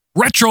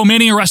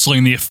Retromania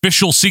Wrestling, the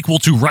official sequel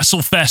to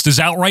WrestleFest, is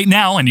out right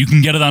now, and you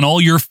can get it on all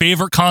your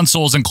favorite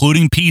consoles,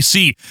 including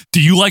PC.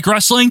 Do you like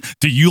wrestling?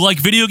 Do you like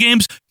video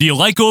games? Do you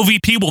like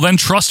OVP? Well, then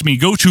trust me,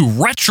 go to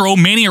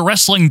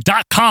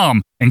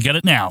RetromaniaWrestling.com and get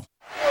it now.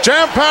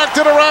 Jam-packed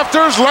to the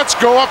rafters, let's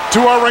go up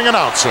to our ring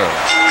announcer.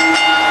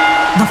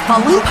 The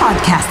following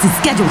podcast is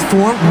scheduled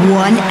for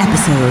one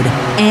episode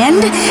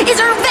and is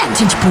our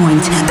Vantage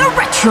Point, the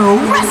Retro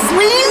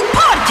Wrestling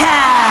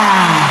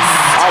Podcast.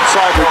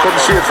 Outside, we couldn't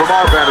see it from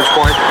our vantage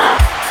point.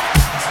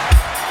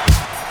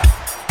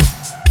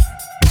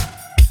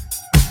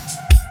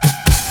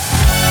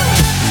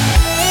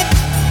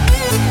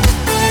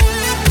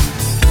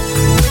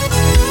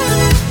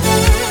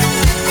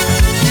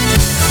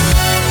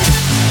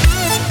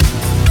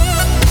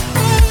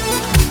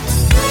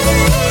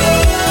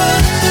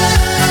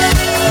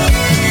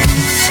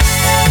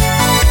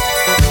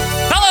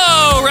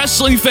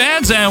 Wrestling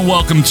fans, and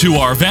welcome to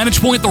our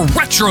Vantage Point, the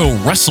Retro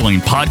Wrestling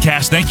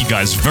Podcast. Thank you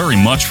guys very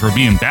much for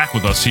being back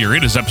with us here.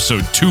 It is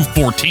episode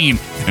 214,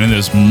 and it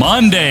is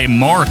Monday,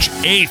 March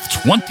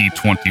 8th,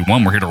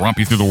 2021. We're here to romp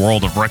you through the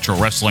world of retro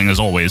wrestling as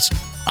always.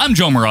 I'm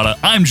Joe Murata.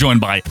 I'm joined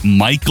by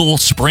Michael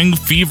Spring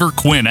Fever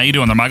Quinn. How you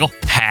doing there, Michael?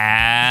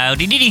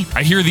 Howdy dee.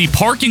 I hear the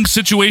parking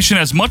situation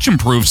has much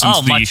improved since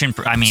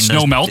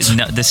snow melts.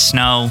 The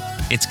snow,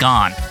 it's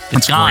gone.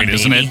 It's gone, great,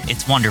 baby. isn't it?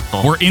 It's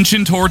wonderful. We're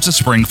inching towards the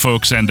spring,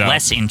 folks, and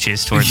less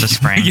inches towards the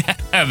spring.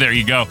 Yeah, there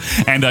you go.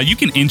 And you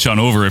can inch on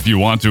over if you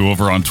want to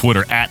over on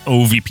Twitter at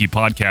OVP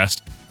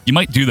Podcast. You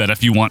might do that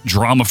if you want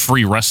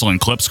drama-free wrestling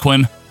clips,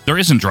 Quinn. There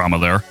isn't drama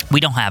there. We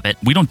don't have it.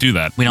 We don't do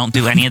that. We don't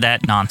do any of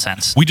that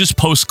nonsense. We just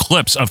post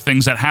clips of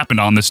things that happened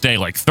on this day,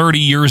 like 30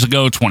 years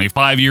ago,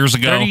 25 years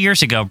ago. 30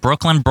 years ago,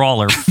 Brooklyn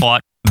Brawler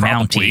fought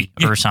Mountie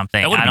or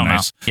something. I don't know.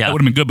 Nice. Yeah. That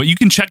would have been good. But you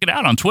can check it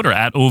out on Twitter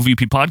at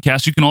OVP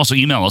Podcast. You can also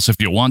email us if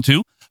you want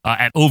to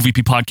at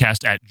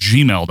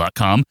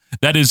ovppodcast@gmail.com.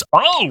 That is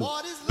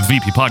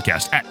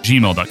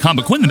ovppodcast@gmail.com.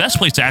 But Quinn, the best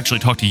place to actually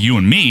talk to you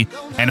and me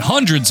and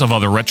hundreds of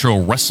other retro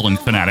wrestling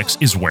fanatics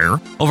is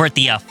where? Over at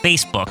the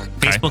Facebook,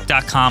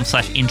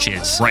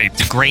 facebook.com/inches. Right.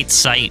 It's a great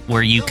site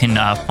where you can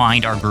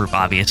find our group,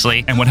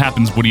 obviously. And what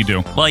happens? What do you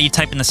do? Well, you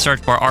type in the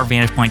search bar, our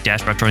Vantage Point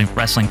Retro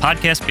Wrestling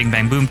Podcast, Bing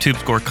Bang Boom Tube,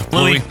 Score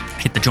Kablooey.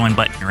 Hit the join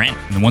button, you're in.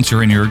 And once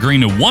you're in, you're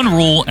agreeing to one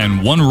rule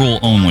and one rule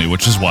only,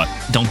 which is what?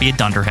 Don't be a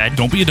dunderhead.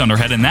 Don't be a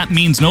dunderhead, and that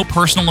means no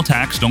personal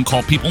attacks. Don't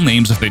call people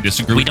names if they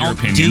disagree with your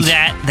opinions. We don't do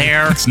that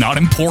there. It's not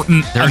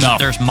important enough.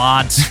 There's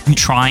mods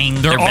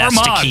trying their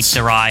best to keep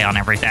their eye on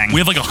everything. We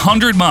have like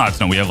 100 mods.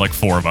 No, we have like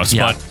 4 of us.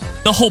 Yeah. But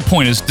the whole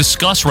point is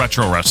discuss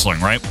retro wrestling,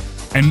 right?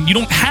 And you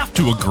don't have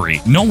to agree.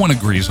 No one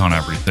agrees on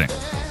everything.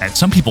 And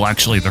some people,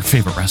 actually, their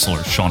favorite wrestler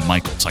is Shawn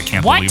Michaels. I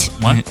can't believe it.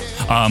 What?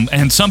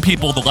 And some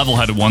people, the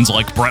level-headed ones,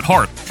 like Bret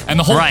Hart. And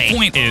the whole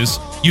point is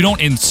you don't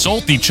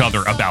insult each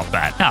other about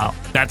that. No.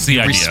 That's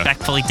the idea.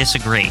 Respectfully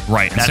disagree.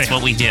 Right. That's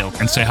what we do.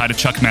 And say hi to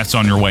Chuck Metz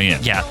on your way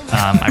in. Yeah.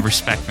 I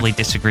respectfully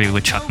disagree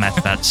with Chuck Metz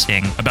about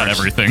Sting. About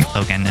everything.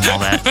 Hogan and all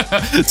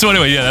that. So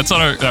anyway, yeah, that's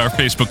on our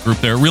Facebook group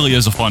there. It really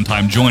is a fun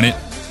time. Join it.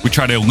 We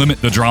try to limit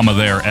the drama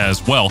there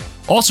as well.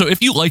 Also,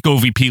 if you like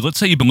OVP, let's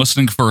say you've been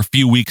listening for a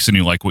few weeks and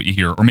you like what you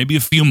hear, or maybe a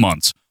few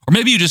months, or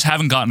maybe you just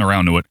haven't gotten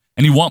around to it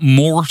and you want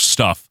more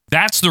stuff.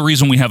 That's the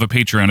reason we have a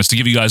Patreon, is to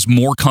give you guys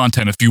more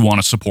content if you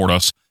want to support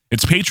us.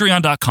 It's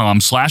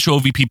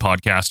patreon.com/OVP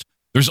Podcast.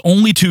 There's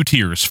only 2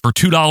 tiers, for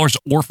 $2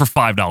 or for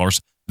 $5.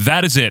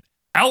 That is it.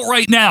 Out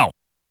right now.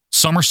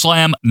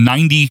 SummerSlam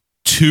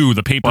 92,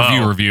 the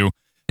pay-per-view review.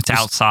 It's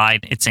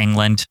outside. It's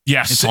England.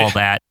 Yes. It's all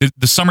that. The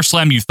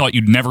SummerSlam you thought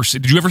you'd never see.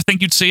 Did you ever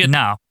think you'd see it?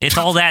 No. It's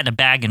all that in a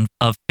bag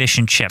of fish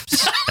and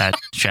chips, that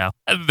show.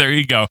 There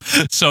you go.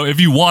 So if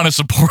you want to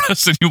support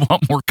us and you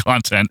want more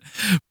content,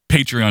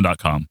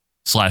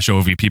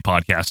 patreon.com/OVP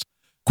Podcast.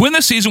 Quinn,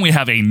 this season we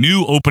have a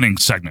new opening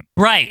segment.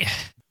 Right.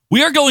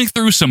 We are going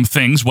through some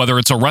things, whether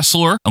it's a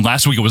wrestler, and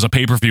last week it was a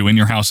pay-per-view, In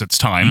Your House It's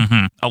Time.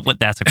 Mm-hmm. Oh,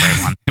 that's a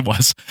great one. It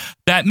was.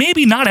 That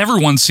maybe not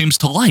everyone seems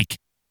to like.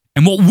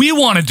 And what we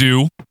want to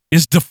do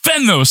is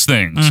defend those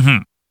things.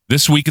 Mm-hmm.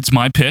 This week, it's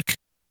my pick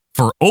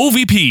for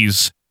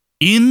OVP's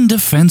In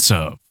Defense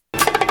Of.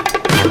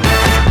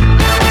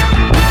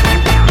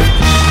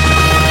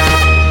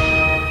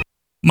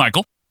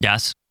 Michael.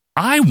 Yes?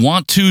 I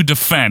want to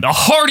defend a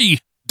hearty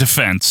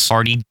defense.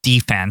 Hearty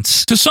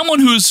defense. To someone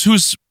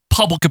whose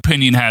public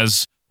opinion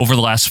has, over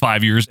the last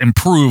 5 years,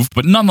 improved,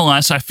 but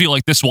nonetheless, I feel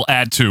like this will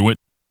add to it.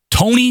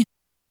 Tony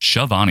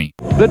Schiavone.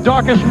 The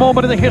darkest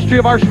moment in the history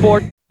of our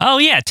sport. Oh,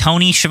 yeah,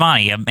 Tony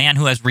Schiavone, a man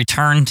who has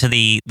returned to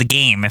the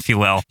game, if you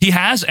will. He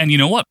has, and you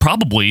know what?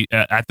 Probably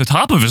at the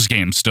top of his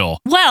game still.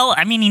 Well,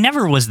 I mean, he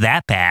never was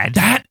that bad.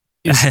 That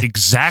is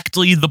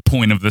exactly the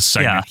point of this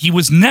segment. Yeah. He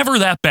was never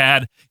that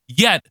bad,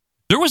 yet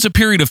there was a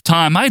period of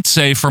time, I'd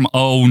say from,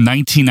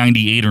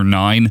 1998 or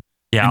 9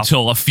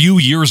 until a few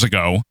years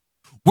ago,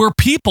 where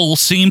people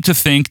seem to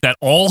think that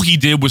all he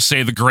did was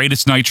say the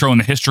greatest Nitro in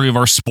the history of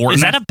our sport.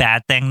 Is that a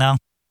bad thing, though?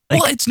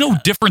 Well, it's no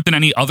different than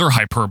any other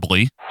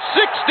hyperbole. 6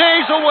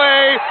 days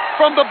away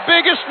from the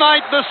biggest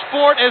night the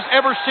sport has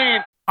ever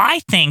seen.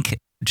 I think,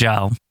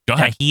 Joe, Go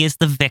ahead. that he is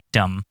the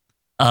victim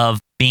of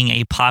being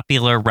a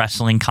popular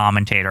wrestling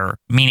commentator,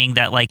 meaning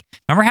that, like,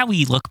 remember how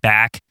we look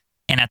back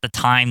and at the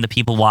time the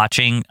people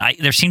watching,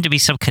 there seemed to be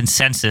some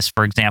consensus,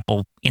 for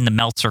example, in the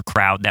Meltzer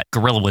crowd that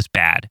Gorilla was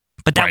bad.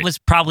 But that was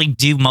probably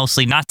due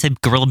mostly not to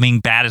Gorilla being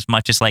bad as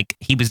much as like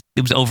it was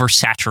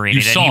oversaturated.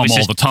 You saw him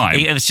all the time.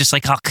 It was just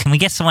like, oh, can we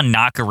get someone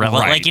not Gorilla?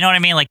 Right. Like, you know what I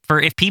mean? Like,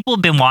 if people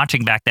have been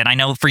watching back then, I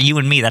know for you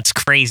and me that's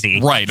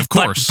crazy. Right, of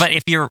course. But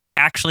if you're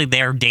actually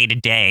there day to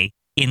day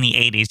in the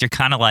 80s, you're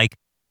kind of like,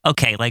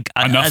 okay, like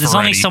there's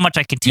only so much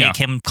I can take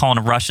him calling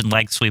a Russian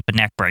leg sweep a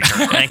neck breaker.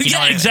 Like, you know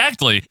what I mean?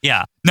 Exactly.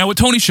 Yeah. Now with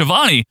Tony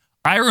Schiavone,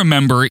 I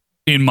remember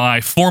in my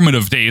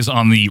formative days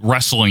on the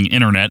wrestling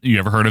internet, you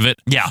ever heard of it?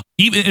 Yeah.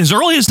 Even as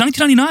early as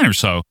 1999 or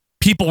so,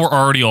 people were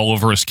already all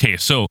over his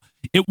case. So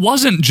it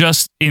wasn't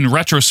just in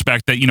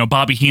retrospect that,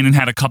 Bobby Heenan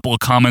had a couple of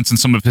comments in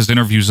some of his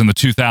interviews in the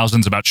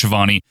 2000s about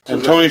Schiavone.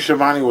 And Tony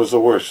Schiavone was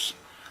the worst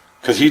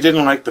because he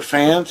didn't like the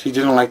fans, he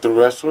didn't like the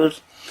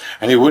wrestlers,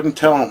 and he wouldn't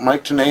tell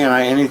Mike Tenay and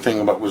I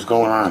anything about what was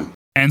going on.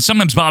 And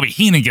sometimes Bobby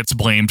Heenan gets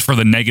blamed for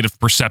the negative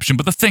perception.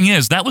 But the thing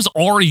is, that was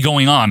already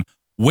going on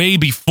way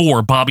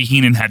before Bobby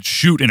Heenan had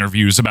shoot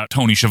interviews about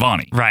Tony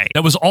Schiavone. Right.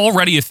 That was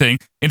already a thing.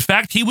 In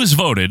fact, he was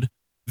voted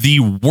the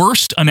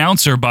worst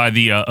announcer by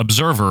the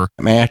Observer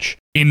match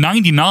in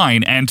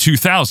 99 and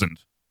 2000.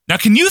 Now,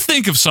 can you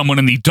think of someone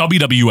in the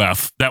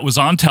WWF that was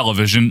on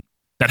television,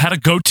 that had a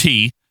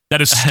goatee, that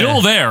is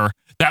still there,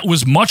 that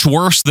was much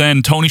worse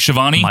than Tony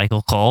Schiavone?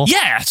 Michael Cole.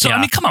 Yeah. So, I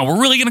mean, come on. We're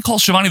really going to call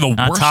Schiavone the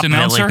worst top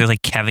announcer? Because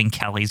like Kevin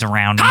Kelly's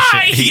around and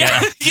Hi! shit. Yeah.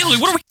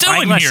 What are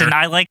we doing here?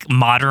 I like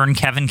modern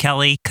Kevin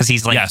Kelly because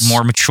he's like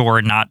more mature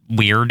and not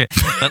weird.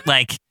 But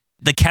like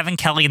the Kevin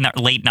Kelly in the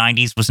late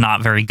 90s was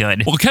not very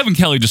good. Well, Kevin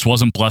Kelly just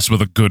wasn't blessed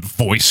with a good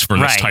voice for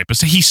this type of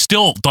stuff. He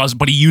still does,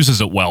 but he uses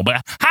it well.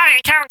 But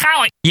hi, Kevin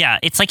Kelly. Yeah,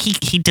 it's like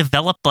he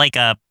developed like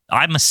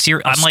I'm like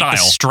the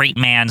straight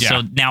man,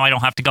 so now I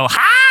don't have to go,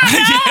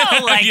 hi,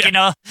 no!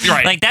 Like,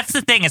 right. Like that's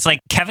the thing. It's like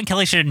Kevin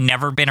Kelly should have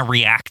never been a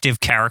reactive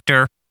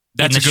character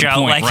That's in the a good show,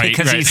 point, like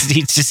because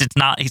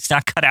right. he's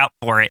not cut out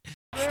for it.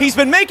 He's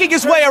been making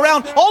his way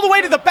around all the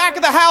way to the back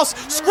of the house,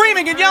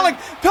 screaming and yelling.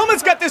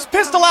 Pillman's got this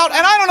pistol out,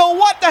 and I don't know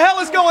what the hell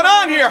is going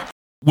on here.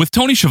 With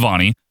Tony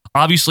Schiavone,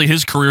 obviously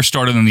his career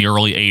started in the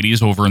early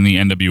 80s over in the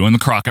NWO and the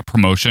Crockett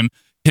promotion.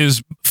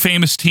 His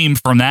famous team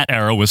from that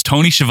era was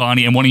Tony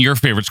Schiavone and one of your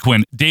favorites,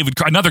 Quinn,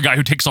 another guy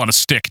who takes on a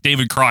stick,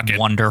 David Crockett.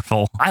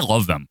 Wonderful. I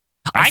love them.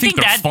 I think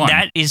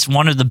that is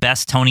one of the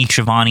best Tony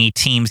Schiavone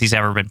teams he's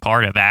ever been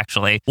part of,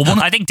 actually.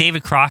 Well, I think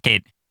David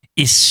Crockett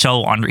is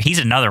so he's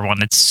another one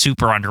that's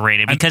super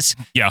underrated because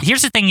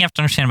here's the thing you have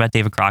to understand about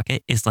David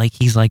Crockett is like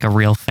he's like a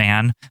real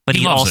fan, but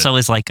he also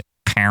is like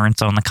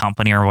parents own the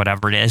company or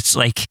whatever it is.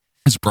 Like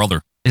his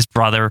brother.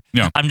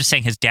 Yeah. I'm just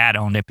saying his dad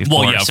owned it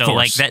before. Well, yeah, so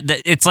like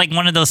that, it's like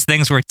one of those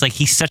things where it's like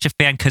he's such a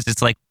fan because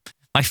it's like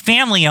my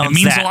family owns it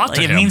means that. A lot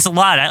to him. It means a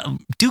lot.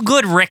 Do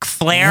good, Ric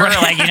Flair.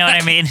 Right. Like, you know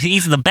what I mean?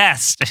 He's the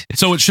best.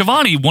 So at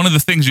Schiavone, one of the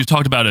things you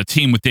talked about a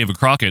team with David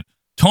Crockett,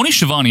 Tony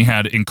Schiavone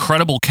had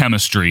incredible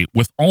chemistry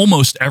with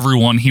almost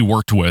everyone he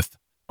worked with.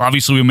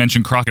 Obviously, we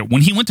mentioned Crockett.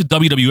 When he went to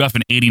WWF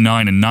in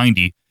 89 and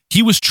 90,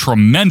 he was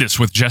tremendous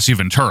with Jesse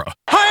Ventura.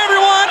 Hi,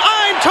 everyone.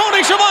 I'm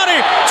Tony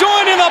Schiavone,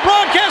 joined in the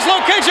broadcast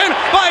location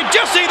by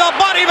Jesse the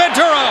Body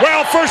Ventura.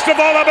 Well, first of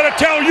all, I'm going to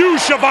tell you,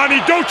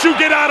 Schiavone, don't you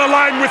get out of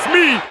line with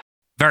me.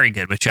 Very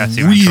good with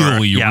Jesse Ventura.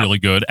 Really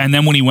good. And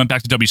then when he went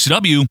back to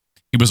WCW,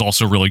 he was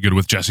also really good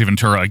with Jesse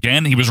Ventura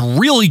again. He was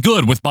really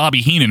good with Bobby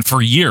Heenan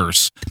for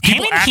years.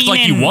 People act like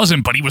he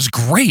wasn't, but he was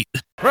great.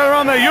 Right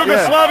around the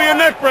Yugoslavia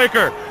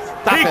neckbreaker.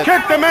 He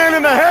kicked the man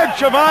in the head,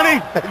 Schiavone.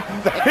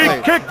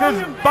 He kicked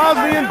his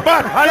Bosnian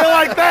butt. How do you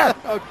like that?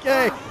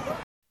 Okay.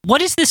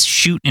 What is this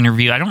shoot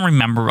interview? I don't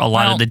remember a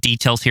lot of the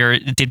details here.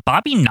 Did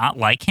Bobby not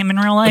like him in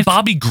real life?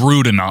 Bobby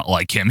grew to not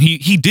like him.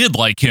 He did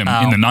like him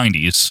in the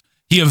 90s.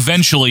 He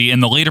eventually, in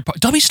the later part,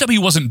 WCW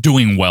wasn't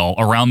doing well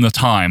around the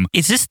time.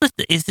 Is this,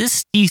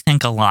 do you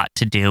think, a lot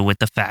to do with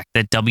the fact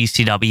that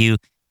WCW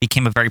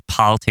became a very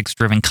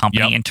politics-driven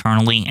company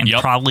internally, and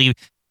probably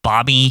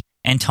Bobby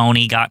and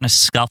Tony got in a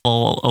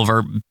scuffle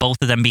over both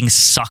of them being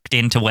sucked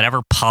into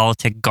whatever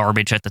politic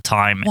garbage at the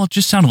time? Well, it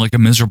just sounded like a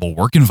miserable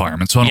work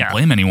environment, so I don't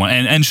blame anyone.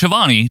 And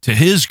Schiavone, to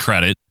his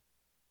credit,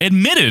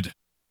 admitted,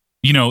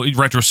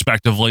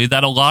 retrospectively,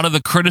 that a lot of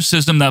the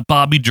criticism that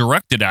Bobby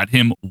directed at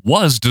him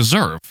was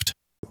deserved.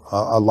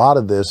 A lot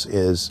of this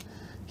is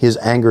his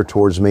anger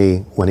towards me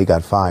when he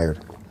got fired.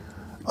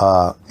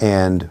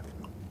 And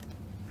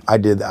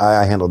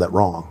I handled that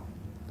wrong.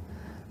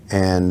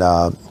 And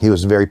he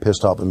was very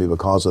pissed off at me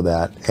because of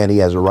that, and he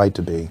has a right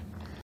to be.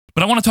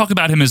 But I want to talk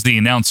about him as the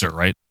announcer,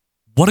 right?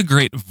 What a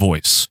great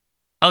voice.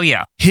 Oh,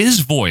 yeah.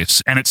 His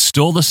voice, and it's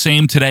still the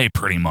same today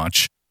pretty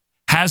much,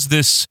 has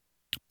this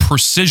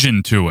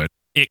precision to it.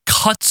 It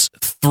cuts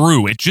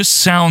through. It just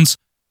sounds,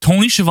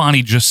 Tony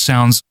Schiavone just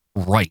sounds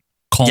right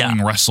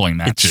calling wrestling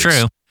matches. It's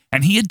true.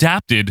 And he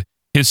adapted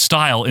his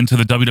style into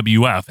the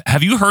WWF.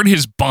 Have you heard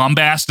his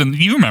bombast? And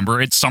you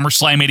remember, it's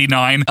SummerSlam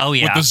 89. Oh,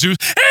 yeah. With the Zeus.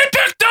 He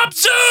picked up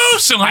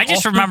Zeus! And I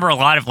just remember a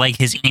lot of like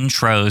his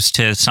intros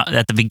to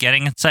at the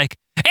beginning. It's like,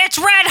 it's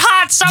Red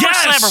Hot SummerSlam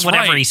SummerSlam or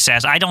whatever he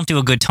says. I don't do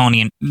a good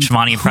Tony and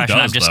Schiavone impression.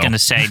 I'm just going to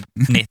say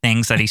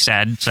things that he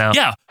said. So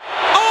yeah.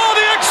 Oh,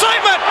 the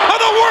excitement of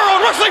the World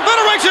Wrestling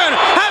Federation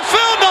has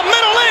filled the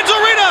Meadowlands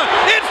Arena.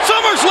 It's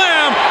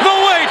SummerSlam. The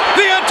wait,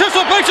 the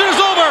anticipation is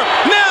over.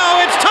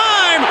 Now it's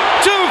time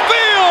to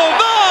feel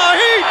the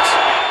heat.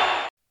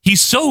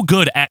 He's so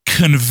good at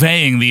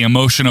conveying the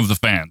emotion of the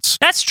fans.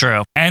 That's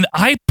true. And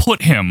I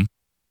put him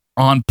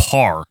on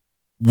par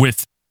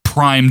with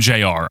prime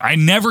JR. I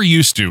never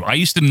used to. I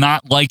used to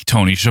not like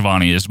Tony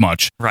Schiavone as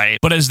much. Right.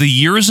 But as the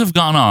years have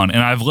gone on,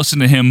 and I've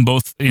listened to him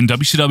both in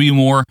WCW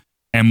more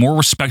and more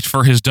respect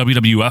for his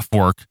WWF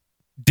work,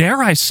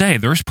 dare I say,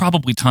 there's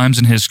probably times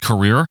in his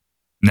career,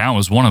 now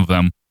is one of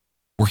them,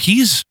 where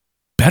he's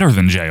better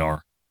than JR.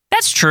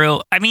 That's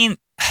true. I mean,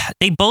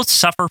 they both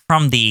suffer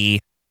from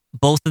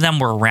both of them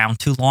were around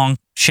too long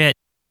shit.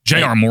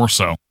 JR more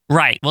so.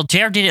 Right. Well,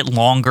 JR did it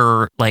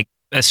longer, like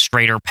a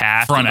straighter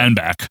path. Front and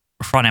back.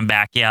 Front and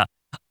back, yeah.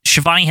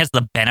 Schiavone has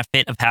the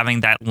benefit of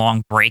having that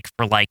long break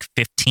for like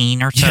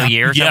 15 or so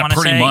years. Yeah, I want to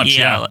pretty say. much.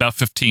 Yeah, about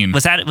 15.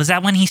 Was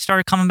that when he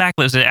started coming back?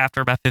 Was it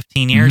after about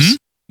 15 years? Mm-hmm.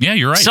 Yeah,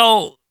 you're right.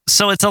 So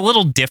it's a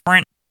little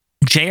different.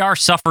 JR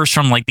suffers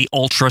from like the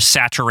ultra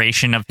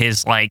saturation of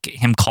his like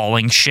him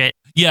calling shit.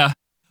 Yeah.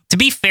 To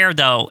be fair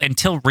though,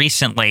 until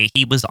recently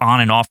he was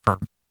on and off for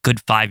good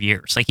 5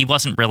 years. Like he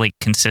wasn't really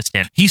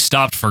consistent. He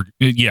stopped for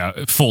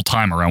full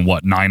time around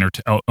what 09 or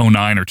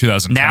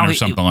 2010 now or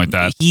something like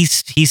that.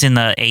 He's in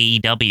the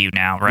AEW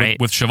now, right?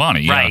 With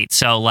Schiavone, yeah. Right.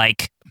 So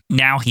like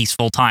now he's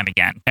full time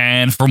again.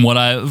 And from what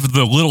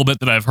the little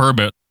bit that I've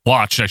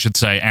watched, I should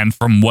say, and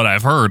from what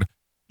I've heard,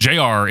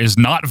 JR is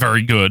not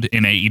very good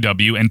in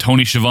AEW, and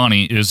Tony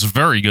Schiavone is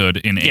very good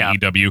in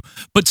AEW.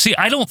 But see,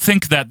 I don't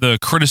think that the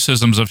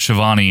criticisms of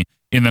Schiavone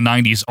in the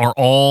 90s are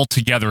all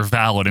together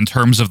valid in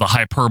terms of the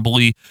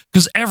hyperbole,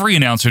 because every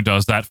announcer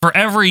does that. For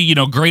every,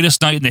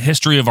 greatest night in the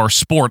history of our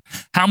sport,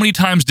 how many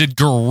times did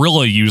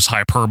Gorilla use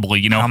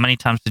hyperbole, How many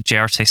times did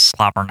JR say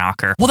slobber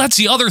knocker? Well, that's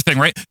the other thing,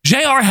 right?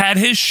 JR had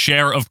his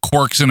share of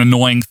quirks and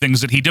annoying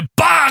things that he did.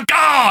 By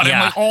God! Yeah.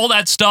 And like all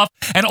that stuff,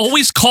 and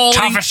always calling...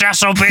 Toughest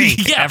SOB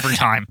every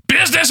time.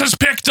 Business is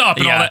picked up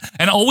and all that.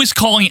 And always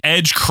calling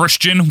Edge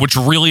Christian, which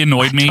really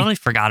annoyed me. I totally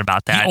forgot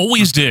about that. He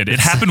always did.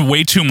 It happened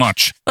way too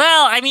much.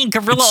 Well, I mean,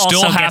 Gorilla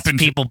also gets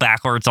people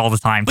backwards all the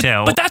time,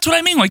 too. But that's what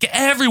I mean. Like,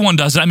 everyone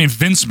does it. I mean,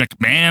 Vince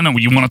McMahon, and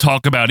you want to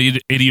talk about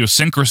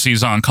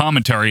idiosyncrasies on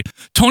commentary.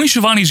 Tony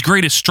Schiavone's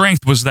greatest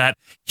strength was that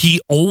he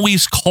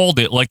always called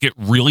it like it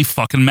really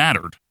fucking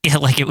mattered. Yeah,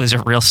 like it was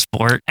a real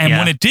sport. And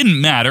when it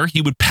didn't matter,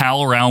 he would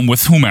pal around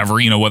with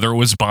whomever, whether it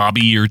was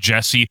Bobby or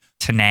Jesse.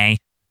 Tenay.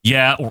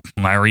 Yeah, or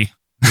Larry.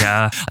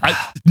 Yeah.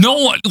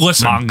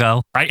 Listen.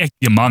 Mongo.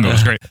 Mongo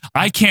is great.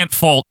 I can't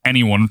fault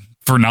anyone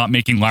for not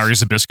making Larry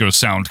Zbyszko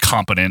sound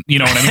competent. You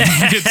know what I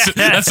mean?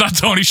 That's not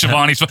Tony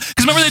Schiavone's fault.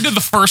 Because remember they did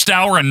the first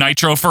hour in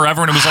Nitro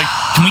Forever, and it was like,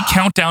 can we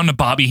count down to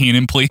Bobby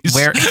Heenan, please?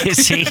 Where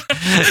is he?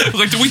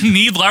 Like, do we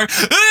need Larry?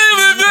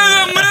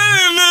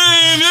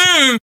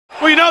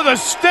 We know the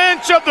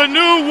stench of the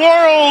new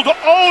world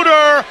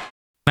odor.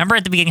 Remember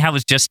at the beginning how it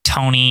was just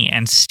Tony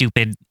and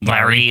stupid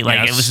Larry?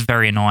 Like, It was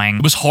very annoying.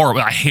 It was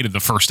horrible. I hated the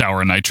first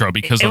hour of Nitro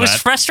because of that. It was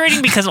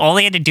frustrating because all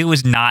they had to do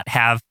was not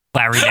have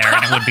Larry there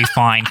and it would be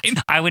fine.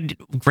 I would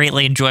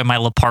greatly enjoy my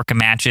La Parka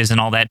matches and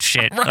all that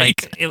shit. Right.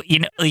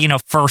 Like,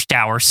 first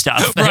hour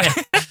stuff. Right.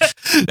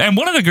 And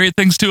one of the great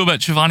things, too,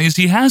 about Schiavone is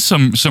he has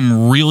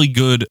some really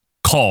good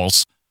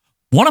calls.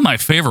 One of my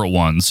favorite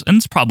ones, and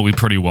it's probably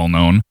pretty well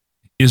known,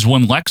 is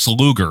when Lex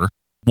Luger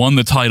won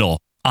the title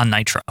on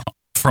Nitro.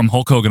 From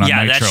Hulk Hogan on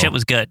Nitro. Yeah, that shit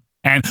was good.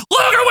 And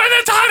Luger win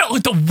the title!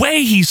 Like, the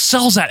way he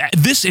sells that,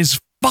 this is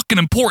fucking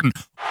important.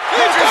 He's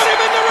got him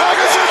in the ring! Look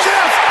at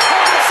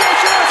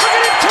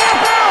him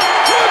tap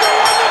out! Luger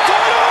won the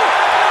title!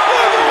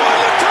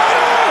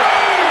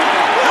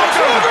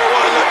 Luger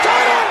won the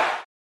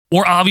title!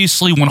 Or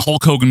obviously when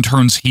Hulk Hogan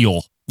turns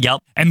heel.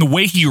 Yep. And the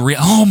way he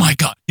oh my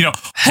God.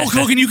 Hulk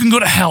Hogan, you can go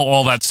to hell,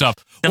 all that stuff.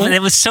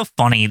 It was so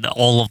funny,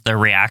 all of the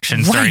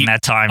reactions during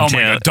that time, too. Oh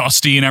my God,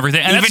 Dusty and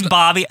everything. And even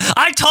Bobby.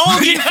 I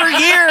told you for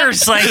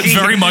years. Like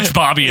very much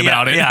Bobby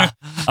about it. Yeah.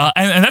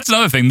 And that's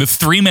another thing. The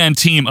three-man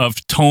team of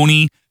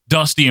Tony,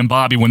 Dusty, and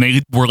Bobby, when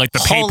they were like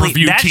the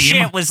pay-per-view that team.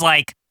 Shit was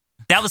like,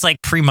 that was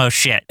like primo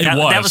shit.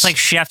 That was like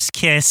Chef's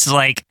Kiss.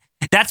 Like,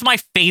 that's my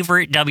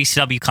favorite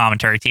WCW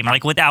commentary team,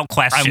 like without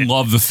question. I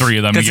love the three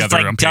of them together it's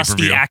like on Dusty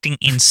pay-per-view. acting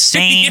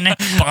insane.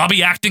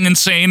 Bobby acting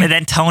insane. And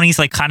then Tony's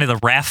like kind of the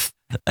ref.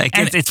 Like,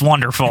 it's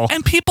wonderful.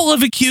 And people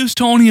have accused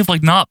Tony of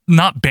like not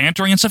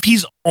bantering and stuff.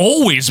 He's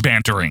always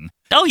bantering.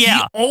 Oh yeah,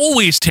 he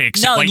always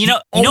takes. No, it. Like,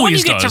 when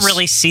you get to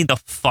really see the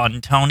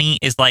fun Tony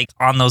is like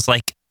on those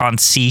like on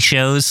C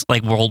shows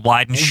like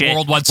Worldwide and shit.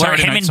 Worldwide where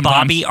Saturday him night and sometimes.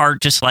 Bobby are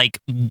just like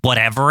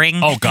whatevering.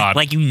 Oh God,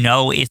 like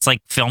it's like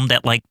filmed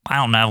at like I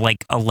don't know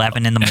like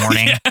 11 in the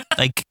morning. Yeah.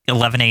 like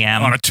 11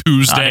 a.m. on a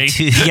Tuesday.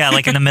 Yeah,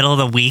 like in the middle of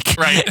the week.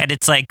 Right. And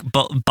it's like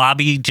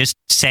Bobby just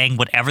saying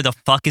whatever the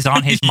fuck is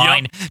on his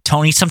mind.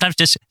 Tony sometimes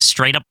just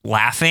straight up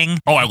laughing.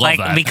 Oh, I love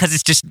that. Because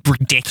it's just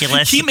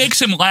ridiculous. He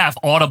makes him laugh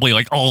audibly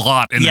like a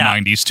lot in the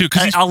 90s too.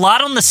 A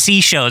lot on the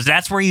C shows.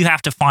 That's where you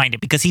have to find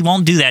it because he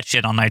won't do that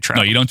shit on Nitro.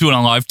 No, you don't do it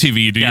on live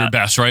TV. You do your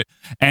best, right?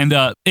 And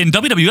in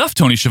WWF,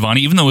 Tony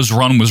Schiavone, even though his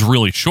run was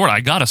really short, I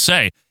gotta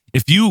say,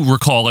 if you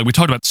recall, like we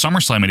talked about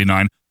SummerSlam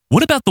 89,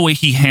 what about the way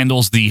he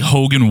handles the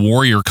Hogan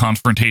Warrior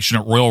confrontation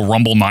at Royal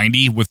Rumble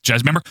 90 with Jez?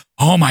 Remember?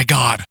 Oh my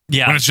God.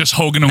 Yeah. When it's just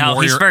Hogan and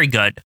Warrior. He's very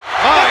good.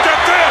 Look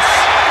at this!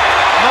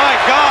 My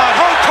God!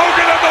 Hulk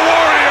Hogan and the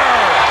Warrior!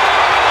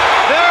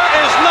 There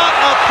is not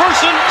a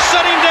person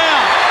sitting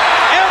down.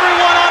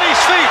 Everyone on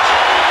his feet.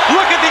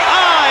 Look at the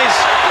eyes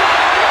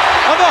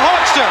of the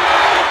Hulkster.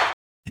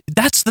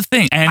 That's the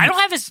thing. And I don't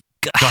have his...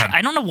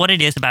 I don't know what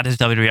it is about his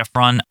WWF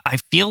run. I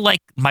feel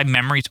like my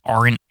memories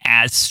aren't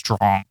as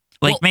strong.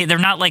 Like, they're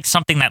not like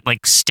something that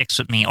like sticks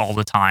with me all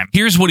the time.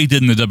 Here's what he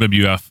did in the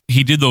WWF.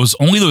 He did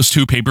only those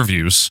two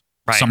pay-per-views,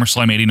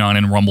 SummerSlam 89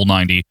 and Rumble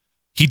 90.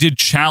 He did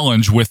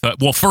Challenge with,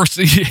 first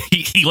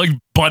he like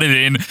butted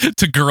in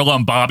to Gorilla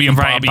and Bobby. And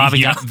Bobby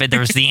there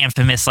was the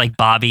infamous like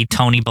Bobby,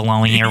 Tony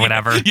Baloney or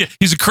whatever. Yeah,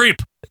 he's a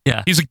creep.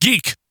 Yeah. He's a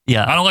geek.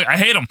 Yeah. I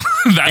hate him.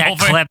 that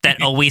clip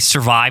that always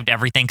survived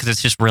everything because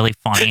it's just really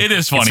funny. It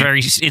is funny.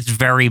 It's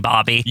very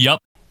Bobby. Yep.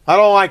 I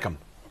don't like him.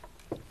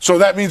 So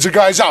that means the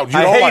guy's out.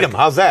 I hate him.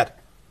 How's that?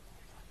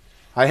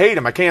 I hate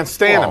him. I can't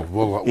stand him.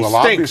 Well,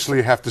 obviously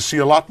you have to see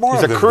a lot more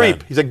of him. He's a creep.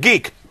 Then. He's a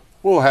geek.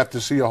 We'll have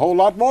to see a whole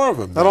lot more of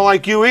him. I don't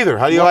like you either.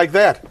 How do you like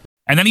that?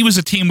 And then he was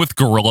a team with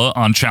Gorilla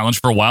on Challenge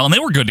for a while, and they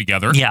were good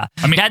together. Yeah.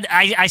 I mean,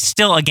 I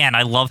still, again,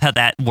 I love how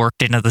that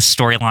worked into the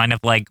storyline of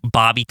like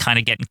Bobby kind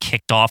of getting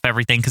kicked off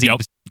everything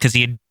because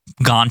he had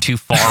gone too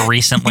far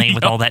recently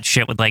with all that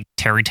shit with like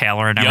Terry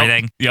Taylor and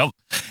everything. Yep.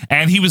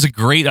 And he was a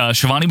great,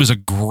 Schiavone was a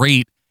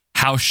great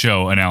house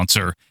show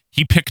announcer.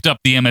 He picked up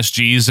the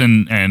MSGs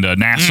and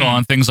Nassau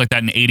and things like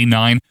that in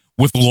 89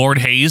 with Lord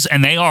Hayes,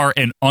 and they are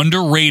an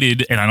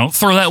underrated, and I don't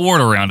throw that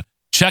word around,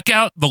 check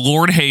out the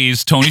Lord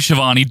Hayes, Tony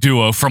Schiavone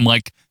duo from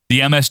like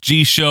the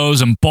MSG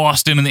shows in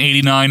Boston in the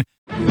 89.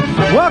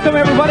 Welcome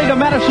everybody to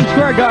Madison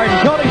Square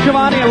Garden. Tony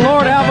Schiavone and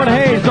Lord Albert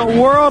Hayes, the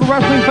World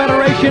Wrestling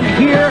Federation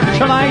here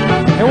tonight,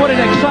 and what an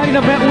exciting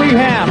event we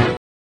have.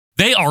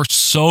 They are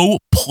so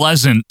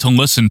pleasant to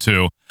listen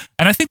to.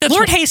 And I think that's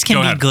Lord Hayes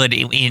can be good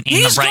in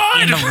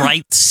the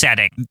right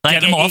setting.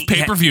 Like, get him off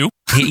pay-per-view.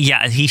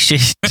 He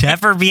should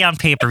never be on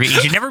pay-per-view. He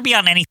should never be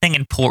on anything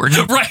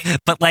important. Right.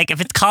 But like if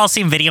it's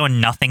Coliseum Video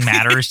and nothing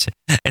matters,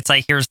 it's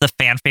like here's the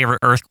fan favorite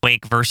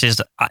Earthquake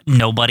versus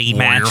nobody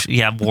match.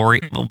 Yeah,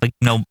 Warrior. Like,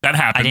 no, that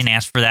happened. I didn't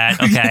ask for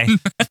that.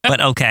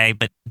 Okay.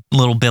 But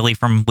little Billy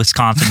from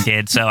Wisconsin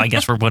did. So I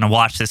guess we're going to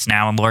watch this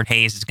now, and Lord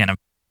Hayes is going to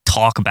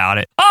talk about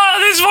it.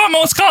 This is from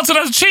Wisconsin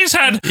as a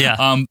cheesehead.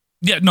 Yeah.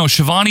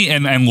 Schiavone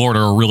and Lord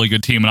are a really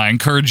good team, and I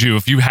encourage you,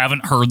 if you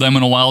haven't heard them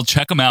in a while,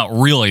 check them out,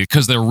 really,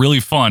 because they're really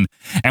fun.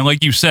 And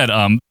like you said,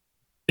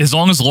 as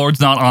long as Lord's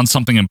not on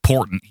something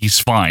important, he's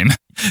fine.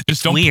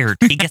 It's weird.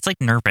 He gets like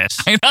nervous.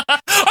 All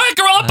right,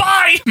 Gorilla,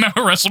 bye!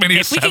 Remember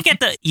WrestleMania If we could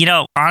get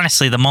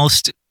honestly, the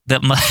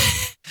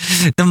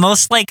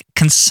most like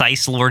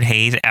concise Lord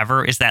Hayes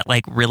ever is that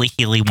like really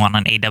Healy one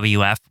on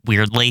AWF,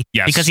 weirdly.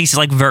 Yes. Because he's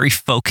like very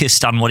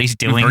focused on what he's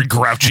doing. Very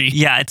grouchy.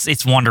 Yeah,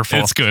 it's wonderful.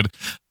 It's good.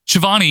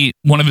 Schiavone,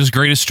 one of his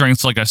greatest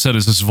strengths, like I said,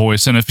 is his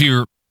voice. And if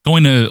you're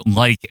going to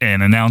like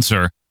an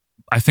announcer,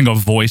 I think a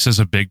voice is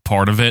a big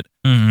part of it.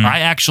 Mm-hmm. I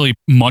actually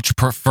much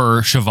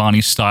prefer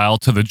Schiavone's style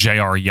to the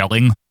JR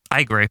yelling.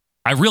 I agree.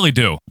 I really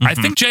do. Mm-hmm. I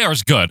think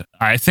JR's good.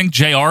 I think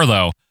JR,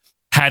 though,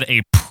 had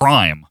a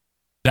prime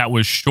that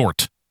was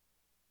short.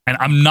 And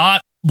I'm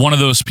not one of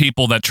those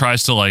people that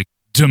tries to like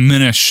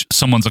diminish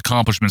someone's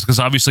accomplishments, because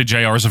obviously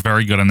JR is a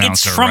very good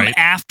announcer. It's from right?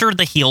 after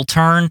the heel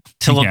turn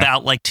till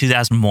about like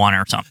 2001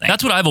 or something.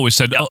 That's what I've always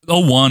said.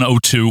 01,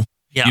 02,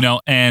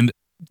 and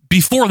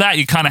before that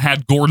you kind of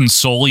had Gordon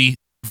Soley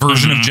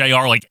version of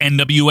JR, like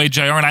NWA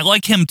JR, and I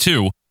like him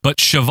too.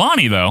 But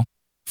Schiavone, though,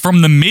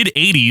 from the mid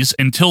 80s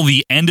until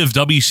the end of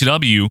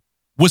WCW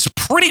was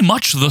pretty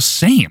much the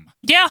same.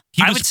 Yeah,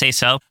 I would say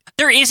so.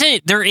 There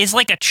is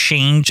like a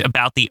change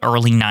about the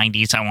early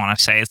 90s, I want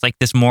to say. It's like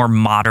this more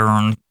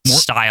modern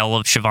style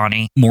of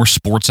Schiavone. More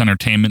sports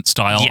entertainment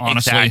style,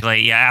 honestly.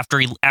 Exactly, yeah,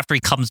 after he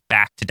comes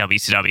back to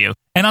WCW.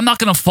 And I'm not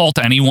going to fault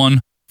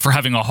anyone for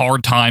having a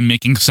hard time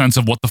making sense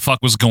of what the fuck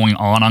was going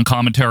on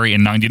commentary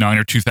in 99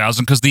 or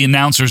 2000, because the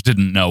announcers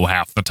didn't know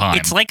half the time.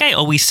 It's like I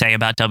always say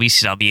about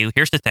WCW.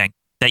 Here's the thing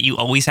that you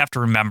always have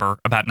to remember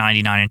about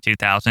 99 and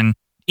 2000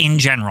 in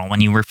general when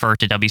you refer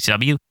to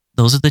WCW.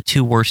 Those are the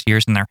two worst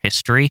years in their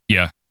history.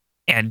 Yeah.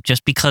 And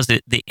just because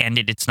they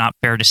ended, it's not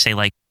fair to say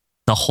like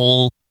the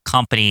whole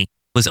company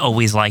was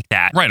always like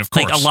that. Right, of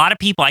course. Like a lot of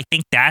people, I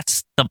think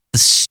that's the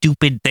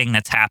stupid thing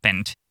that's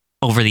happened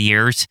over the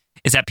years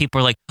is that people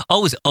are like,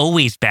 oh, it was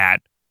always bad.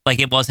 Like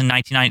it was in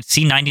 99,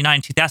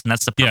 2000.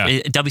 That's the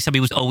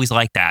WCW was always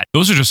like that.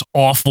 Those are just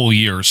awful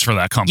years for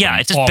that company. Yeah,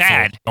 it's just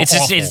bad.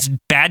 It's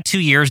bad 2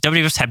 years.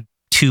 WWF's had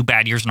 2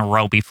 bad years in a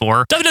row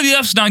before.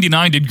 WWF's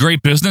 99 did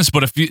great business,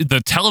 but if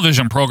the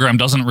television program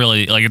doesn't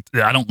really, like,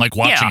 I don't like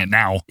watching it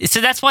now. So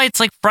that's why it's,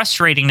 like,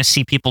 frustrating to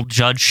see people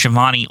judge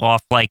Schiavone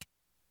off, like,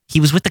 he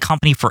was with the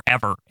company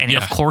forever, and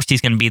of course he's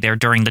going to be there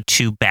during the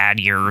 2 bad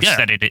years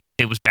that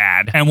it was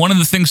bad. And one of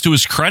the things to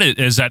his credit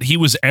is that he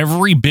was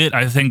every bit,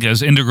 I think,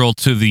 as integral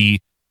to the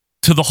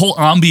whole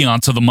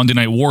ambiance of the Monday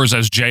Night Wars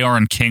as JR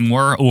and King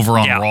were over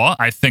on Raw.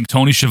 I think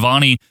Tony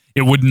Schiavone,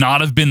 it would not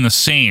have been the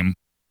same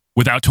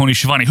without Tony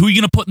Schiavone. Who are you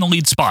going to put in the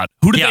lead spot?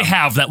 Who did they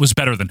have that was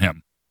better than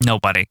him?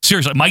 Nobody.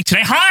 Seriously, Mike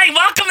today. Hi,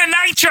 welcome to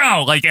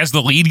Nitro. Like, as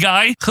the lead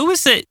guy. Who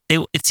is it?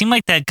 It seemed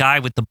like that guy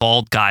with the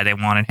bald guy. They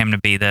wanted him to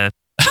be the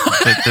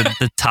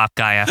top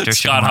guy after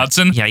Scott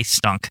Hudson. Yeah, he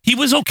stunk. He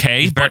was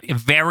okay, but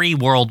very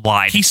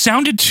worldwide. He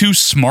sounded too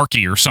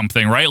smarky or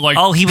something, right? Like,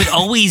 he would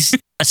always,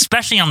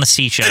 especially on the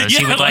C shows,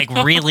 he would like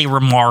really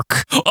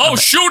remark.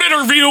 Shoot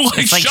interview!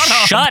 Like,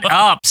 shut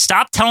up!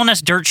 Stop telling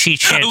us dirt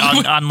sheet shit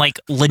on like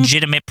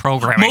legitimate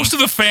programming. Most of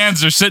the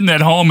fans are sitting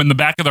at home in the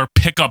back of their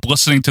pickup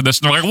listening to this,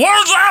 and they're like,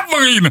 "What does that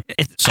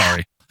mean?"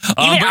 Sorry,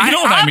 but you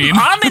know what I mean.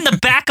 I'm in the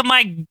back of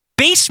my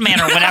basement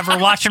or whatever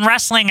watching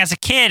wrestling as a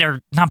kid, or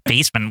not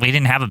basement. We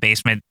didn't have a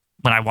basement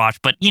when I watched,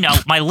 but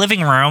my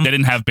living room. They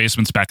didn't have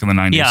basements back in the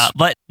 90s. Yeah,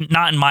 but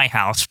not in my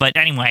house. But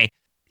anyway,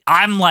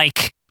 I'm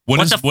like,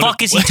 what the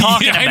fuck is he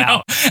talking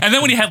about? And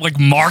then when he had like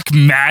Mark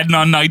Madden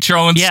on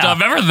Nitro and stuff,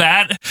 remember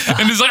that?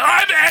 And he's like,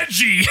 I'm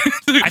edgy.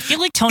 I feel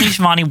like Tony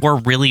Schiavone wore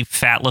really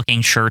fat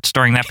looking shirts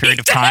during that period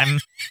of time.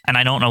 And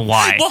I don't know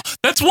why. Well,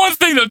 that's one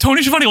thing though.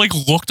 Tony Schiavone like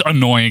looked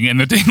annoying in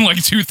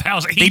like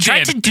 2000. They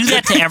tried to do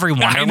that to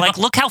everyone. They're like,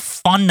 look how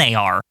fun they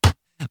are.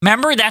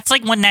 Remember, that's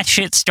like when that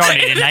shit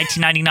started in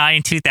 1999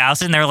 and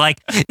 2000. They're like,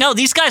 no,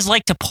 these guys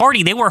like to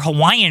party. They wear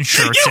Hawaiian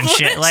shirts and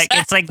shit. Like,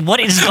 it's like, what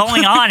is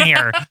going on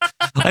here?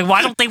 Like,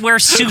 why don't they wear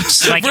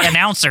suits like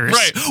announcers?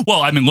 Right.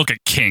 Well, I mean, look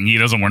at King. He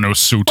doesn't wear no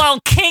suit.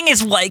 Well, King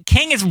is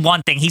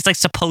one thing. He's like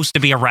supposed to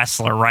be a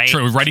wrestler, right?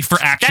 True. Ready for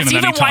action at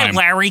any time. That's even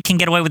why Larry can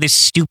get away with his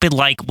stupid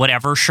like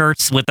whatever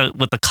shirts with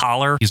the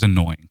collar. He's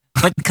annoying.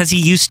 But because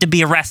he used to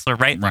be a wrestler,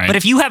 right? Right. But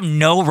if you have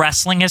no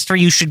wrestling history,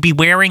 you should be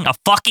wearing a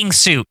fucking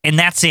suit, and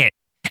that's it.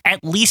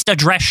 At least a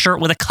dress shirt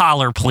with a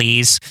collar,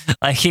 please.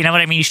 You know what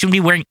I mean? You shouldn't be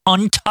wearing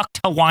untucked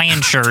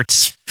Hawaiian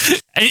shirts.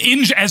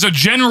 As a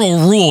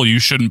general rule, you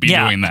shouldn't be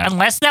doing that.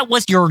 Unless that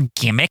was your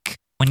gimmick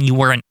when you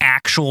were an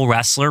actual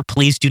wrestler,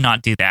 please do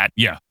not do that.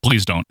 Yeah,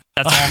 please don't.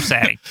 That's all I'm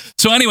saying.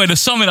 So anyway, to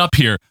sum it up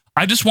here,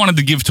 I just wanted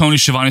to give Tony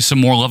Schiavone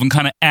some more love and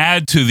kind of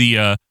add to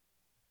the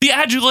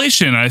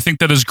adulation I think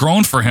that has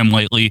grown for him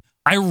lately.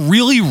 I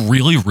really,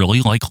 really,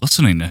 really like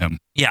listening to him.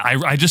 Yeah.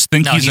 I just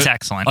think he's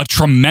excellent. A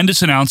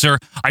tremendous announcer.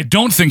 I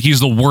don't think he's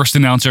the worst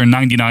announcer in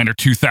 99 or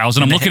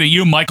 2000. I'm looking at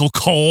you, Michael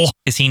Cole.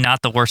 Is he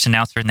not the worst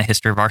announcer in the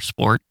history of our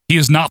sport? He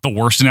is not the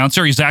worst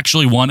announcer. He's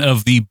actually one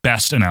of the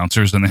best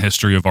announcers in the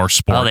history of our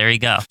sport. Oh, there you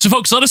go. So,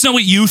 folks, let us know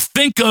what you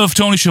think of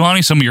Tony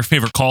Schiavone, some of your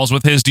favorite calls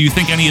with his. Do you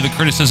think any of the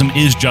criticism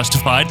is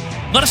justified?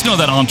 Let us know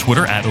that on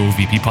Twitter at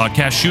OVP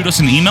Podcast. Shoot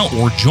us an email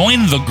or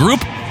join the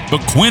group. But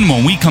Quinn,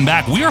 when we come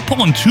back, we are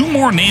pulling 2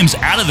 more names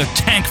out of the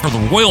tank for the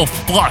Royal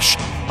Flush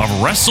of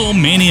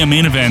WrestleMania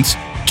main events.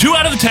 2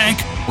 out of the tank.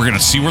 We're going to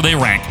see where they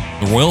rank.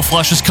 The Royal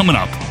Flush is coming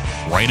up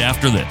right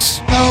after this.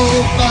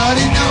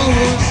 Nobody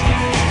knows,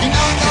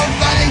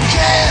 nobody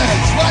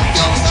cares what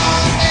goes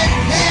on in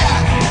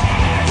here.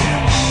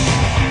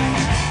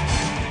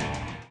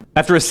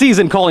 After a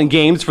season calling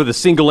games for the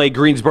single-A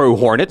Greensboro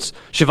Hornets,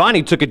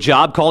 Schiavone took a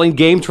job calling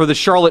games for the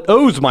Charlotte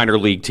O's minor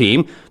league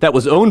team that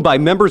was owned by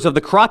members of the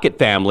Crockett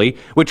family,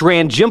 which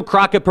ran Jim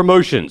Crockett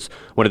Promotions,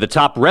 one of the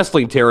top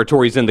wrestling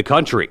territories in the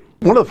country.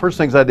 One of the first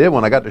things I did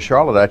when I got to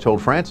Charlotte, I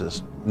told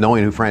Francis,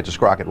 knowing who Francis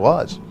Crockett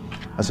was,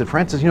 I said,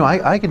 Francis,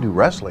 I can do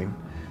wrestling.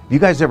 If you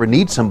guys ever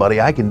need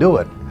somebody, I can do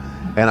it.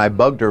 And I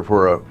bugged her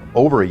for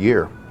over a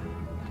year.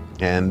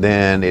 And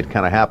then it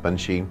kind of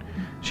happened. She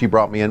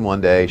brought me in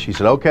one day. She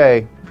said,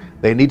 okay,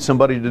 they need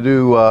somebody to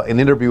do an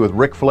interview with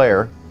Ric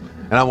Flair.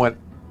 And I went,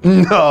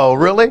 no,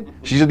 really?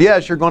 She said,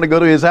 yes, you're going to go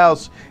to his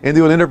house and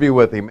do an interview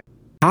with him.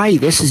 Hi,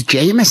 this is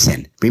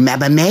Jameson.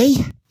 Remember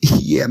me?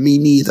 Yeah, me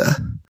neither.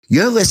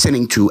 You're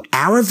listening to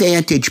Our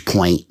Vantage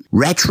Point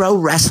Retro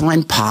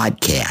Wrestling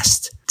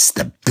Podcast. It's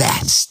the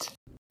best.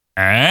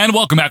 And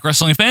welcome back,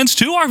 wrestling fans,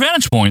 to Our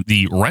Vantage Point,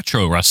 the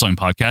Retro Wrestling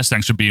Podcast.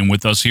 Thanks for being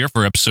with us here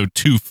for episode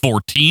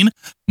 214,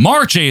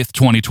 March 8th,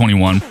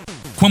 2021.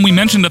 When we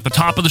mentioned at the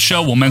top of the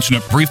show, we'll mention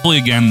it briefly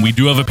again. We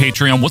do have a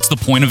Patreon. What's the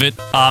point of it?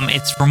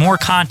 It's for more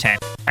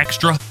content.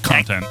 Extra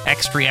content.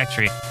 Extra.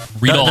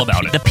 Read all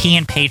about it. The P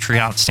in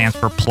Patreon stands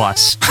for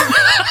plus.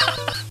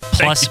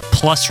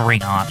 plus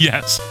ring on.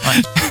 Yes.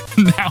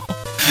 Now,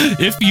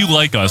 if you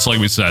like us, like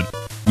we said,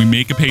 we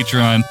make a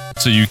Patreon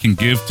so you can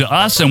give to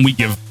us and we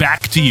give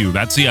back to you.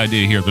 That's the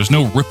idea here. There's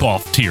no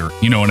rip-off tier.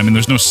 You know what I mean?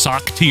 There's no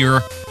sock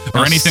tier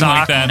or anything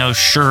like that. No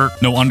shirt.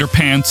 No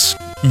underpants.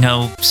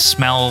 no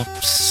smell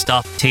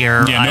stuff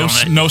tier. Yeah,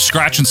 no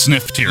scratch and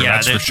sniff tier,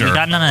 that's for sure. We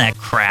got none of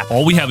that crap.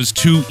 All we have is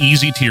 2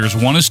 easy tiers.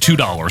 One is $2,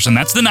 and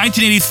that's the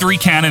 1983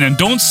 canon, and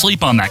don't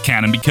sleep on that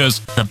canon because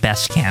the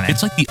best canon.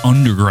 It's like the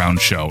underground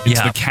show.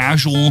 It's the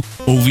casual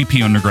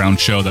OVP underground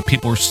show that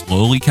people are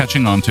slowly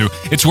catching on to.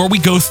 It's where we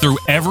go through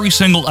every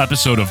single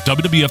episode of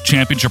WWF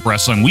Championship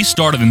Wrestling. We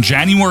started in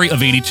January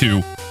of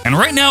 82, and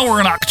right now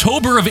we're in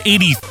October of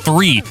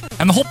 83,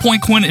 and the whole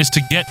point, Quinn, is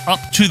to get up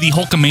to the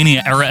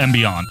Hulkamania era and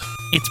beyond.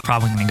 It's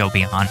probably going to go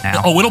beyond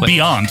now. Oh, it'll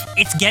beyond.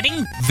 It's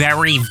getting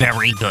very,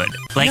 very good.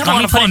 Like,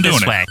 let me put it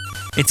this way.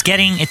 It's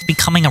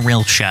becoming a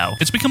real show.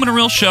 It's becoming a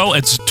real show.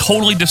 It's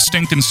totally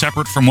distinct and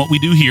separate from what we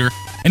do here.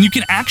 And you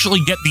can actually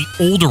get the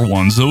older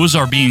ones. Those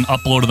are being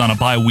uploaded on a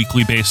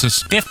bi-weekly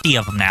basis. 50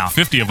 of them now.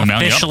 50 of them now,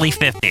 Officially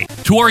 50.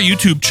 To our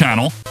YouTube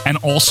channel and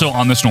also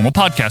on this normal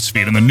podcast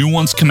feed. And the new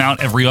ones come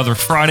out every other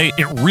Friday.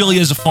 It really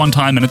is a fun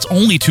time, and it's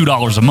only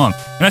 $2 a month.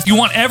 And if you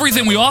want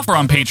everything we offer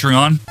on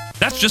Patreon,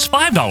 that's just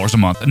 $5 a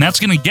month. And that's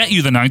going to get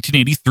you the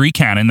 1983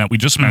 canon that we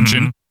just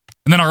mentioned.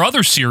 And then our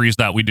other series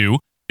that we do,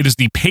 it is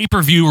the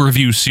pay-per-view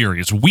review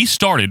series. We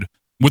started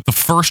with the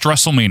first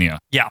WrestleMania.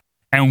 Yeah.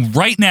 And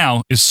right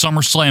now is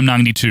SummerSlam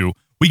 92.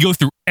 We go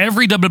through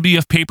every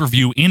WWF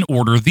pay-per-view in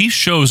order. These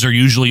shows are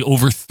usually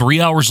over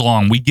 3 hours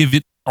long. We give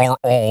it our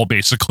all,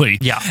 basically.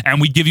 Yeah. And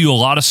we give you a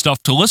lot of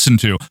stuff to listen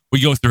to. We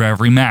go through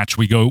every match.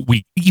 We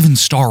even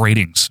star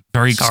ratings.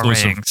 Very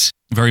exclusive. Ratings.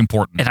 Very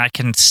important. And I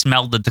can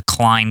smell the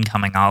decline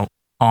coming out.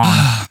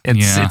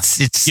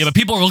 It's but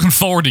people are looking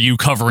forward to you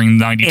covering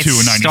 92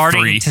 and 93.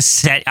 Starting to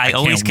set. I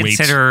always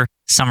consider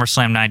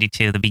SummerSlam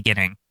 92 the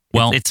beginning.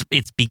 Well, it's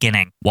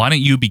beginning. Why don't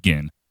you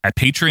begin at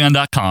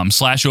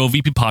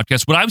patreon.com/OVP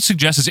podcast? What I would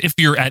suggest is if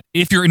you're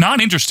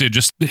not interested,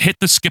 just hit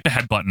the skip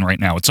ahead button right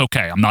now. It's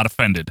okay. I'm not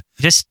offended.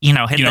 Just, hit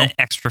the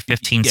extra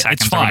 15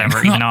 seconds or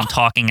whatever, even though I'm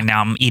talking and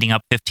now I'm eating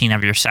up 15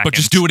 of your seconds. But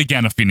just do it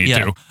again if you need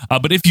to.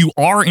 But if you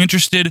are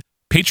interested,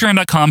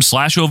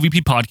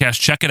 patreon.com/OVP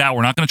podcast. Check it out.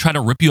 We're not going to try to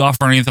rip you off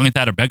or anything like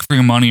that or beg for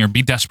your money or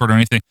be desperate or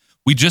anything.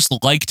 We just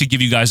like to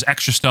give you guys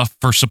extra stuff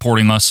for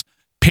supporting us.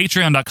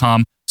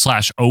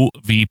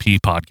 Patreon.com/OVP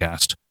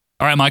podcast.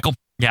 All right, Michael.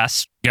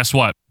 Yes. Guess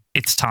what?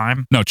 It's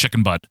time. No,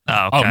 chicken butt.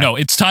 Oh, okay. No,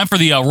 it's time for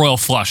the Royal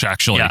Flush,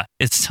 actually. Yeah,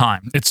 it's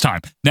time. It's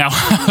time. Now,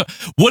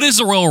 what is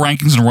the Royal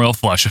Rankings and Royal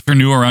Flush? If you're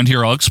new around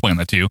here, I'll explain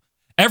that to you.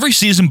 Every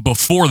season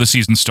before the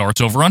season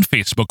starts over on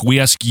Facebook, we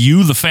ask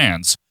you, the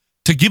fans,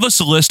 to give us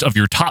a list of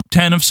your top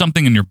 10 of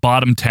something and your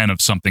bottom 10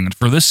 of something. And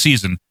for this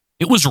season,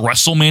 it was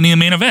WrestleMania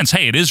main events.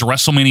 Hey, it is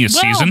WrestleMania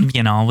season.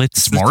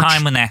 It's the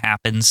time when that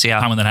happens. Yeah.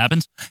 Time when that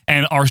happens.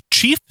 And our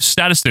chief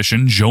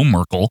statistician, Joe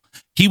Merkel,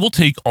 he will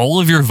take all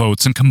of your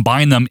votes and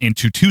combine them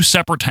into 2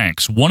 separate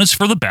tanks. One is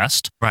for the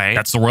best. Right.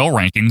 That's the Royal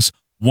Rankings.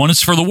 One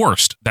is for the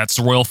worst. That's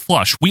the Royal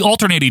Flush. We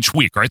alternate each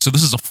week, right? So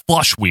this is a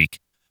flush week.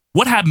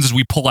 What happens is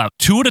we pull out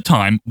 2 at a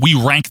time, we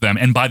rank them,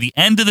 and by the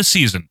end of the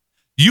season,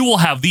 you will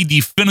have the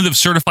definitive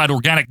certified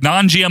organic,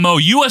 non-GMO,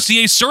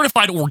 USDA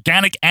certified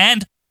organic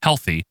and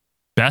healthy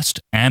best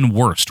and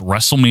worst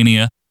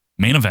WrestleMania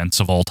main events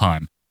of all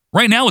time.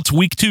 Right now, it's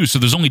week 2, so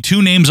there's only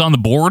 2 names on the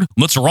board.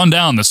 Let's run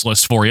down this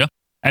list for you.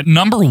 At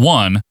number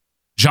 1,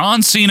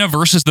 John Cena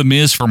versus The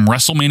Miz from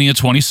WrestleMania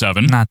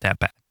 27. Not that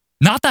bad.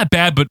 Not that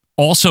bad, but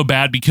also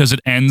bad because it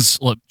ends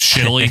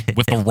shittily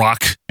with The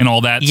Rock and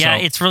all that. Yeah,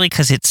 it's really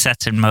because it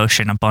sets in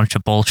motion a bunch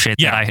of bullshit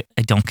that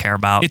I don't care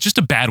about. It's just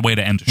a bad way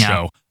to end a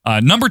show.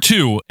 Number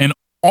 2, an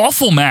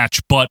awful match,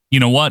 but you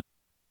know what?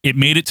 It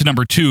made it to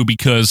number 2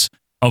 because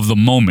of the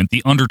moment.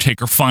 The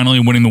Undertaker finally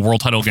winning the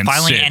world title against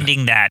Finally Sid.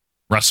 Ending that.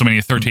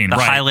 WrestleMania 13, the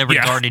right. highly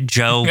regarded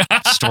Joe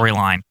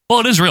storyline.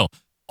 Well, it is real.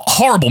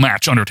 Horrible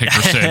match,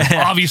 Undertaker Sid.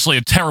 Obviously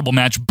a terrible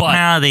match,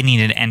 but... they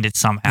needed to end it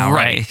somehow,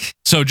 right?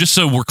 So just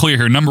so we're clear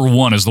here, number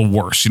 1 is the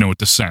worst, with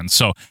Descent.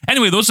 So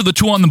anyway, those are the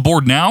 2 on the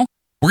board now.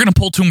 We're going to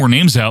pull 2 more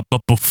names out,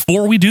 but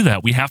before we do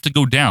that, we have to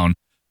go down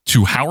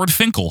to Howard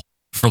Finkel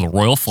for the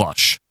Royal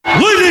Flush.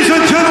 Ladies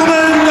and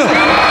gentlemen,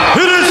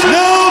 it is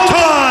now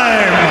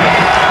time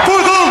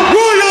for the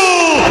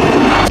Royal...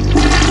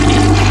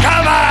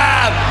 Come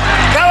on!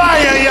 Come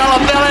on, you yellow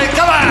belly!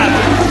 Come on!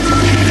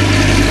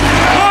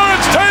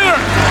 Lawrence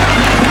Taylor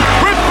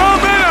with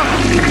momentum.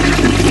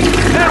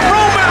 And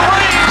Roman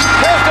Reigns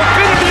has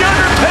defeated The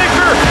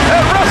Undertaker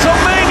at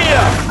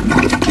WrestleMania.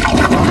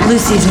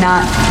 Lucy's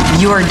not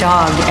your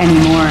dog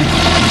anymore.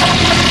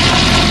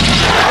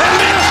 And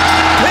this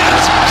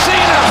is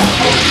Cena.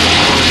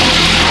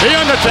 The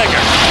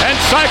Undertaker and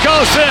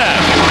Psycho Sid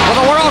for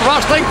the World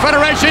Wrestling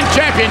Federation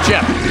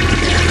Championship.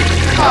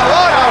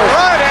 What a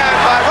right hand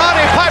by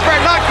Roddy Piper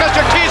knocked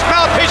Mr. T's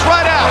mouthpiece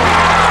right out.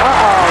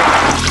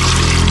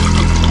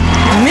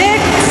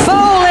 Mick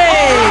Foley!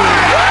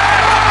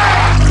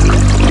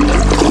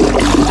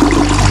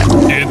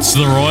 It's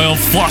the Royal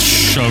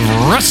Flush of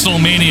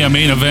WrestleMania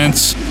main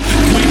events.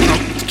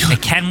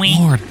 Can we?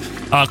 Lord.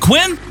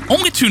 Quinn,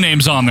 only 2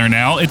 names on there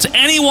now. It's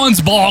anyone's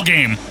ball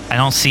game. I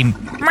don't see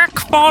Mick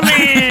Foley.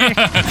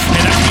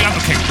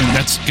 Okay,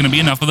 that's going to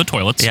be enough of the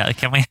toilets. Yeah,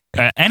 can we?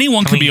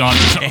 Anyone could be on.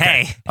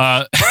 Hey.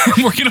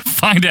 We're going to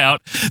find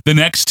out the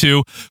next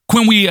two.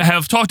 Quinn, we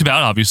have talked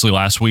about, obviously,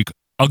 last week,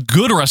 a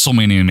good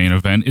WrestleMania main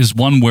event is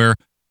one where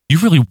you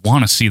really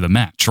want to see the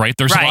match, right?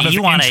 There's a lot of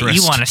interest.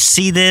 You want to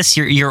see this.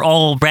 You're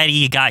all ready.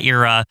 You got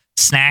your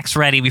snacks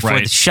ready before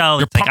the show.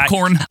 Your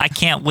popcorn. I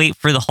can't wait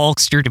for the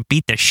Hulkster to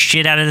beat the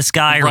shit out of this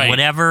guy or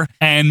whatever.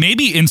 And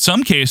maybe in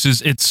some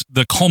cases, it's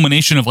the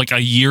culmination of like a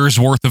year's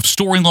worth of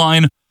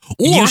storyline.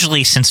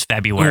 Usually since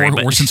February.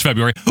 Or since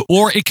February.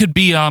 Or it could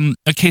be a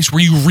case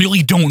where you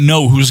really don't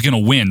know who's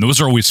going to win. Those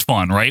are always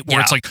fun, right? Where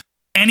it's like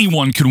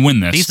anyone can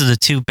win this. These are the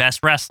two best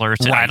wrestlers.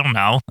 Right. I don't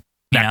know.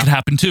 That could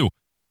happen too.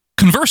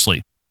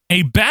 Conversely,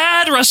 a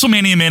bad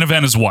WrestleMania main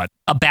event is what?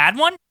 A bad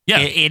one? Yeah.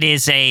 It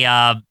is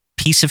a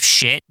piece of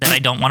shit that I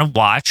don't want to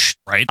watch.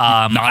 Right.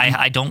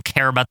 I don't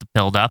care about the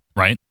build-up.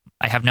 Right.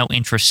 I have no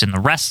interest in the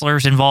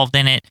wrestlers involved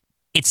in it.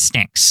 It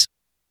stinks.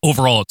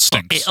 Overall, it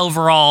stinks.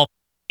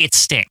 It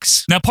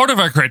stinks. Now, part of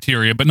our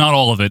criteria, but not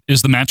all of it,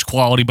 is the match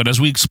quality. But as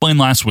we explained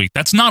last week,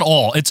 that's not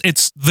all. It's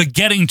the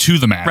getting to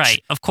the match.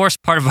 Right. Of course,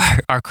 part of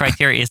our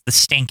criteria is the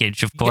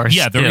stinkage, of course.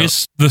 Yeah, there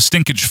is the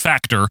stinkage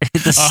factor.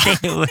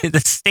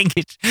 The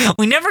stinkage.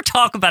 We never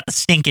talk about the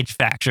stinkage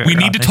factor. We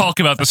need to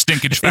talk about the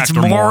stinkage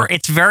factor more.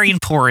 It's very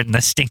important, the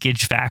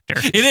stinkage factor.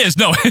 It is.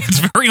 No, it's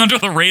very under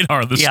the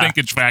radar, the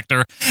stinkage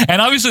factor.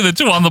 And obviously, the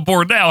two on the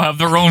board now have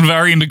their own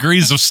varying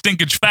degrees of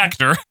stinkage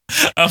factor.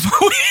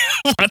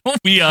 Why don't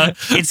we...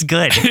 It's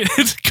good.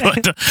 It's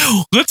good.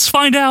 Let's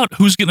find out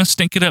who's going to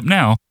stink it up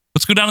now.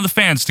 Let's go down to the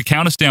fans to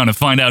count us down and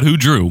find out who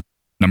drew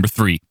number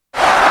 3.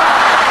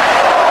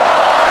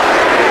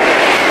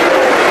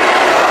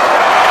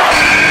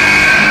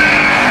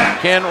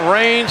 Can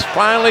Reigns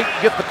finally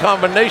get the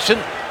combination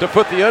to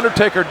put The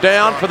Undertaker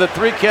down for the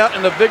 3 count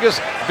and the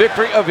biggest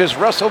victory of his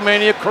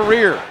WrestleMania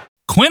career?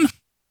 Quinn?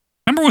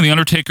 Remember when The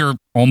Undertaker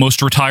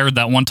almost retired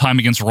that one time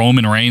against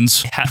Roman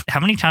Reigns? How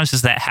many times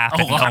has that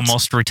happened?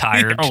 Almost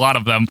retired. A lot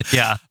of them.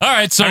 Yeah. All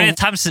right. So how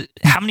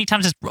many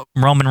times has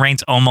Roman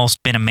Reigns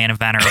almost been a main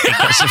eventer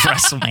because of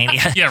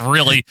WrestleMania? Yeah,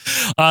 really.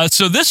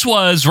 So this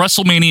was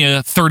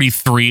WrestleMania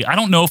 33. I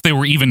don't know if they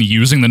were even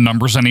using the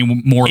numbers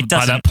anymore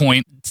by that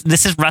point.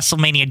 This is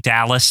WrestleMania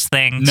Dallas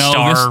thing.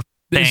 No,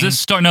 Is this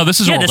Star? No,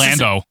 this is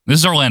Orlando. This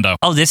is Orlando.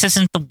 Oh, this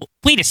isn't the.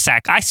 Wait a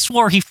sec. I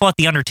swore he fought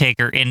The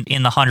Undertaker in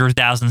the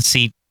 100,000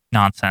 seat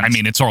nonsense. I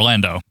mean, it's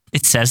Orlando.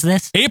 It says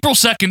this? April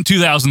 2nd,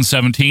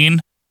 2017,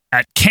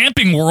 at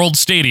Camping World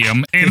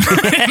Stadium in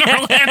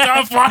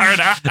Orlando,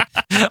 Florida.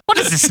 What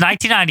is this,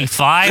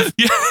 1995?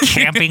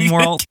 Camping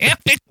World?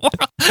 Camping World.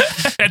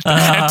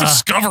 At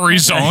Discovery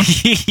Zone.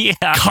 Yeah.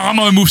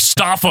 Kama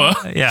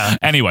Mustafa. Yeah.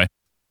 Anyway,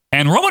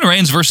 and Roman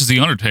Reigns versus The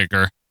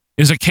Undertaker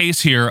is a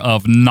case here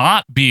of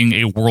not being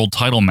a world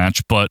title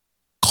match, but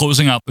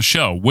closing out the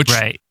show, which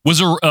was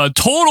a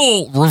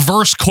total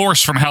reverse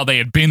course from how they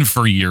had been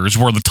for years,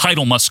 where the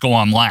title must go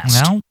on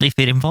last. Well, if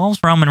it involves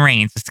Roman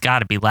Reigns, it's got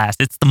to be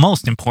last. It's the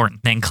most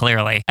important thing,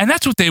 clearly. And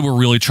that's what they were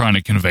really trying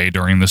to convey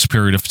during this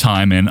period of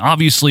time. And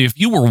obviously, if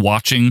you were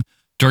watching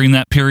during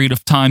that period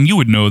of time, you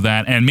would know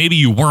that. And maybe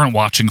you weren't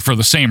watching for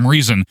the same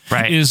reason.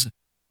 Right. Is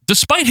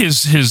despite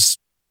his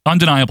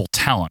undeniable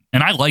talent,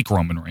 and I like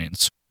Roman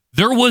Reigns,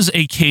 there was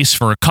a case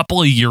for a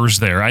couple of years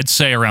there, I'd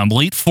say around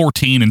late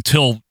 14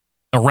 until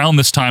around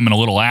this time and a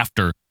little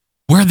after,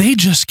 where they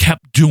just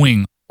kept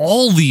doing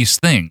all these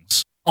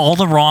things. All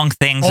the wrong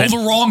things.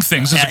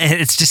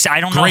 It's just,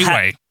 I don't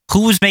know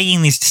who was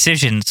making these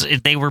decisions.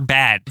 They were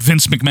bad.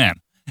 Vince McMahon.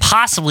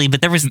 Possibly,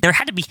 but there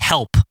had to be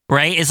help,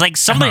 right? It's like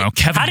somebody,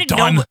 Kevin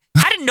Dunn.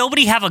 How did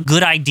nobody have a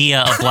good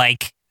idea of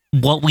like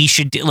what we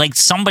should do? Like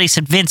somebody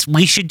said, Vince,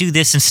 we should do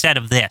this instead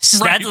of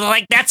this.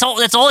 Right. That's all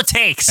it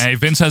takes. Hey,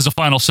 Vince has the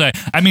final say.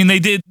 I mean, they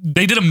did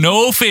him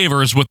no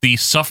favors with the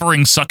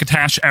suffering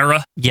succotash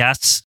era.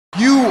 Yes.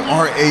 You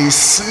are a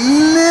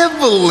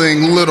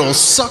sniveling little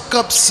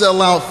suck-up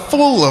sellout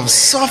full of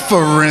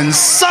suffering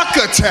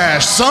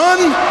succotash,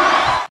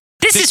 son!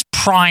 This is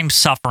prime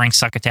suffering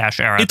succotash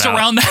era. It's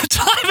around that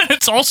time, and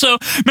it's also,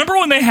 remember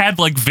when they had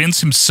like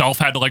Vince himself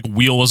had to like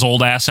wheel his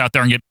old ass out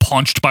there and get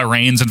punched by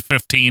Reigns in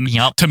 15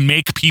 to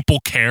make people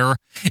care?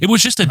 It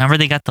was just remember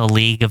they got the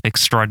League of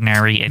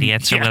Extraordinary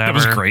Idiots or whatever. That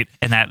was great.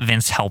 And that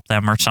Vince helped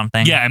them or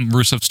something. Yeah, and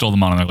Rusev stole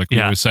them on there, like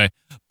we always say.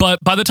 But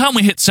by the time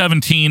we hit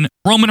 17,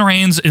 Roman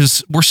Reigns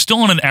we're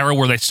still in an era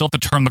where they still have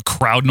to turn the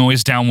crowd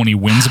noise down when he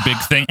wins a big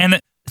thing. And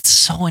it's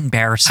so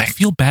embarrassing. I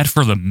feel bad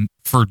for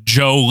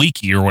Joe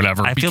Leakey or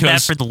whatever. I feel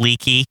bad for the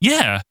Leakey.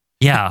 Yeah.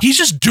 Yeah. He's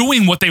just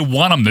doing what they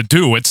want him to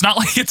do. It's not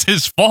like it's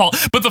his fault.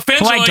 But the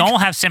fans Who I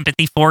don't have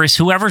sympathy for is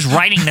whoever's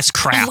writing this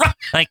crap. Right.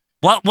 Like,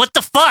 what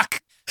the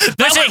fuck?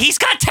 He's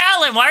got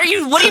talent. What are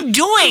you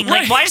doing?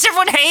 Like, why does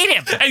everyone hate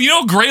him? And you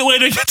know a great way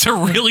to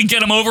really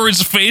get him over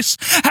his face?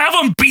 Have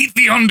him beat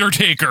The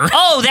Undertaker.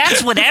 Oh,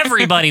 that's what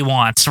everybody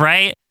wants,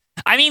 right?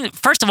 I mean,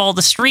 first of all,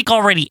 the streak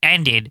already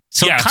ended,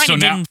 so it kind of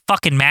didn't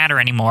fucking matter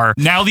anymore.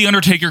 Now The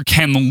Undertaker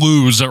can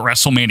lose at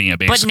WrestleMania,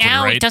 basically, but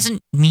now right? It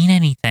doesn't mean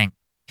anything.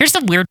 Here's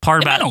the weird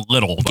part about a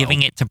little,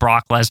 giving it to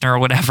Brock Lesnar or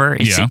whatever.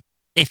 Is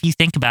if you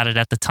think about it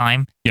at the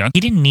time, he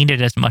didn't need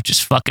it as much as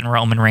fucking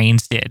Roman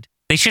Reigns did.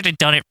 They should have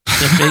done it.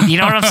 You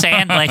know what I'm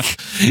saying? Like,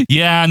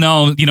 yeah,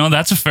 no,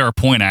 that's a fair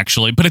point,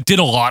 actually. But it did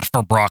a lot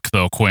for Brock,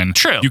 though, Quinn.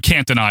 True. You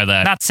can't deny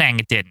that. Not saying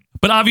it didn't.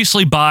 But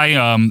obviously, by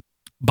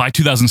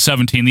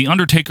 2017, The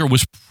Undertaker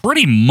was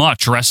pretty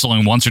much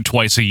wrestling once or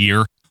twice a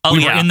year.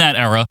 We were in that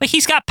era. But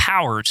he's got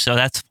powers, so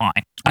that's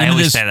fine. I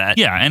always say that.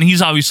 Yeah, and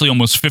he's obviously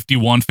almost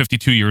 51,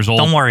 52 years old.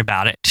 Don't worry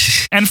about it.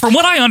 And from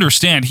what I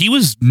understand,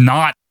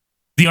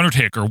 The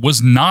Undertaker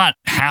was not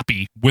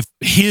happy with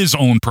his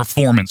own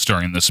performance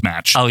during this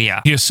match. Oh,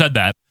 yeah. He has said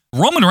that.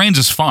 Roman Reigns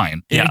is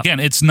fine. Yeah. Again,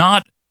 it's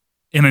not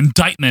an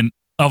indictment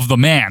of the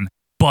man,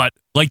 but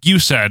like you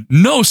said,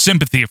 no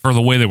sympathy for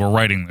the way they were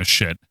writing this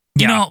shit.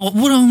 You know,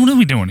 what are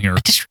we doing here? I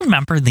just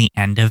remember the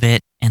end of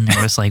it, and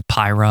there was like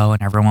pyro,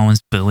 and everyone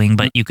was booing,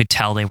 but you could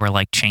tell they were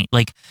like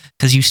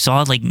because you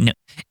saw like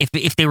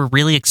if they were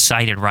really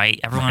excited, right?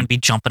 Everyone would be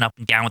jumping up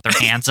and down with their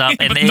hands up,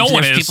 and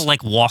there's people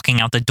like walking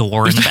out the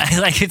door in the back,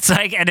 like it's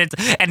like,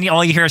 and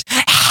all you hear is.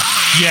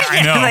 Yeah,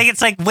 I know. Like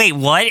it's like, wait,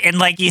 what? And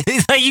like you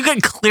can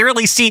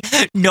clearly see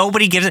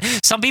nobody gives it.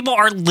 Some people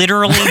are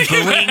literally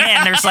booing,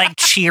 and there's like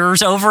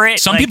cheers over it.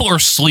 Some people are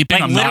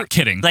sleeping. I'm not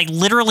kidding. Like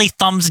literally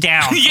thumbs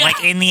down,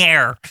 like in the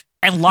air,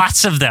 and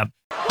lots of them.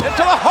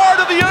 Into the heart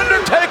of the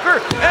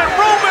Undertaker, and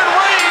Roman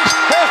Reigns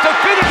has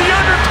defeated the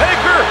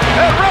Undertaker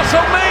at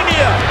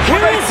WrestleMania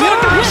with a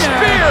thunderous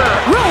spear.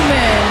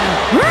 Roman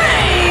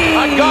Reigns.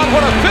 My God,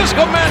 what a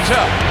physical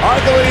matchup!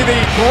 Arguably the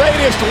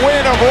greatest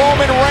win of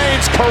Roman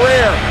Reigns'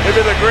 career.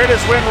 Maybe the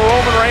greatest win of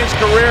Roman Reigns'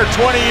 career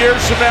 20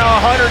 years from now,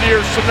 100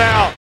 years from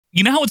now.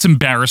 You know how it's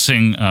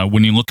embarrassing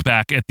when you look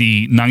back at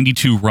the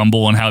 '92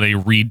 Rumble and how they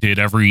redid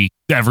every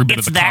bit of the commentary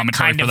for that? It's that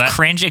kind of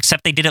cringe,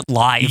 except they did it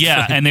live.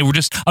 Yeah, and they were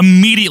just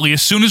immediately,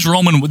 as soon as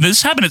Roman,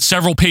 this happened at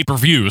several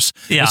pay-per-views,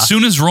 as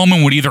soon as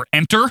Roman would either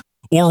enter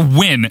or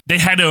win, they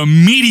had to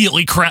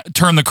immediately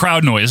turn the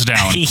crowd noise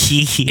down.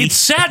 It's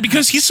sad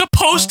because he's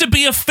supposed to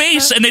be a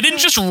face, and they didn't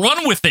just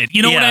run with it.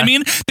 You know what I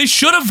mean? They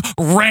should have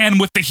ran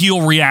with the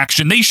heel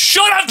reaction. They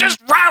should have just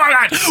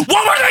ran with it.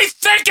 What were they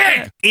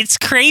thinking? It's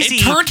crazy.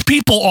 It turned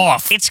people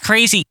off. It's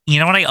crazy. You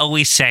know what I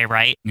always say,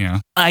 right? Yeah.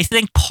 I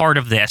think part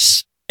of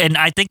this, and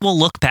I think we'll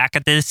look back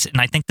at this,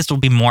 and I think this will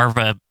be more of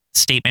a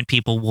statement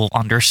people will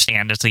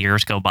understand as the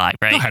years go by,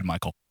 right? Go ahead,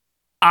 Michael.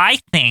 I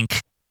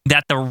think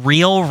that the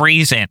real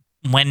reason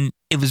when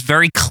it was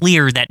very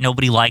clear that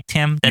nobody liked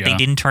him, that they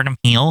didn't turn him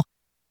heel,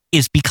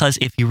 is because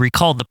if you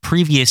recall the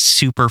previous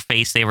super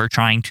face they were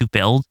trying to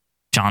build,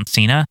 John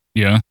Cena,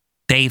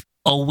 they've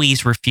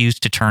always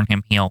refused to turn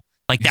him heel.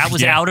 Like that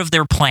was out of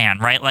their plan,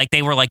 right? Like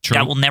they were like,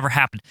 that will never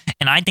happen.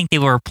 And I think they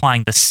were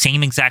applying the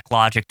same exact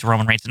logic to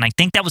Roman Reigns. And I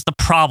think that was the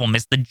problem,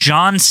 is the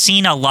John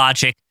Cena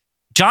logic.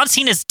 John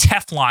Cena's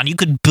Teflon. You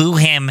could boo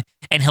him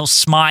and he'll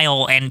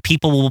smile and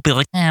people will be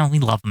like, we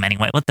love him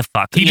anyway. What the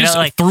fuck? He just,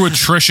 through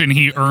attrition,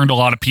 he earned a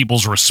lot of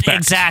people's respect.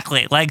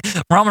 Exactly. Like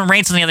Roman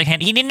Reigns, on the other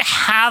hand, he didn't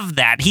have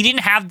that. He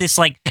didn't have this,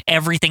 like,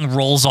 everything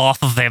rolls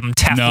off of him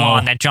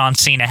Teflon that John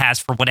Cena has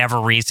for whatever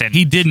reason.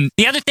 He didn't.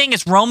 The other thing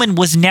is Roman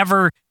was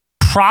never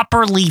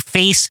properly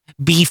face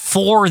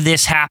before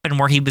this happened,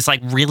 where he was like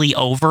really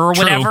over or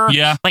whatever.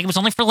 Yeah. Like it was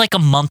only for like a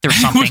month or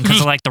something because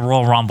of like the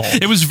Royal Rumble.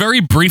 It was very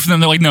brief, and then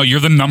they're like, no, you're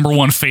the number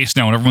one face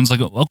now. And everyone's like,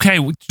 okay,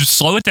 just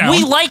slow it down.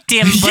 We liked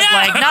him, but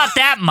like not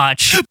that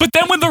much. But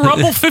then when the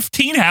Rumble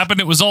 15 happened,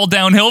 it was all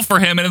downhill for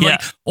him. And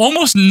like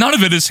almost none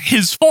of it is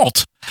his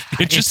fault.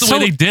 It's just the way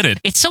they did it.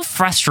 It's so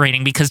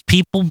frustrating because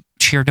people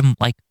cheered him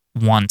like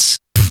once.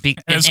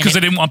 It's because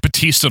they didn't want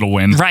Batista to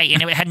win. Right,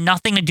 and it had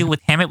nothing to do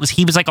with him.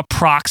 He was like a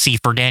proxy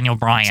for Daniel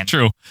Bryan. It's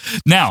true.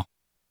 Now,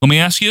 let me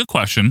ask you a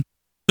question.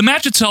 The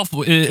match itself,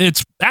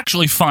 it's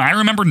actually fine. I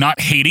remember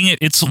not hating it.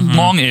 It's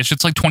long-ish.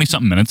 It's like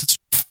 20-something minutes. It's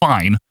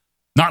fine.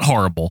 Not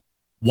horrible.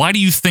 Why do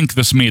you think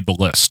this made the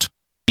list?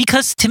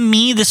 Because to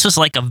me, this was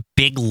like a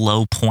big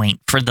low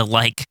point for the,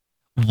 like,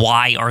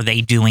 why are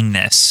they doing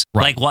this?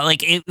 Right.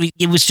 Like,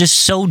 it was just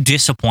so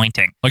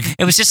disappointing. Like,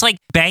 it was just like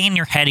banging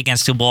your head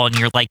against the wall and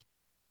you're like,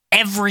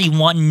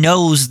 everyone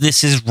knows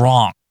this is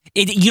wrong.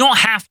 You don't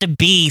have to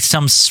be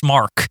some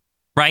smark,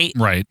 right?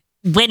 Right.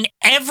 When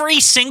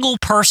every single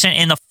person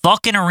in the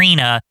fucking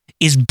arena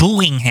is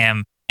booing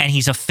him and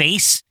he's a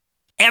face,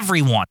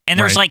 everyone. And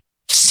there's like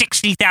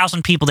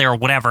 60,000 people there or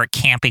whatever at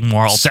Camping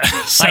World.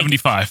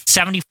 75.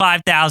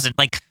 75,000.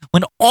 Like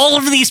when all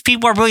of these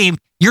people are booing him,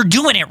 you're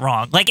doing it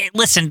wrong. Like,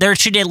 listen, there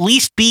should at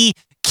least be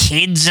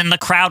kids in the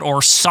crowd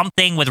or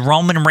something with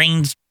Roman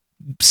Reigns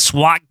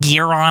SWAT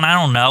gear on. I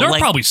don't know. There are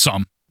probably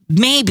some.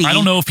 Maybe. I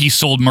don't know if he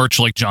sold merch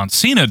like John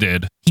Cena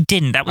did. He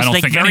didn't. That was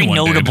like very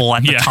notable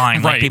at the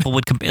time. Like right. people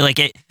would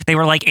they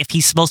were like, if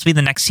he's supposed to be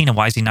the next Cena,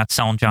 why is he not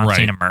selling John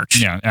Cena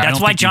merch? Yeah, that's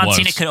why John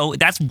Cena could.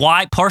 That's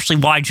why partially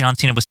why John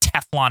Cena was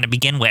Teflon to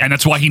begin with, and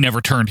that's why he never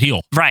turned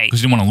heel. Right, because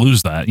he didn't want to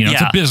lose that. You know,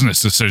 it's a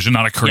business decision,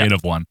 not a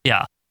creative one.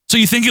 Yeah. So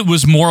you think it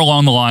was more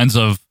along the lines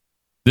of,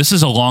 this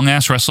is a long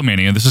ass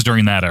WrestleMania. This is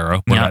during that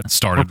era when that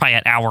started. We're probably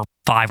at hour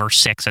 5 or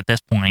 6 at this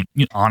point.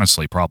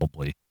 Honestly,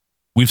 probably.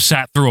 We've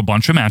sat through a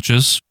bunch of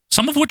matches,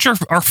 some of which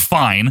are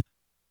fine,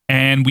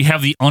 And we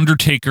have The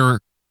Undertaker,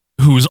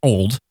 who's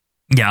old.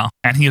 Yeah.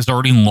 And he has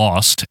already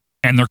lost.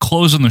 And they're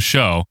closing the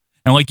show.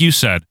 And like you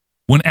said,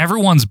 when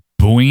everyone's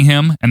booing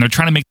him and they're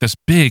trying to make this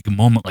big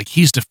moment, like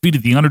he's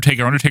defeated The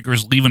Undertaker. Undertaker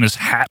is leaving his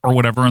hat or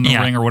whatever in the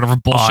ring or whatever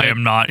bullshit. I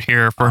am not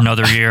here for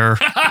another year.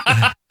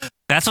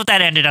 That's what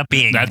that ended up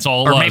being. That's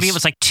all Or maybe it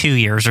was like 2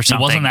 years or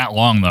something. It wasn't that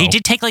long, though. He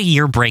did take like a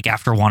year break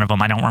after one of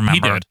them. I don't remember. He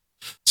did.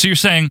 So you're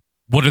saying,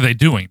 what are they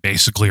doing,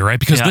 basically, right?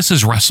 Because this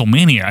is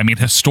WrestleMania. I mean,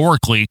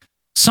 historically,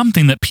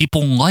 something that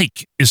people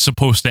like is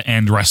supposed to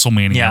end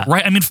WrestleMania,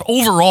 right? I mean,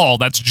 overall,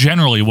 that's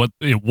generally what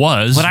it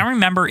was. What I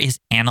remember is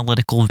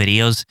analytical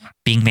videos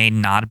being made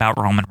not about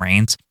Roman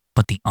Reigns,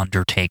 but The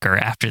Undertaker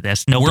after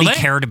this. Nobody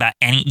cared about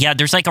any. Yeah,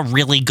 there's like a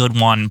really good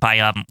one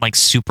by like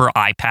Super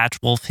Eye Patch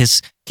Wolf.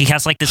 He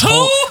has like this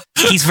whole.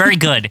 He's very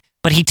good,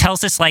 but he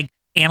tells this like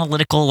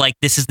analytical, like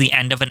this is the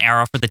end of an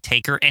era for the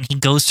Taker, and he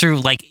goes through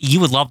like, you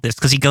would love this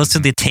because he goes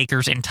through the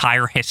Taker's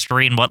entire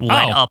history and what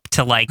led up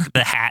to like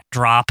the hat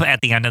drop at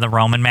the end of the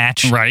Roman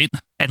match, right?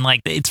 And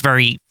like it's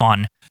very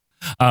fun.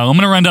 I'm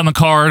going to run down the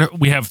card.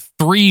 We have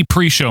 3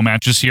 pre-show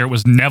matches here. It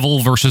was Neville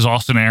versus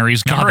Austin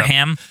Aries. Remember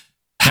him?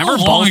 How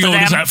long ago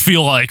does that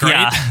feel like,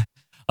 right? Yeah.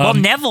 Well,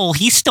 Neville,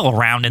 he's still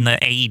around in the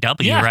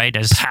AEW, right?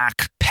 As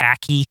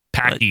Packy.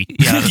 Packy.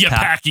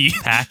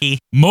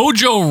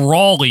 Mojo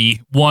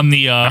Rawley won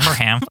the remember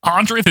him?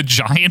 Andre the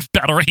Giant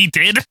battle. He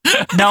did.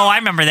 No, I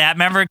remember that.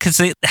 Remember because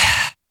they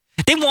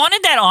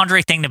wanted that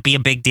Andre thing to be a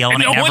big deal,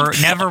 and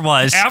it never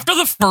was. After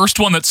the first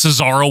one that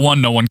Cesaro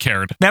won, no one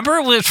cared. Remember,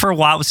 it was for a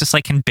while. It was just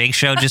like, can Big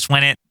Show just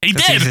win it? He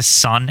did. He's his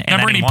son.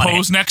 And remember, and he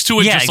posed next to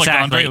it, just exactly.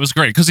 like Andre. It was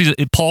great because he's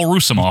Paul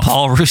Rusimov.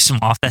 Paul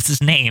Rusimov, that's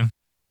his name.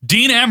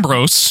 Dean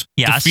Ambrose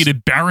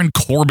defeated Baron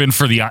Corbin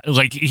for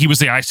he was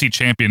the IC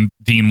champion.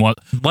 Dean, what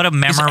a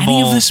memorable Does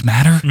any of this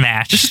matter?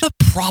 Match. This is the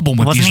problem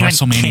with these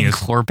WrestleManias.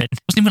 Corbin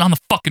wasn't even on the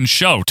fucking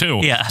show too.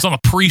 Yeah, it's on the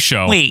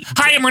pre-show. Wait,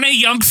 hi, I'm Renee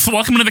Young.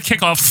 Welcome to the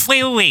kickoff.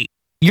 Wait.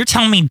 You're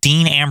telling me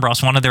Dean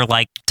Ambrose, one of their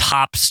like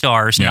top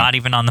stars, not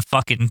even on the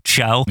fucking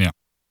show? Yeah.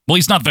 Well,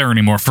 he's not there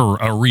anymore for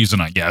a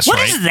reason, I guess.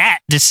 What is that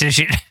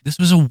decision? This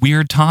was a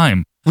weird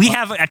time. We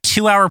have a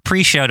 2-hour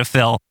pre-show to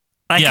fill.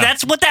 Like,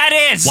 that's what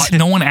that is.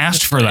 No one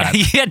asked for that.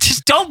 Yeah,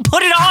 just don't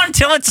put it on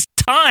until it's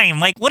time.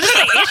 Like, what is the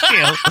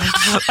issue?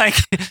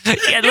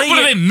 What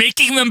are they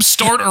making them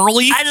start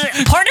early?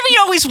 Part of me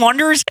always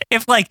wonders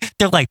if, like,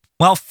 they're like,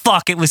 well,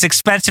 fuck, it was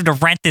expensive to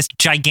rent this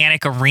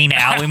gigantic arena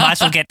out. We might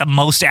as well get the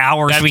most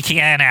hours we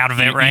can out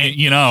of it, right?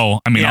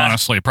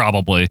 Honestly,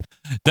 probably.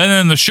 Then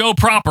in the show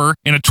proper,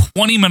 in a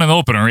 20-minute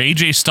opener,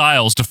 AJ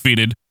Styles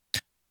defeated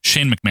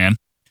Shane McMahon.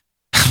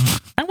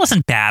 That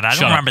wasn't bad. I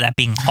don't remember that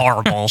being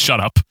horrible.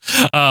 Shut up.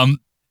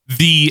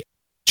 The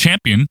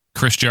champion,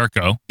 Chris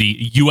Jericho, the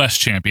U.S.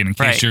 champion, in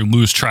case you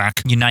lose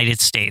track. United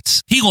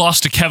States. He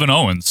lost to Kevin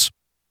Owens.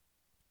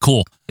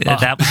 Cool.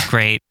 That was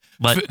great.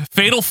 But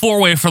Fatal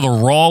 4-way for the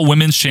Raw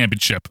Women's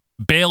Championship.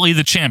 Bayley,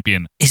 the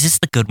champion. Is this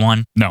the good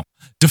one? No.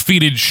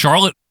 Defeated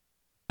Charlotte.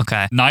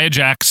 Okay. Nia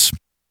Jax.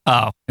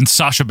 And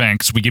Sasha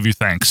Banks. We give you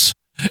thanks.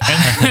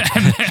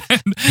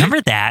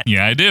 Remember that?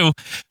 Yeah, I do.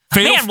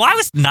 Man, why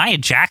was Nia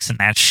Jax in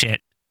that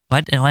shit? Why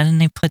didn't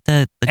they put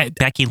the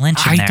Becky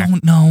Lynch in there? I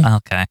don't know.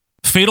 Okay.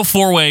 Fatal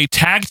 4-way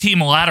tag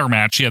team ladder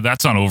match. Yeah,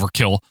 that's not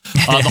overkill.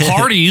 The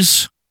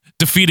Hardys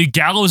defeated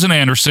Gallows and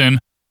Anderson,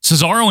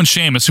 Cesaro and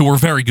Sheamus, who were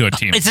very good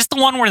team. Is this the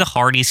one where the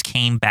Hardys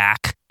came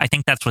back? I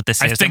think that's what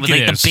this is. I think it was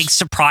it like is. The big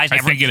surprise. I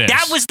think it is.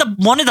 That was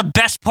one of the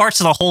best parts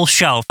of the whole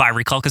show, if I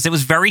recall, because it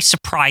was very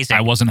surprising.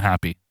 I wasn't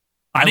happy.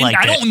 I liked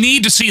it. don't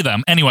need to see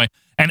them. Anyway,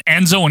 and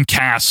Enzo and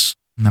Cass.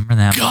 Remember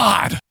them?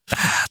 God.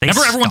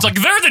 Remember everyone's like,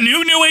 they're the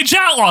new Age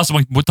Outlaws. I'm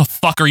like, what the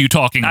fuck are you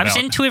talking about? I was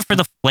into it for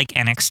the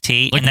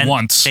NXT. Like, and then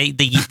once. They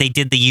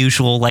did the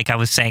usual, like I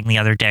was saying the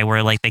other day,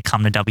 where like they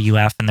come to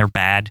WF and they're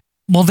bad.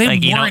 Well, they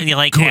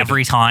weren't good.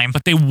 Every time.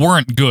 But they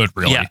weren't good,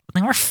 really. Yeah,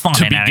 they were fun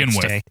to in begin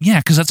NXT. with. Yeah,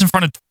 because that's in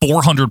front of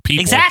 400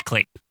 people.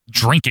 Exactly.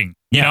 Drinking.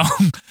 You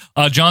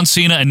know? John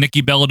Cena and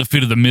Nikki Bella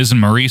defeated The Miz and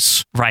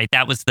Maurice. Right.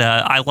 That was the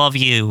I love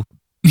you,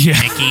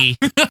 Nikki.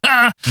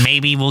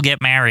 Maybe we'll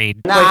get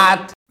married.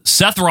 Not.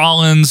 Seth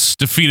Rollins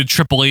defeated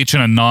Triple H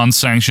in a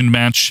non-sanctioned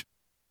match.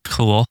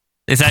 Cool.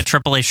 Is that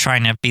Triple H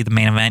trying to be the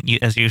main event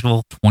as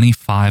usual?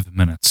 25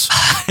 minutes.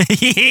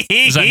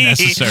 Is that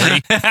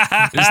necessary?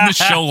 Isn't this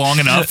show long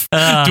enough?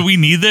 Do we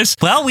need this?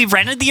 Well, we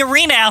rented the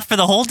arena out for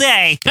the whole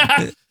day.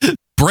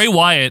 Bray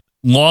Wyatt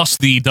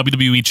lost the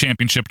WWE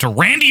Championship to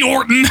Randy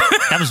Orton.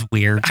 That was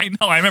weird. I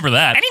know. I remember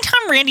that.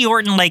 Anytime Randy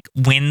Orton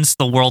wins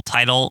the world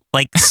title,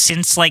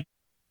 since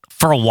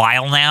for a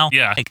while now.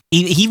 Yeah.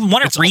 He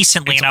won it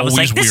recently, and I was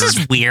like, this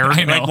is weird.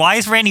 Like, why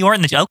is Randy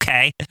Orton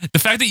okay? The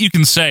fact that you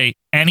can say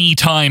any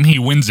time he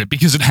wins it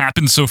because it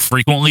happens so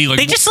frequently. Like,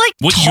 they just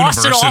what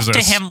toss it off is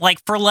to him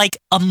for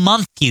a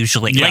month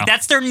usually. Yeah. Like,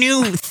 that's their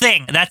new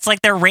thing. That's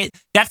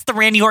that's the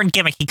Randy Orton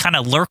gimmick. He kind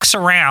of lurks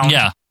around.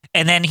 Yeah.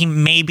 And then he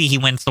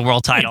wins the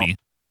world title. Maybe.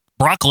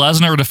 Brock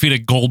Lesnar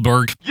defeated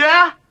Goldberg.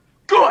 Yeah?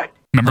 Good.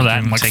 Remember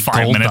that in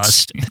 5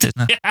 minutes?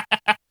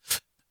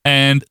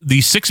 and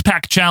the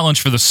six-pack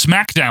challenge for the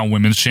SmackDown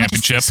Women's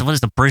Championship. So what is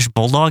the British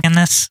Bulldog in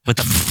this with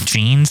the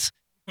jeans?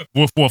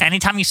 Woof, woof.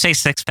 Anytime you say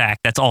six-pack,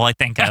 that's all I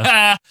think of.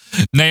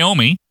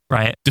 Naomi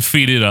right.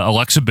 defeated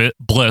Alexa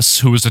Bliss,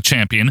 who was the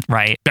champion.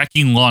 Right.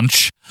 Becky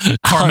Lynch.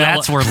 Carmella.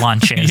 That's where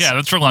lunch is. Yeah,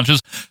 that's where lunch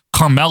is.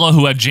 Carmella,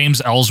 who had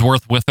James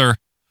Ellsworth with her.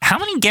 How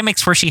many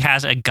gimmicks where she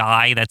has a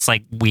guy that's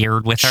like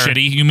weird with her?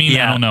 Shitty, you mean?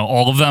 Yeah. I don't know.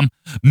 All of them.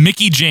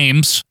 Mickey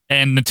James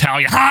and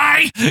Natalya.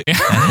 Hi!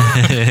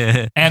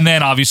 And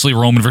then obviously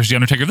Roman versus The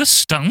Undertaker. This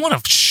stuff, what a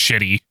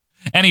shitty.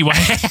 Anyway.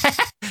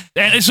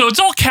 And so it's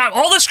all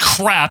this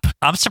crap.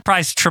 I'm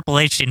surprised Triple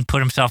H didn't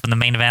put himself in the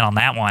main event on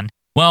that one.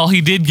 Well,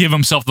 he did give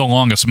himself the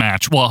longest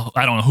match. Well,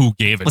 I don't know who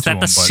gave it was to that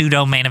him. the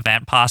pseudo main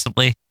event,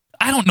 possibly?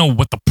 I don't know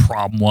what the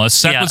problem was.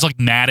 Seth was like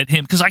mad at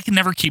him because I can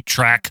never keep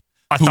track.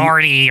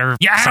 Authority or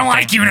I something. don't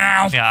like you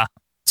now. Yeah.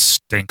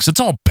 Stinks. It's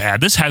all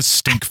bad. This has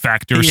stink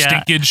factor,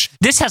 stinkage.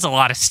 This has a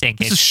lot of stinkage.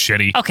 This is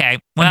shitty. Okay,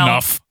 well,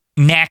 enough.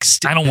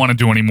 Next. I don't want to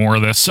do any more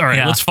of this. All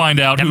right, let's find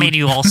out. That made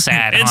you all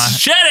sad.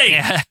 It's shitty.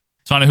 Yeah.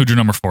 Let's find out who drew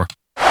number 4.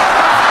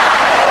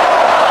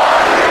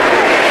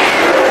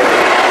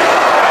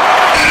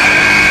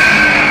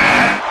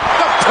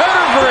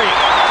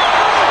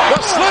 The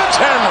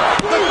sledgehammer,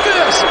 the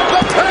fist,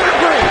 the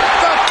pedigree,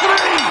 the 3,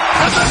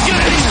 and the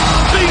game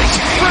beats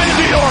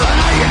Randy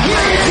Orton.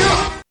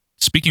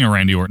 Speaking of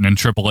Randy Orton and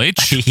Triple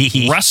H,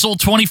 Wrestle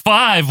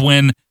 25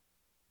 when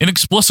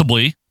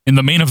inexplicably in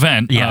the main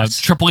event,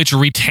 Triple H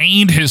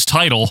retained his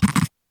title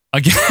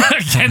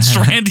against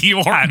Randy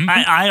Orton.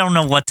 I don't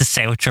know what to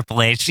say with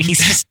Triple H. He's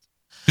just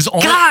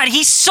God,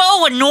 he's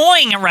so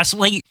annoying at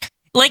wrestling.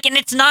 Like, and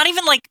it's not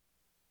even like.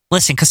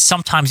 Listen, because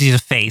sometimes he's a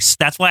face.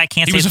 That's why I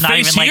can't say it's not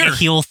even like a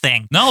heel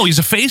thing. No, he's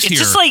a face here. It's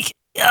just like,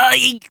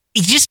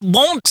 he just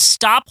won't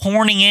stop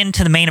horning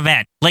into the main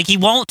event. Like, he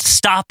won't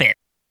stop it.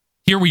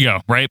 Here we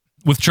go, right?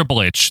 With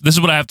Triple H. This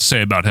is what I have to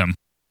say about him.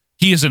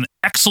 He is an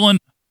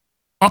excellent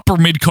upper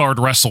mid-card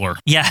wrestler.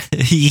 Yeah.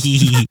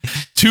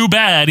 Too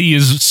bad he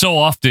is so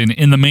often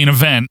in the main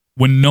event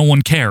when no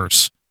one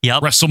cares.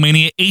 Yep.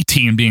 WrestleMania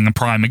 18 being a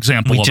prime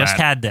example of that. We just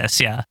had this,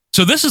 yeah.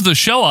 So this is the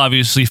show,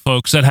 obviously,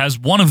 folks, that has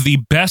one of the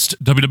best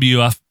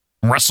WWF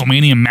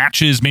WrestleMania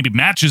matches, maybe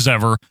matches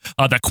ever,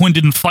 that Quinn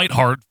didn't fight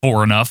hard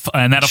for enough.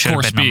 And that, of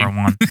course, being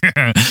number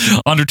 1.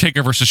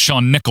 Undertaker versus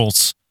Shawn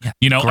Nichols. Yeah,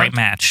 you know, great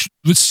match.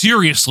 It was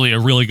seriously a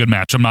really good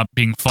match. I'm not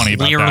being funny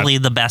about that. Clearly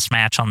the best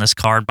match on this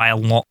card by a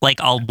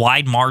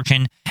wide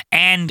margin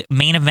and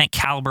main event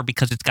caliber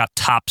because it's got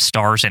top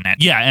stars in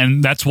it. Yeah,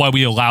 and that's why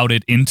we allowed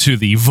it into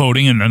the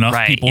voting and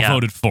enough people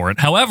voted for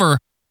it. However,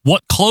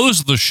 what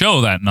closed the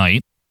show that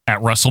night at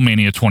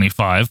WrestleMania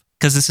 25.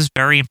 Because this is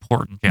very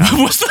important, Jeff.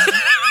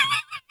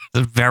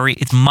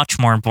 It's much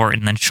more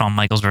important than Shawn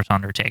Michaels versus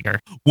Undertaker.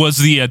 Was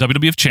the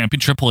WWF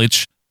champion Triple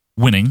H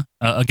winning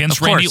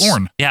against Randy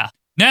Orton. Yeah.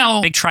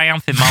 Now, big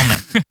triumphant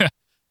moment.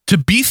 To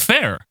be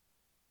fair,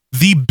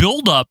 the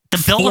build-up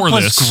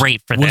was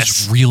great for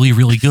this. Was really,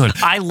 really good.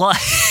 I love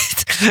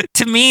it.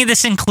 To me,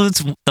 this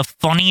includes the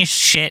funniest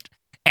shit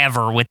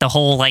ever with the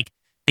whole, like,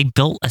 they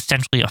built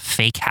essentially a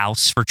fake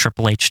house for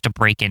Triple H to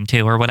break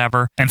into or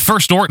whatever. And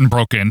first Orton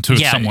broke into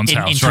someone's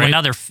house, into right?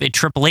 another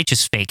Triple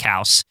H's fake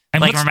house.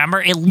 And like,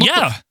 remember? It looked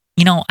like,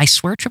 you know, I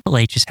swear Triple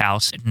H's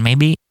house, and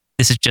maybe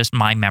this is just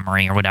my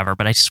memory or whatever,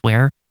 but I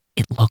swear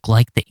it looked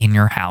like the In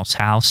Your House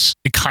house.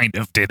 It kind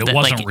of did. It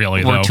wasn't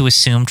really, though. We're to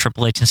assume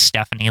Triple H and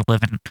Stephanie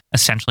live in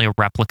essentially a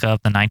replica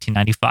of the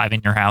 1995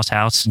 In Your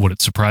House. Would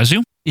it surprise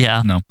you?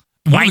 Yeah. No.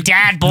 My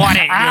dad bought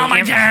it. Oh,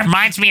 my dad.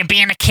 Reminds me of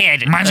being a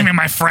kid. Reminds me of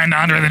my friend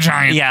Andre the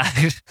Giant. Yeah.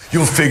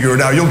 You'll figure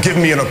it out. You'll give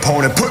me an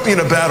opponent. Put me in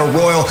a battle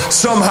royal.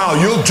 Somehow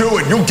you'll do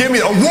it. You'll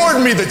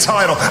award me the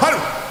title.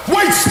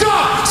 Wait,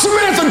 stop!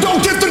 Samantha,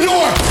 don't get the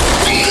door!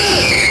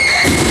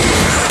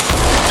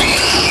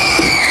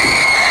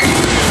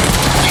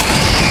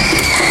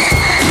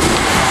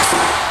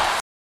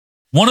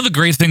 One of the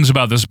great things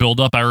about this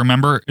build-up, I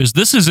remember, is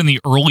this is in the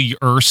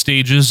earlier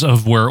stages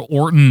of where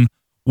Orton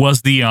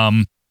was the,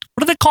 what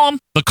do they call him?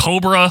 The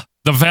Cobra,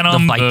 the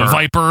Venom, the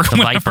Viper. The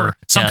Viper.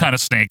 Some kind of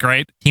snake,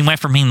 right? He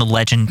went from being the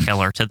Legend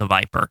Killer to the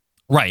Viper.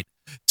 Right.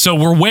 So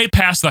we're way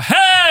past the,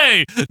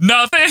 hey,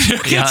 nothing.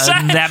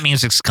 That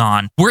music's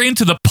gone. We're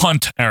into the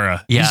punt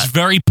era. Yeah. He's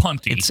very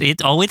punty.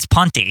 It's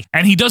punty.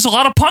 And he does a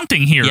lot of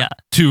punting here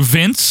to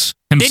Vince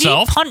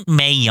himself. Did he punt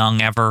Mae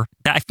Young ever?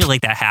 I feel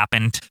like that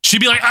happened.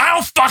 She'd be like, I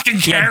don't fucking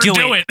care.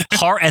 Do it.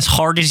 As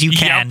hard as you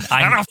can. Yep.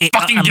 I don't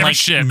fucking give like a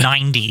shit.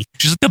 90.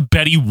 She's like the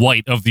Betty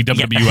White of the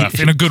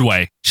WWF in a good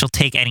way. She'll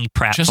take any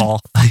pratfall. She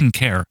doesn't fucking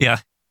care. Yeah.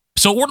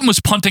 So Orton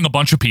was punting a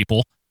bunch of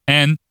people.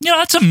 And, you know,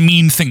 that's a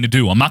mean thing to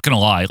do. I'm not going to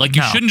lie. Like,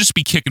 you shouldn't just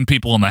be kicking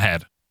people in the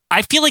head.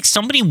 I feel like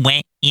somebody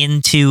went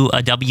into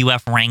a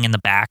WF ring in the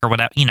back or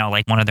whatever, you know,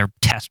 like one of their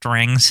test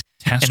rings.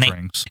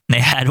 Rings. They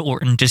had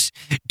Orton just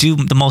do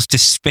the most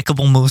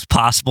despicable moves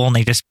possible, and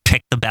they just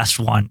picked the best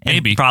one. And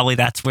maybe. Probably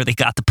that's where they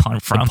got the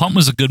punt from. The punt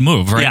was a good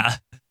move, right? Yeah.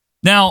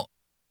 Now,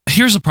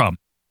 here's the problem.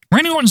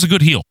 Randy Orton's a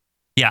good heel.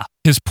 Yeah.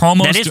 His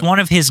promos... That is one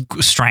of his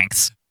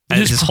strengths.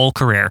 His whole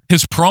career.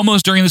 His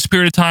promos during this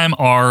period of time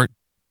are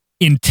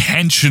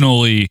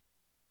intentionally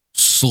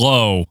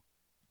slow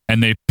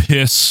and they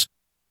piss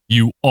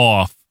you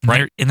off,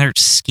 right? And they're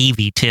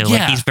skeevy too. Yeah.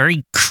 Like he's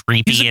very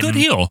creepy He's a good and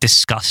heel.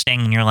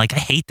 disgusting, and you're like, I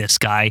hate this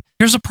guy.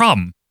 Here's a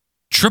problem.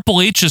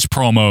 Triple H's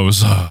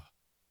promos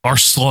are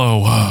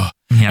slow.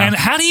 And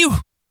how do you,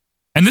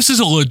 and this is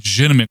a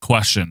legitimate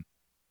question,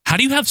 how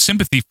do you have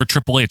sympathy for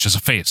Triple H as a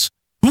face?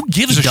 Who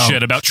gives a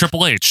shit about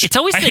Triple H? It's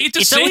always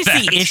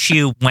the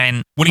issue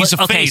when he's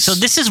a okay, face. so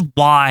this is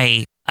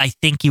why I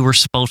think you were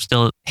supposed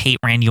to hate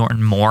Randy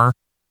Orton more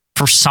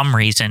for some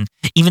reason,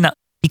 even though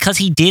because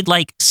he did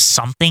like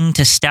something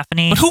to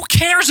Stephanie. But who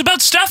cares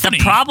about Stephanie?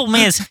 The problem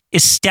is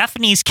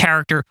Stephanie's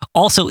character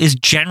also is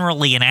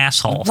generally an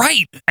asshole.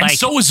 Right. And Like,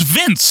 so is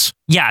Vince.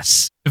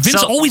 Yes.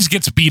 Vince always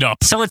gets beat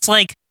up. So it's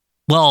like,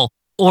 well,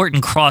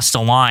 Orton crossed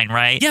the line,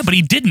 right? Yeah, but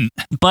he didn't.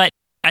 But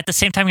at the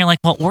same time, you're like,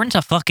 well, Orton's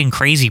a fucking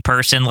crazy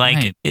person.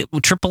 Like,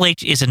 Triple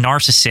H is a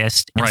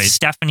narcissist, and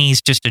Stephanie's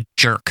just a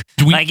jerk.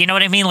 Like, you know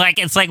what I mean? Like,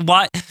 it's like,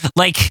 what?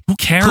 Like, who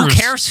cares? Who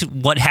cares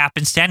what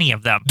happens to any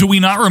of them? Do we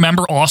not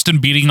remember Austin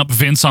beating up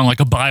Vince on like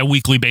a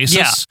bi-weekly basis?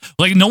 Yeah.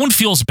 Like, no one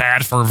feels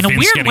bad for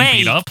Vince getting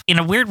beat up. In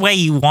a weird way,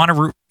 you want to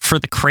root for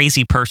the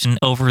crazy person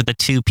over the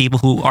two people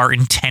who are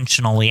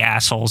intentionally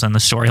assholes in the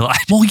storyline.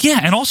 Well, yeah,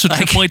 and also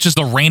Triple H is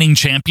the reigning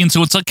champion,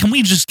 so it's like, can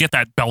we just get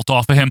that belt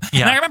off of him?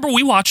 Yeah. And I remember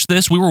we watched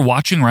this. We were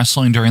watching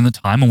wrestling during the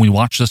time, and we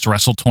watched this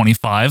Wrestle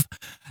 25.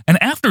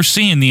 And after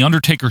seeing The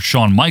Undertaker,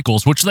 Shawn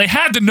Michaels, which they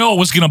had to know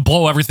was going to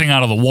blow everything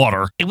out of the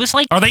water. It was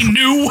like... Are they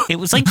new? It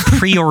was like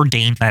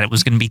preordained that it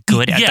was going to be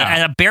good. At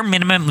a bare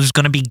minimum, it was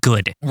going to be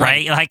good,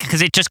 right? Like,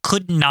 because it just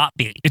could not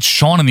be. It's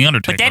Shawn and The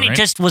Undertaker, But then it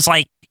just was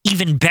like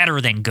even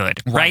better than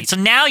good, right? So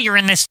now you're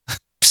in this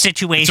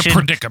situation. It's a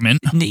predicament.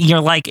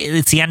 You're like,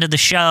 it's the end of the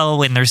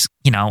show, and there's,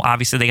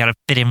 obviously they got to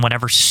fit in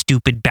whatever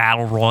stupid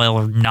battle royal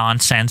or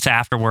nonsense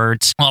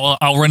afterwards. Well,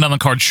 I'll run down the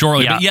card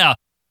shortly, Yeah. but yeah.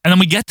 And then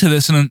we get to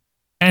this,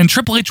 and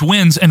Triple H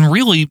wins, and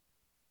really,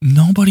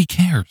 nobody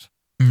cares.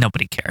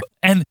 Nobody cares.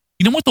 And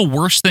you know what the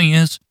worst thing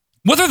is?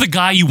 Whether the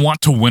guy you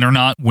want to win or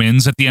not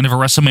wins at the end of a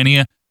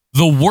WrestleMania,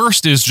 the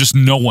worst is just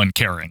no one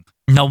caring.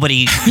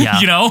 Nobody,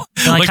 yeah.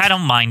 Like, I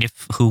don't mind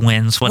if who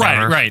wins,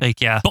 whatever. Right.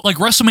 Like, yeah. But like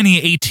WrestleMania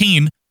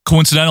 18,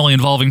 coincidentally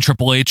involving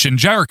Triple H and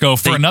Jericho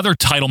for another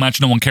title match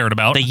no one cared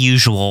about. The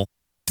usual.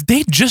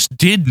 They just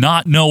did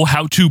not know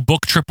how to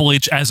book Triple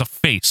H as a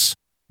face.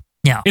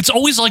 Yeah. It's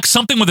always like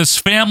something with his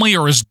family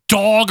or his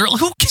dog or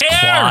who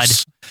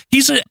cares?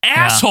 He's an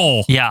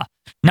asshole. Yeah.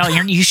 No,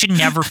 you should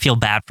never feel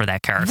bad for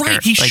that character.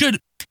 Right. He should.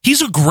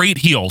 He's a great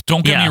heel.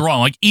 Don't get me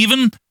wrong. Like,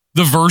 even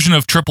the version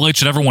of Triple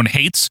H that everyone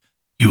hates,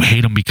 you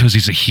hate him because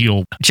he's a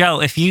heel. Joe,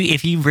 if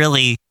you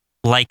really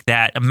like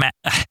that,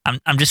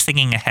 I'm just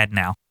thinking ahead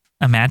now.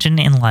 Imagine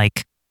in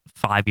like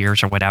 5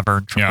 years or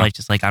whatever, Triple H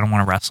is like, I don't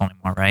want to wrestle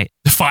anymore, right?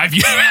 5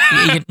 years?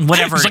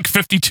 Whatever. He's like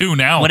 52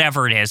 now.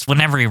 Whatever it is,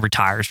 whenever he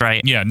retires,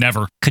 right? Yeah,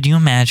 never. Could you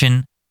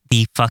imagine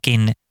the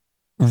fucking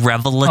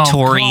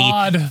revelatory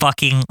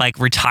fucking like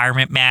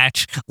retirement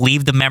match,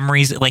 leave the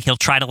memories, like he'll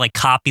try to like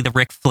copy the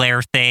Ric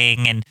Flair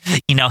thing, and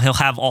he'll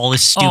have all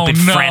his stupid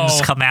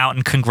friends come out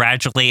and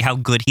congratulate how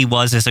good he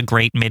was as a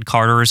great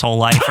mid-carder his whole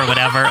life or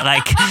whatever.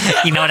 Like,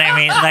 you know what I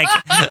mean?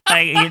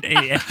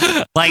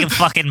 Like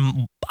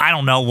fucking, I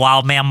don't know,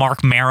 Wild Man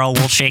Mark Merrow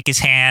will shake his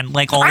hand,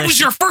 like all I was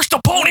your first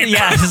opponent.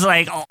 Yeah, it's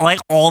like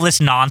all this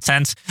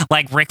nonsense.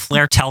 Like Ric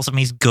Flair tells him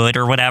he's good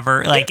or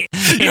whatever. Like,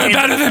 you're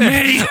better than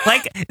me.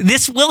 Like,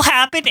 this will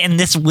happen, and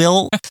this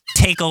will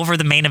take over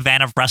the main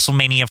event of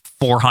WrestleMania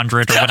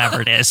 400 or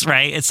whatever it is,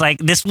 right? It's like,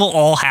 this will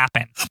all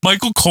happen.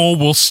 Michael Cole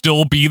will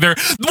still be there.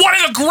 One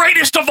of the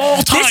greatest of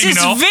all time, This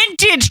is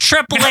vintage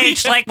Triple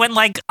H, like when,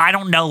 like, I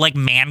don't know, like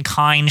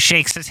Mankind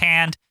shakes his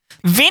hand.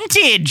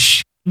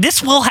 Vintage.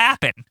 This will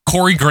happen.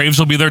 Corey Graves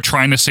will be there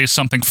trying to say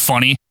something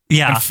funny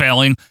and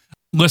failing.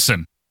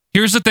 Listen,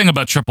 here's the thing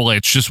about Triple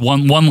H. Just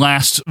one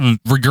last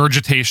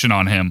regurgitation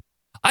on him.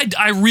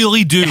 I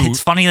really do.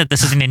 It's funny that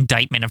this is an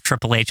indictment of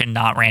Triple H and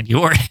not Randy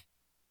Orton.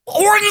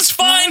 Orton's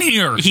fine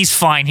here. He's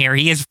fine here.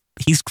 He's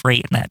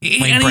great in that when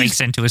he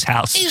breaks into his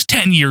house. He's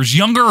 10 years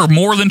younger or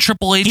more than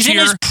Triple H He's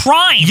here. in his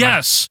prime.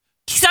 Yes.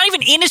 He's not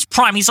even in his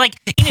prime. He's like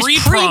in his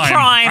Pre-prime.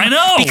 pre-prime. I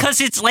know.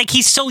 Because it's like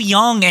he's so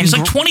young and he's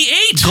like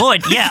 28.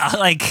 Good. Yeah.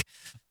 Like,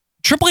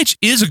 Triple H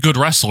is a good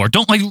wrestler.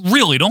 Don't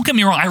get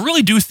me wrong. I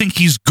really do think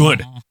he's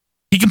good.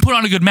 He can put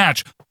on a good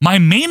match. My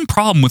main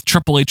problem with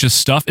Triple H's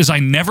stuff is I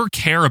never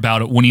care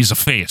about it when he's a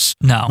face.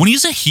 No. When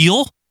he's a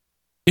heel,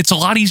 it's a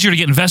lot easier to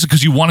get invested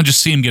because you want to just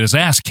see him get his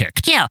ass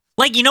kicked. Yeah.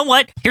 Like, you know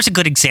what? Here's a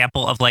good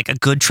example of like a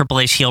good Triple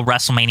H heel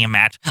WrestleMania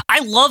match. I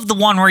love the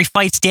one where he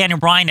fights Daniel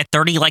Bryan at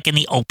 30, like in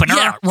the opener.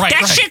 Yeah, right.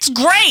 That shit's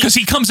great. Because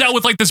he comes out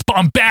with like this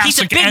bombastic He's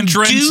a big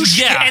entrance. douche.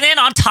 Yeah. And then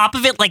on top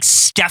of it, like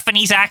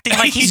Stephanie's acting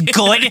like he's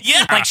good.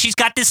 Yeah. Like she's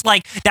got this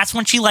like, that's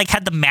when she like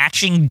had the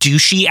matching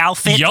douchey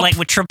outfit like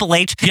with Triple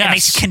H. Yes. And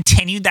they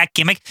continued that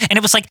gimmick. And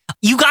it was like,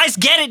 you guys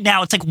get it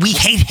now. It's like, we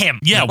hate him.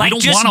 Yeah, like, we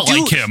don't want to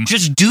like him.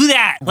 Just do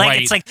that. Like,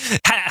 Right. it's like,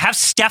 have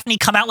Stephanie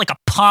come out like a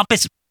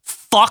pompous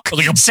fuck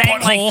Like a saying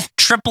butthole. like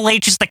Triple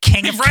H is the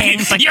king of Right.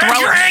 kings. Like You're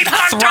great,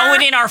 Hunter. throw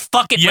it in our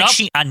fucking Yep. like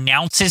she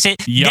announces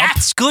it. Yep.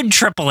 That's good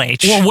Triple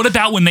H. Or what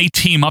about when they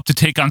team up to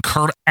take on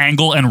Kurt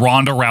Angle and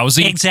Ronda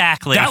Rousey?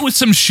 Exactly. That was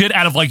some shit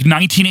out of like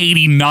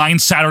 1989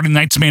 Saturday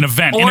Night's Main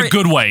Event in Or a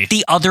good way.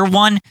 The other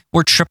one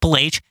where Triple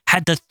H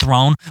had the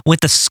throne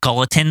with the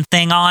skeleton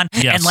thing on,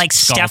 Yes, and like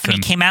skeleton. Stephanie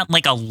came out in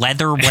like a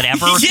leather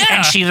whatever, Yeah.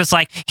 and she was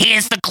like, "He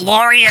is the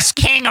glorious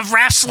king of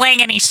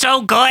wrestling, and he's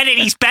so good, and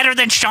he's better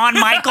than Shawn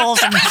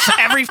Michaels and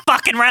every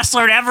fucking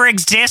wrestler that ever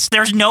exists.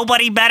 There's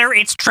nobody better.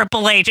 It's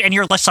Triple H," and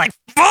you're just like,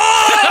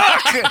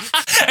 "Fuck!"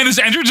 And his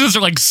entrances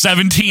are like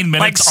 17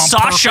 Like minutes on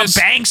Sasha purpose.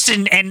 Banks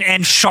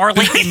and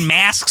Charlotte in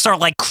masks are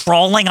like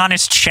crawling on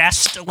his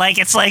chest. Like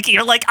it's like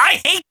you're like,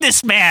 I hate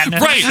this man.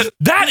 Right.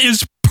 That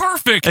is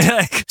perfect.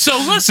 So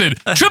listen,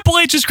 Triple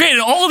H is great,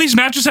 and all of these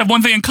matches have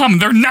one thing in common.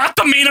 They're not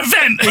the main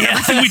event.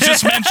 Everything we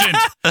just mentioned.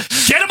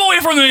 Get him away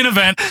from the main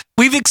event.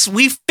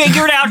 We've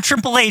figured out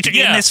Triple H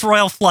in this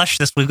Royal Flush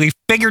this week. We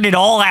figured it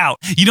all out.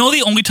 You know,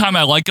 the only time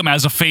I like him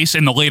as a face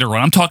in the later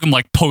run, I'm talking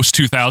like post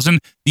 2000,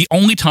 the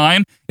only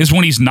time is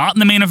when he's not in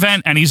the main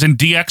event and he's in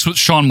DX with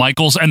Shawn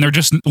Michaels and they're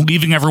just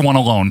leaving everyone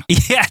alone.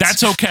 Yes.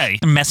 That's okay.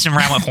 Messing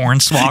around with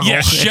Hornswoggle.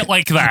 Yeah, shit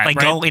like that. Like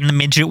right? go in the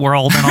midget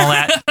world and all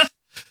that.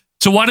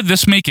 So why did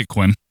this make it,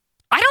 Quinn?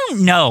 I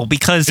don't know,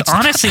 because It's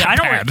honestly, not I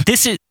don't. bad.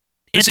 This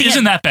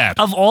isn't that bad.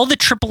 Of all the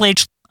Triple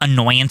H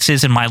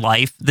annoyances in my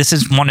life, this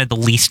is one of the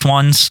least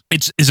ones.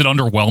 Is it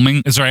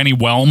underwhelming? Is there any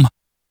whelm?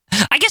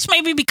 I guess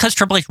maybe because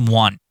Triple H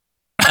won.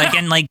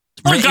 Again, like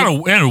Well, he got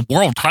a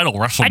world title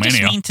WrestleMania. I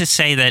just mean to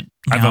say that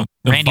I have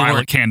Randy violet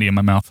Orton, candy in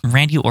my mouth.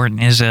 Randy Orton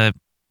is a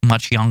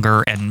much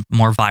younger and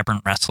more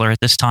vibrant wrestler at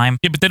this time.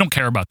 Yeah, but they don't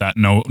care about that.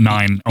 No,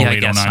 09, Yeah, I 08,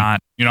 guess 09. not.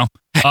 You know?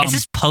 Is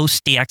this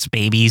post DX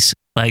Babies?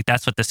 Like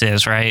that's what this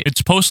is, right?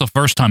 It's post the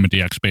first time at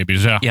DX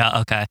Babies, yeah. Yeah,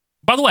 okay.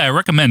 By the way, I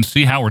recommend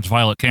C. Howard's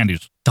Violet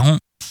Candies.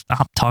 Don't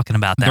stop talking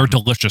about that. They're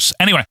delicious.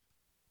 Anyway,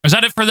 is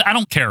that it for I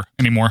don't care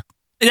anymore.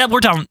 Yeah, we're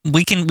done.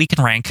 We can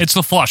rank. It's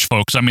the flush,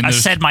 folks. I mean, I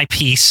said my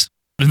piece.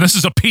 And this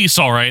is a piece,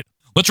 all right.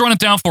 Let's run it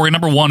down for you.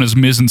 Number 1 is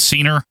Miz and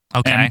Cena.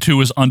 Okay. And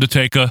 2 is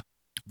Undertaker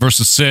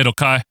versus Sid,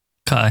 okay?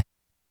 Okay.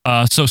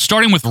 So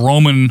starting with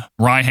Roman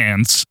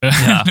Reinhans.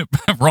 Yeah.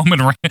 Brad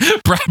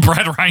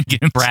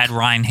Reinhans. Brad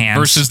Reinhans.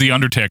 Versus The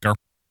Undertaker.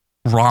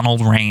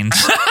 Ronald Reigns.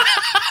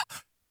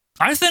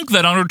 I think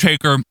that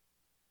Undertaker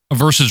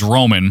versus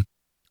Roman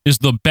is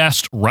the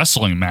best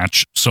wrestling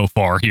match so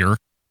far here.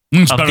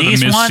 It's Of better than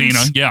these Miz ones? Cena.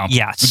 Yeah.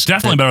 Yes. It's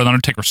definitely better than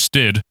Undertaker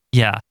Stid.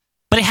 Yeah.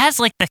 But it has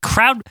like the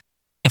crowd.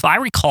 If I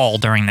recall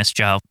during this,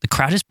 Joe, the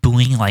crowd is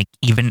booing like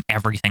even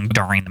everything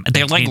during them.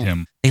 They're like hate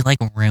him. They like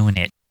ruin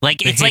it. Like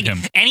They it's hate like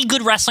him. any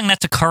good wrestling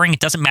that's occurring, it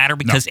doesn't matter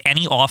because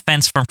any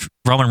offense from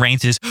Roman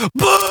Reigns is boo.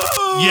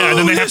 Yeah, and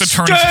then they have to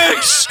turn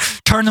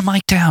turn the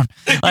mic down.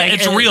 Like,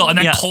 it's real. And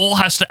then yeah. Cole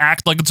has to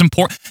act like it's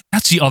important.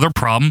 That's the other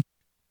problem.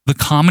 The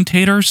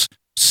commentators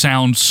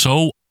sound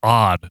so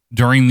odd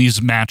during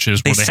these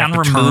matches They where they sound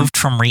have to removed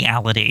from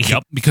reality.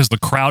 Yep, because the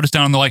crowd is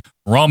down and they're like,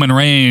 Roman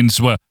Reigns,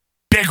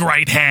 big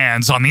right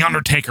hands on The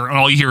Undertaker. And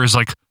all you hear is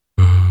like,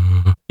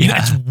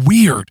 it's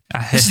weird.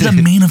 This is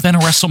the main event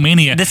of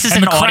WrestleMania. This is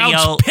and an the crowd's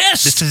audio.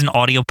 pissed. This is an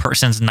audio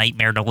person's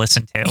nightmare to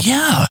listen to.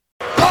 Yeah.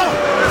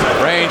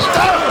 Reigns,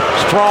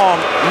 strong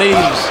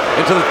knees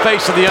into the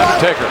face of The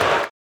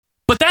Undertaker.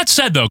 But that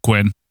said, though,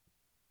 Quinn,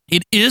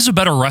 it is a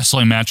better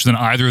wrestling match than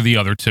either of the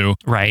other two.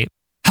 Right.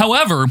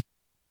 However,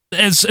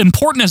 as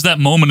important as that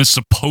moment is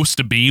supposed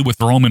to be with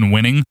Roman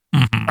winning,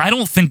 I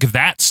don't think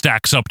that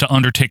stacks up to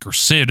Undertaker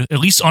Sid. At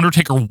least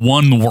Undertaker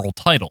won the world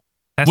title.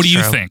 That's what do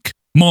you true. think,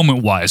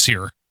 moment-wise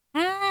here?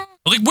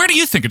 Like, where do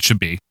you think it should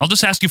be? I'll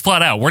just ask you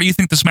flat out. Where do you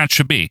think this match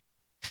should be?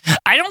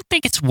 I don't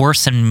think it's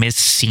worse than Miz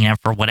Cena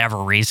for whatever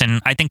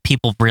reason. I think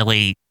people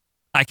really,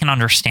 I can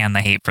understand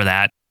the hate for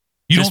that.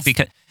 Just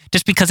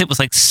because it was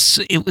like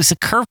it was a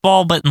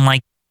curveball, but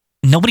like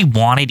nobody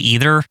wanted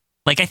either.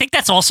 Like I think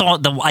that's also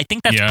I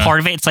think that's part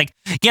of it. It's like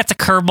it's a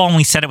curveball, and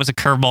we said it was a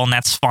curveball, and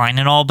that's fine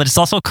and all. But it's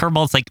also a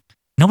curveball. It's like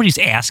nobody's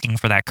asking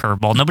for that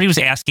curveball. Nobody was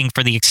asking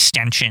for the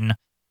extension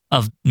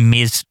of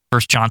Miz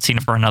versus John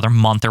Cena for another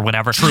month or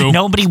whatever. True.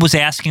 Nobody was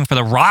asking for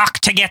The Rock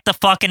to get the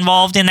fuck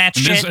involved in that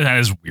shit. That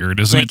is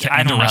weird, isn't it? To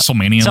end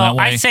WrestleMania so that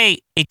way. I say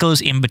it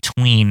goes in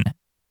between.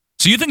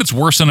 So you think it's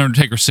worse than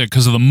Undertaker Sid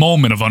because of the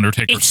moment of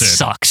Undertaker It Sid?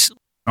 sucks.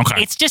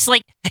 Okay. It's just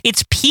like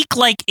it's peak.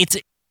 Like it's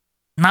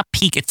not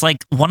peak. It's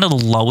like one of the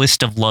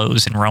lowest of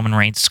lows in Roman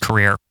Reigns'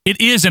 career.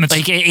 It is, and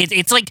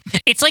it's like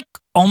it's like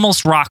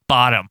almost rock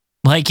bottom.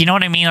 Like you know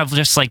what I mean? Of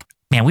just like,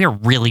 man, we are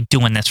really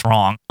doing this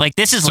wrong. Like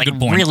this is That's a like good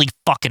point. really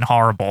fucking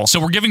horrible. So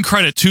we're giving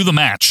credit to the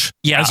match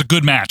as a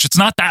good match. It's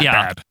not that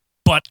bad,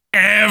 but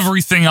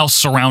everything else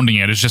surrounding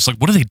it is just like,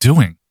 what are they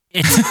doing?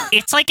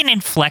 It's like an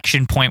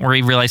inflection point where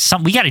we realize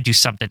we got to do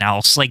something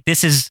else. Like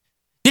this is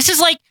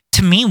like,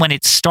 to me, when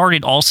it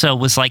started also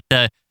was like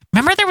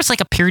remember there was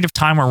like a period of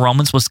time where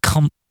Romans was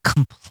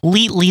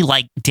completely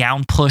like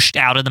down pushed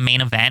out of the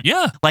main event.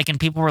 Yeah. Like, and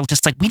people were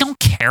just like, we don't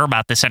care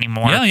about this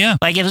anymore. Yeah.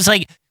 Like it was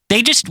like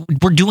They just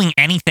were doing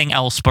anything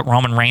else but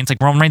Roman Reigns. Like,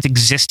 Roman Reigns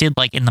existed,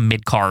 like, in the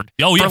mid-card.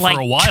 Oh, yeah,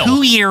 for a while.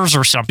 2 years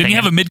or something. Didn't he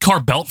have a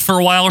mid-card belt for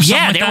a while or something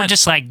like that? Yeah, they were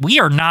just like,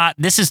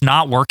 this is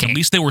not working. At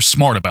least they were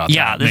smart about that.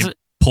 Yeah. They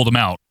pulled him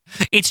out.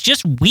 It's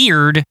just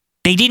weird.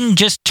 They didn't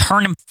just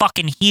turn him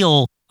fucking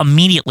heel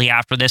immediately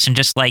after this and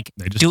just, like...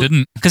 They just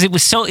didn't. Because it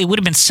would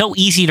have been so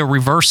easy to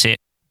reverse it.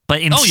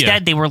 But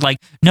instead, they were like,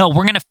 no,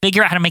 we're going to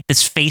figure out how to make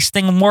this face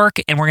thing work,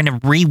 and we're going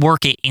to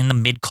rework it in the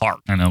mid-card.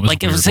 I know.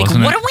 It was like,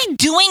 what are we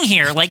doing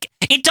here? Like,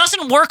 it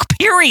doesn't work,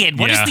 period.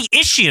 What is the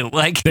issue?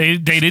 Like, They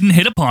didn't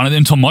hit upon it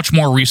until much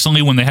more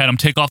recently when they had him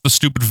take off the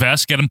stupid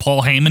vest, get him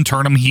Paul Heyman,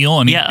 turn him heel,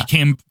 and he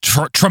became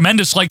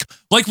tremendous, like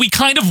we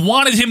kind of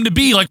wanted him to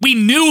be, like we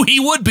knew he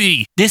would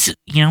be. This,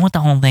 you know what the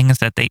whole thing is,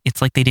 that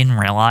it's like they didn't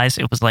realize.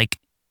 It was like,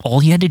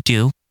 all you had to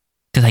do,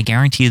 because I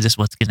guarantee you this is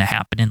what's going to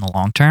happen in the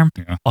long term.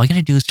 Yeah. All you got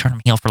to do is turn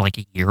him heel for like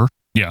a year.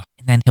 Yeah.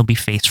 And then he'll be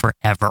face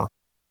forever.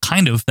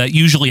 Kind of. That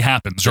usually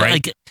happens, right?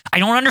 Like, I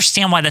don't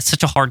understand why that's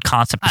such a hard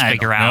concept to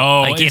figure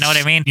out. Like, you know what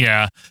I mean?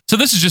 Yeah. So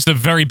this is just a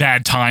very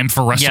bad time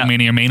for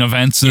WrestleMania main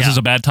events. This is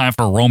a bad time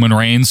for Roman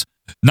Reigns.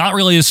 Not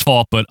really his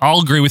fault, but I'll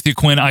agree with you,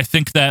 Quinn. I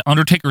think that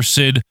Undertaker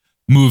Sid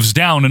moves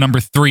down to number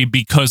 3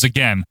 because,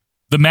 again,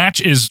 the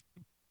match is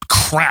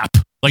crap.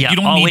 Like, you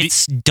don't need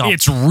it's dumb.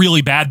 It's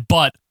really bad,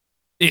 but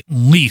at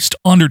least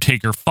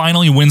Undertaker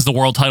finally wins the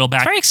world title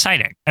back. It's very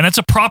exciting. And it's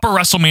a proper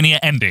WrestleMania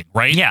ending,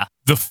 right? Yeah.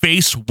 The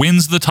face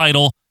wins the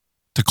title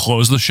to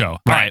close the show.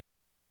 Right. All right.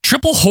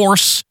 Triple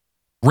Horse,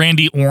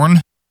 Randy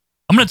Orton.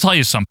 I'm going to tell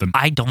you something.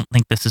 I don't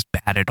think this is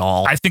bad at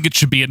all. I think it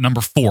should be at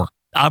number 4.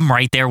 I'm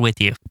right there with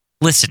you.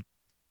 Listen,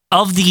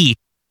 of the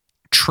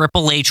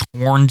Triple H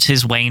horns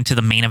his way into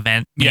the main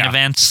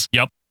events.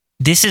 Yep.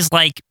 This is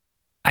like,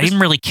 I didn't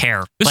really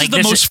care. This is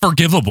the most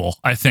forgivable,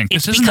 I think.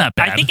 This isn't that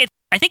bad.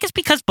 I think it's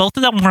because both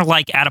of them were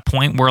like at a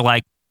point where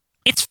like,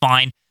 it's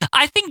fine.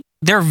 I think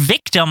they're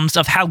victims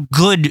of how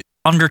good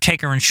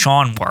Undertaker and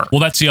Shawn were.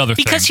 Well, that's the other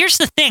thing. Because here's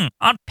the thing.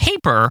 On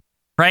paper,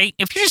 right?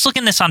 If you're just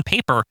looking at this on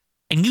paper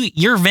and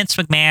you're Vince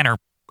McMahon or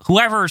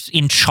whoever's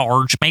in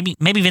charge, maybe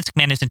Vince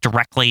McMahon isn't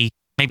directly,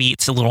 maybe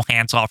it's a little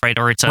hands off, right?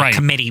 Or it's a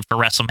committee for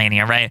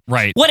WrestleMania, right?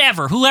 Right.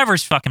 Whatever.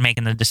 Whoever's fucking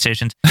making the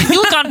decisions. You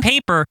look on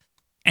paper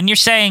and you're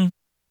saying,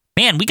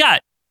 man, we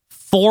got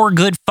 4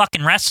 good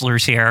fucking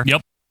wrestlers here.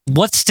 Yep.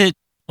 What's to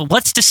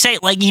say?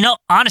 Like, you know,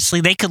 honestly,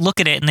 they could look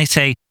at it and they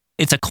say,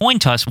 it's a coin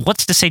toss.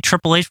 What's to say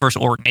Triple H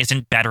versus Orton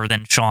isn't better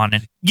than Shawn?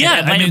 And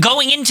I mean,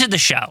 going into the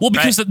show. Well,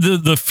 because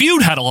the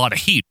feud had a lot of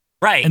heat.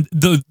 Right. And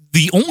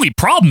the only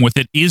problem with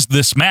it is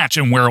this match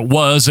and where it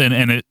was and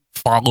it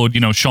followed,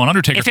 Shawn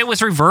Undertaker. If it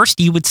was reversed,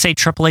 you would say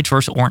Triple H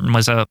versus Orton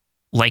was a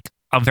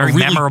very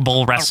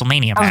memorable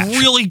WrestleMania match. A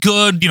really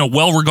good,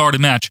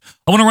 well-regarded match.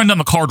 I want to run down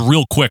the card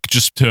real quick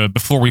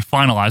before we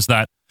finalize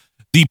that.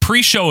 The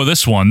pre-show of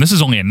this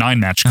is only a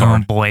 9-match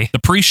card. Oh, boy. The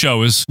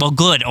pre-show is... Well,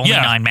 good. Only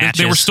 9 matches.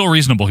 They were still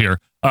reasonable here.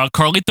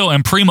 Carlito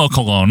and Primo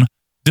Colon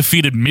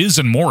defeated Miz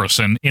and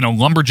Morrison in a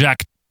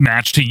lumberjack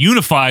match to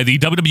unify the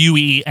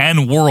WWE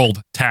and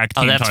World Tag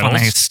Team titles.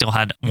 When they still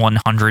had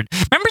 100.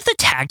 Remember the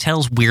tag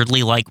titles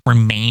weirdly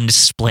remained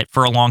split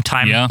for a long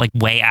time? Yeah. Like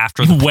way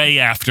after. Way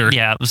after.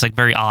 Yeah, it was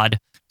very odd.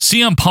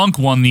 CM Punk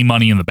won the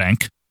Money in the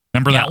Bank.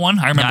 Remember that one?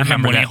 I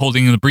remember him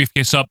holding the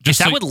briefcase up. Is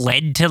that what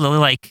led to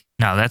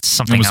no, that's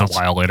something else. It was a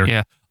while later.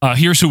 Yeah.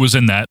 Here's who was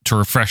in that to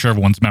refresh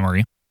everyone's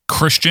memory.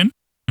 Christian.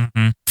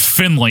 Mm-hmm.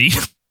 Finley.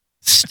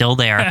 Still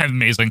there.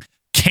 Amazing.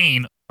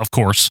 Kane, of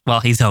course. Well,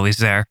 he's always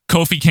there.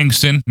 Kofi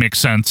Kingston. Makes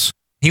sense.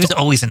 He was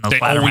always in those They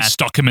always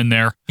stuck him in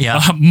there.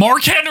 Yeah.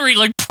 Mark Henry,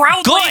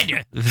 proudly.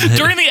 Good.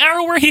 During the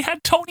era where he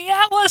had Tony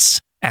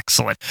Atlas.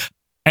 Excellent.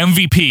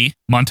 MVP,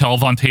 Montel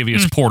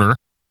Vontavious Porter,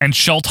 and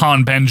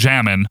Shelton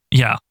Benjamin.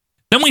 Yeah.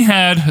 Then we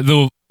had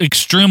the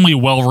extremely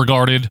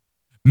well-regarded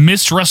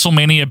Miss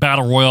WrestleMania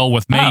Battle Royal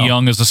with Mae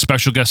Young as a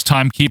special guest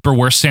timekeeper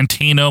where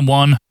Santina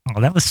won. Oh,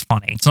 that was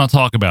funny. Let's not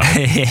talk about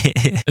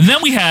it. And then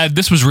we had,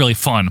 this was really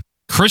fun,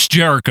 Chris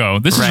Jericho,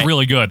 this is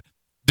really good,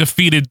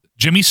 defeated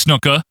Jimmy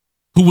Snuka,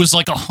 who was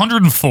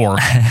 104.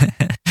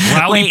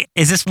 Wait,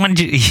 is this one?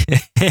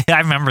 I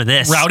remember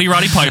this. Roddy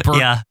Piper.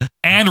 Yeah.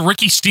 And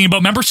Ricky Steamboat.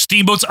 Remember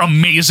Steamboat's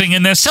amazing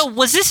in this? So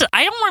was this,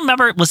 I don't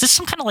remember, was this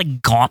some kind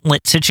of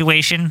gauntlet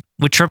situation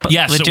with Triple?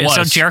 Yes, it was.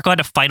 So Jericho had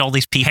to fight all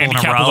these people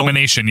Handicap in a row.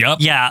 elimination, yep.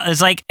 Yeah, it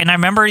was and I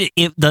remember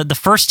the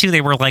first 2,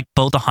 they were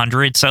both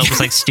 100, so it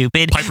was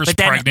stupid. Piper's but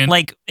then,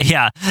 pregnant.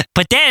 yeah.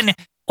 But then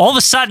all of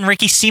a sudden,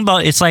 Ricky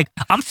Steamboat, it's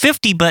I'm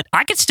 50, but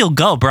I could still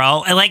go,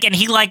 bro. And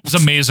he It's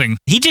amazing.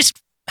 He just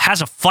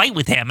has a fight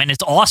with him, and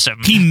it's awesome.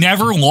 He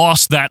never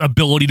lost that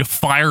ability to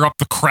fire up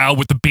the crowd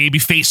with the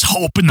babyface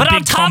hope and the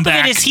big comeback. But on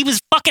top of it is he was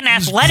fucking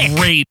athletic.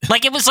 Great.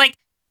 It was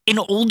an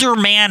older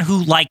man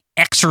who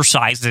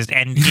exercises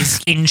and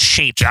is in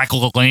shape. Jack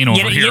LaLanne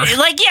over here.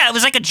 It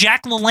was like a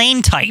Jack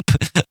LaLanne type.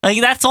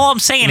 That's all I'm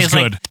saying. It was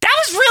good.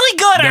 That was really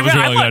good. That was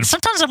really good.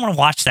 Sometimes I want to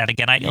watch that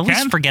again. I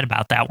always forget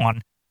about that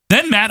one.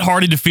 Then Matt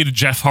Hardy defeated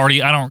Jeff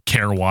Hardy. I don't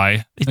care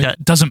why.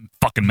 It doesn't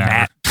fucking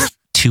matter.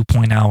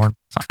 2.0 or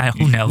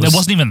something. Who knows? It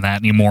wasn't even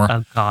that anymore.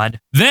 Oh, God.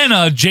 Then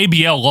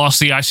JBL lost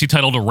the IC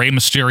title to Rey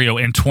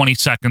Mysterio in 20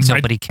 seconds.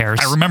 Nobody cares.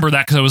 I remember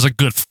that because I was like,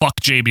 good, fuck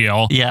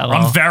JBL. Yeah,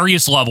 on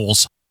various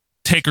levels.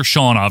 Taker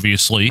Sean,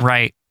 obviously.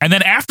 Right. And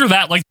then after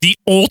that, like the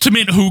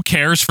ultimate who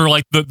cares for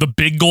like the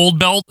big gold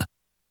belt.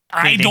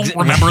 I don't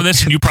remember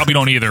this, and you probably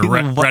don't either.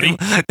 Ready?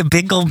 The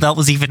big gold belt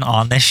was even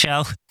on this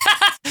show.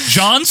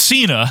 John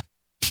Cena.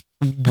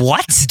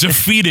 What?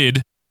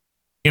 Defeated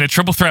in a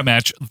triple threat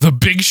match the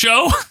Big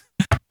Show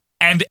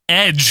and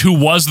Edge, who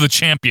was the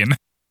champion.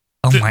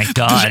 Oh my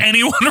God. Does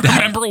anyone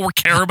remember or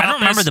care about I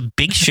don't remember the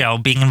Big Show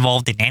being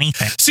involved in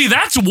anything. See,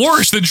 that's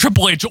worse than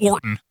Triple H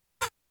Orton.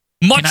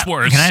 Much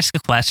worse. Can I ask a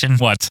question?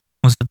 What?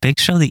 Was the Big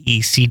Show the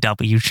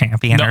ECW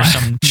champion or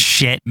some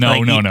shit? No,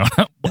 like, no.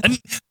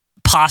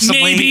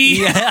 Possibly.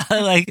 Maybe. Yeah,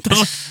 like.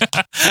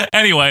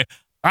 Anyway,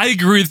 I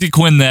agree with you,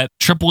 Quinn, that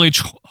Triple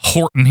H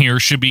Orton here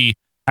should be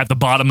at the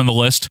bottom of the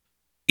list.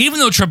 Even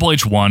though Triple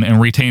H won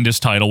and retained his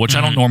title, which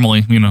I don't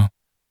normally,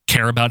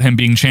 care about him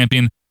being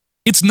champion,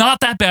 it's not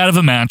that bad of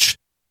a match.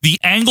 The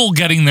angle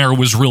getting there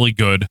was really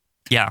good.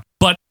 Yeah.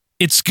 But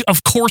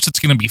of course it's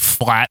going to be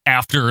flat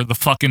after the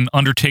fucking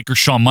Undertaker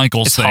Shawn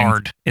Michaels thing. It's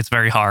hard. It's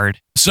very hard.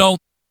 So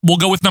we'll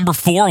go with number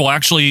 4.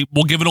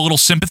 We'll give it a little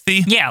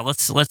sympathy. Yeah,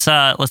 let's do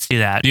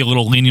that. Be a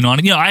little lenient on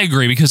it. Yeah, I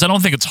agree because I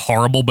don't think it's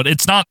horrible, but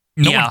it's not.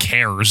 No one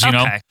cares, you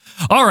know.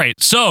 All right,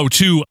 so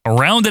to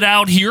round it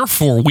out here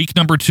for week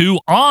number 2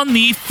 on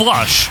the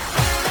flush.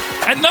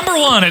 At number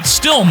 1, it's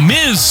still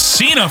Miz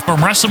Cena from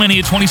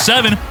WrestleMania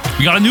 27.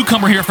 We got a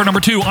newcomer here for number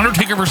 2,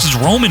 Undertaker versus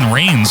Roman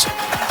Reigns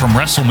from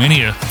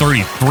WrestleMania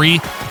 33.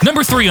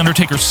 Number 3,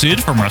 Undertaker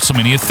Sid from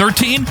WrestleMania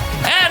 13.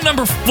 And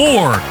number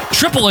 4,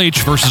 Triple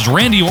H versus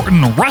Randy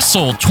Orton,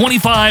 Wrestle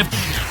 25.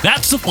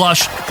 That's the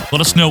flush.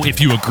 Let us know if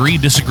you agree,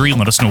 disagree.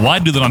 Let us know why.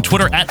 Do that on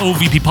Twitter at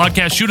OVP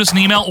Podcast. Shoot us an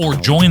email or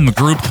join the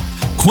group.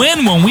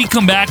 Quinn, when we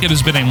come back, it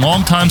has been a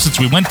long time since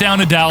we went down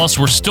to Dallas.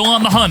 We're still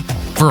on the hunt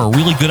for a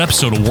really good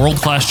episode of World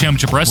Class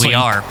Championship Wrestling. We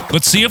are.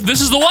 Let's see if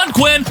this is the one,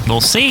 Quinn.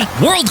 We'll see.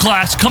 World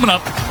Class coming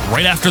up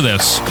right after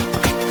this.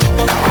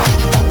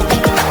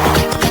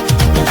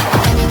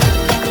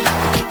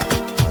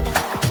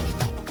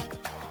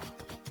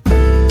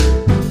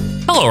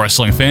 Hello,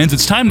 wrestling fans.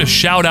 It's time to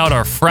shout out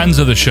our friends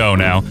of the show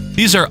now.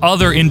 These are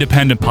other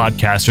independent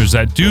podcasters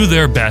that do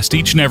their best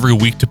each and every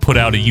week to put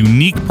out a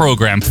unique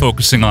program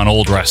focusing on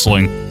old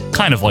wrestling,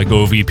 kind of like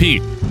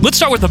OVP. Let's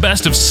start with the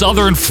best of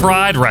Southern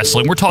Fried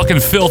Wrestling. We're talking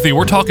filthy.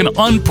 We're talking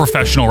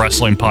unprofessional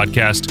wrestling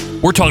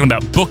podcast. We're talking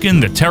about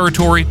Booking the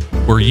Territory,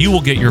 where you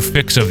will get your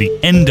fix of the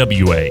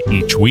NWA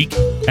each week.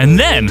 And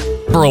then,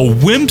 for a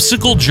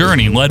whimsical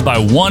journey led by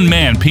one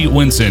man, Pete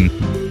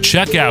Winson,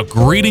 check out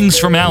Greetings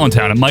from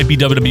Allentown. It might be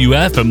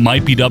WWF, it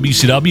might be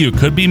WCW, it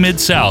could be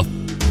Mid-South.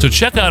 So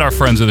check out our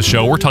friends of the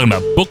show. We're talking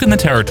about Booking the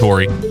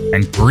Territory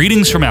and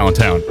Greetings from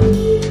Allentown.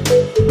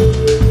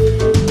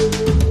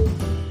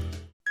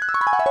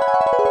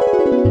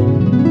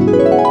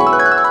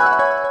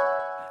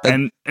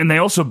 And they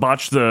also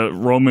botched the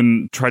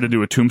Roman tried to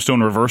do a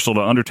tombstone reversal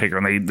to Undertaker,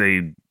 and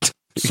they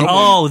he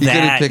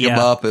couldn't pick him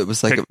up. It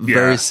was like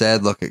very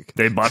sad looking.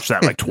 They botched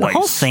that like twice. The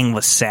whole thing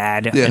was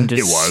sad and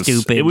just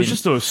stupid. It was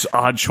just an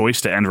odd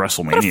choice to end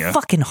WrestleMania. What a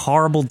fucking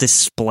horrible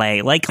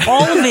display. Like,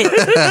 all of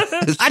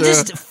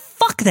it.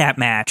 Fuck that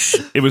match.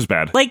 It was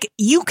bad. Like,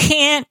 you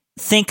can't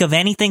think of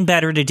anything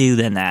better to do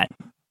than that.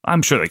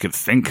 I'm sure they could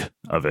think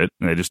of it.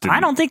 And they just didn't.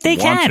 I don't think they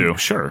want can. To.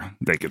 Sure,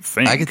 they could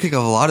think. I can think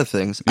of a lot of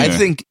things. Yeah. I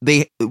think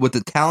with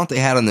the talent they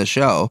had on the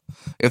show,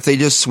 if they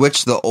just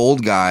switched the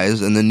old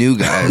guys and the new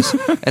guys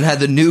and had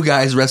the new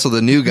guys wrestle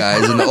the new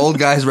guys and the old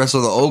guys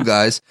wrestle the old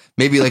guys,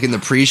 maybe like in the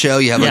pre-show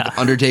you have like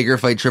Undertaker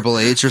fight Triple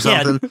H or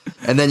something,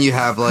 and then you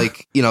have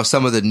like,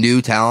 some of the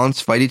new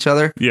talents fight each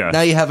other. Yeah.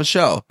 Now you have a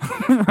show.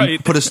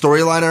 Right. Put a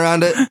storyline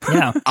around it.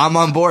 Yeah. I'm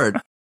on board.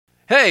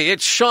 Hey,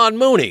 it's Sean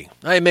Mooney.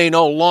 I may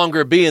no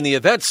longer be in the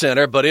event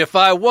center, but if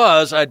I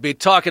was, I'd be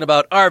talking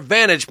about our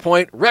Vantage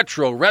Point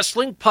Retro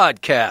Wrestling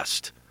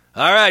Podcast.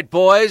 All right,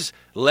 boys,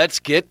 let's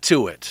get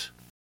to it.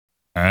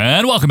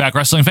 And welcome back,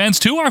 wrestling fans,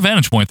 to our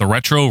Vantage Point, the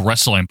Retro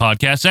Wrestling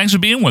Podcast. Thanks for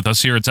being with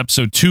us here. It's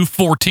episode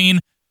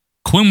 214.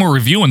 Quinn, we're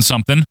reviewing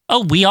something.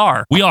 Oh, we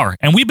are. We are.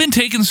 And we've been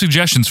taking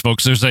suggestions,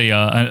 folks. There's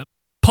a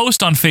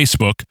post on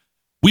Facebook.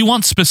 We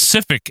want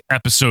specific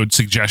episode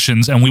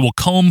suggestions, and we will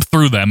comb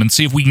through them and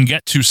see if we can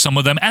get to some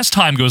of them as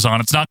time goes on.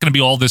 It's not going to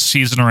be all this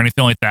season or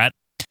anything like that.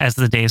 As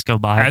the days go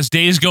by. As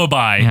days go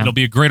by, it'll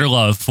be a greater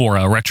love for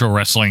retro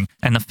wrestling.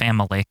 And the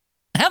family.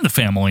 And the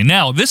family.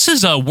 Now, this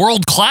is a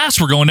world class.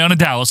 We're going down to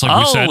Dallas,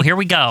 like we said. Oh, here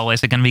we go.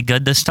 Is it going to be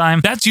good this time?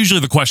 That's usually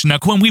the question. Now,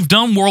 Quinn, we've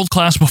done world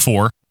class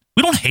before.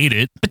 We don't hate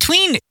it.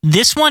 Between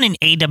this one and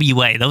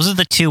AWA, those are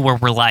the two where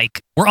we're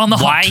like, we're on the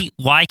hunt.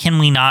 Why can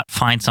we not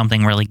find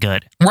something really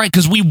good? Right,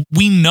 because we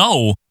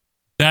know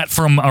that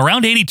from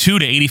around 82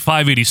 to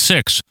 85,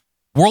 86,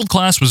 World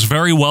Class was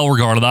very well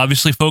regarded.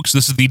 Obviously, folks,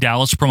 this is the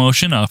Dallas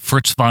promotion,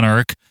 Fritz von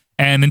Erich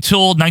And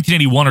until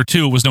 1981 or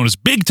 2, it was known as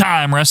Big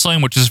Time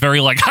Wrestling, which is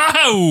very like,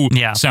 ha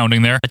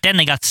sounding there. But then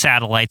they got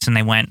satellites and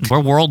they went, we're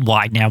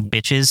worldwide now,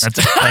 bitches.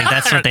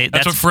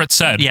 That's what Fritz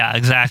said. Yeah,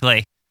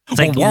 exactly. It's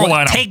like,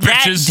 worldwide take now,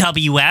 that, bitches.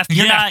 WF.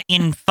 You're not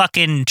in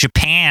fucking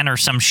Japan or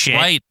some shit.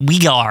 Right.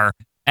 We are.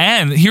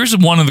 And here's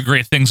one of the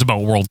great things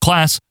about World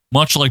Class.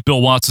 Much like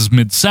Bill Watts'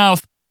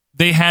 Mid-South,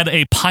 they had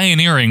a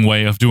pioneering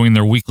way of doing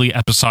their weekly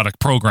episodic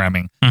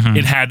programming.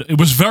 It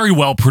was very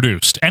well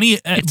produced.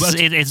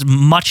 It's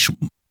much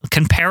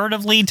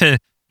comparatively to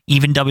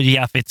even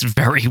WWF. It's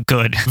very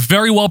good,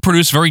 very well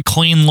produced, very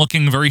clean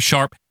looking, very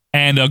sharp,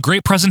 and a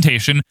great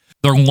presentation.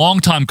 Their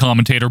longtime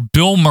commentator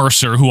Bill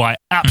Mercer, who I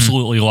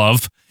absolutely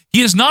love.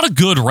 He is not a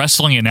good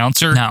wrestling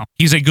announcer. No,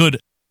 he's a good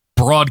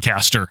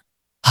broadcaster.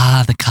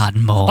 The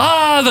Cotton Bowl.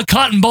 The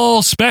Cotton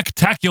Bowl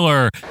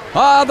Spectacular.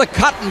 The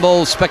Cotton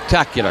Bowl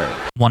Spectacular.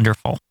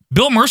 Wonderful.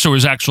 Bill Mercer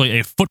was actually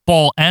a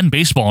football and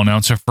baseball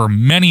announcer for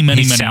many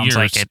years. Sounds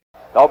like it.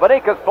 So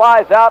Benitez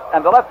flies out,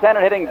 and the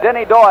left-hander hitting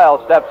Denny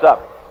Doyle steps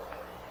up.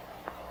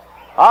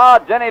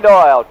 Denny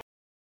Doyle.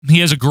 He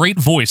has a great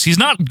voice. He's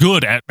not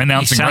good at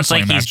announcing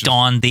wrestling wrestling matches. He's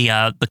donned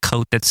the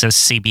coat that says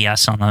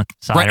CBS on the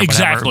side. Right, or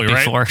exactly,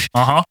 before.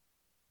 right?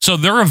 So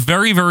they're a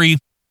very, very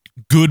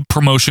good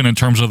promotion in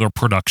terms of their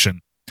production.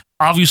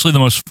 Obviously, the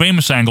most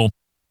famous angle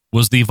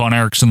was the Von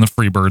Erichs and the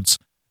Freebirds.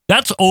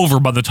 That's over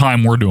by the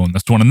time we're doing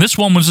this one. And this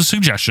one was a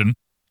suggestion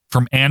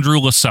from Andrew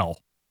Lassell.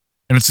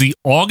 And it's the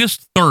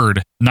August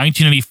 3rd,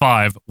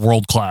 1985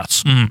 World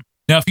Class.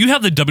 Now, if you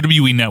have the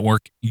WWE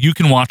Network, you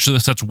can watch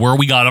this. That's where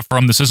we got it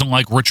from. This isn't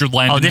like Richard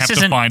Landon have to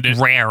find it. This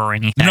isn't rare or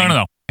anything.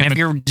 No. And if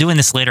you're doing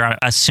this later, I'm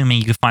assuming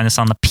you can find this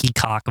on the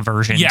Peacock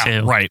version, too.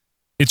 Yeah, right.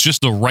 It's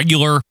just the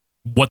regular,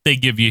 what they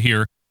give you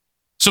here.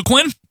 So,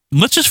 Quinn,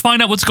 let's just find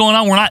out what's going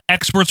on. We're not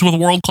experts with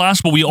World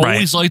Class, but we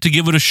always like to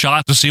give it a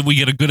shot to see if we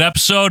get a good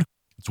episode.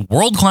 It's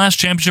World Class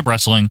Championship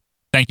Wrestling.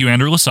 Thank you,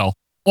 Andrew Lassell.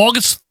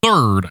 August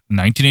 3rd,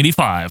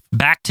 1985.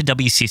 Back to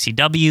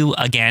WCCW.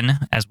 Again,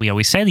 as we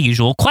always say, the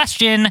usual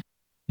question.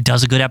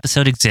 Does a good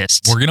episode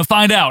exist? We're going to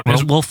find out.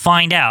 We'll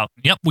find out.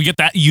 Yep, we get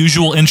that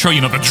usual intro,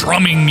 the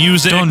drumming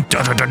music.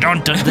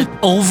 The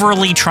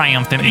overly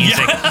triumphant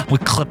music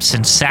with clips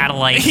and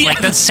satellites. Yeah.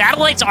 Like, the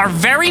satellites are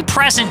very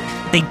present.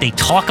 They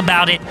talk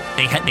about it.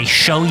 They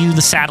show you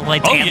the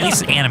satellites, at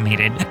least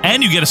animated.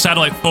 And you get a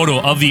satellite photo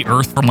of the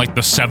Earth from, like,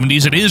 the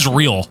 70s. It is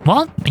real.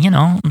 Well, you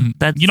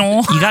got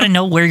to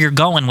know where you're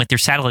going with your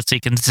satellite so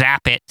you can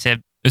zap it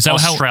to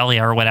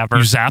Australia or whatever.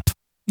 You zap?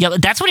 Yeah,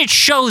 that's what it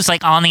shows,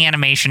 like, on the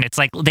animation. It's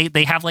like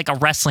they have like a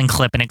wrestling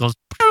clip and it goes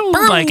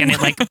and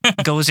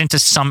it goes into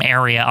some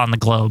area on the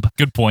globe.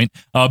 Good point.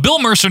 Bill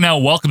Mercer now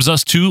welcomes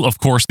us to, of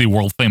course, the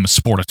world famous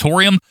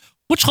Sportatorium,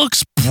 which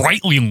looks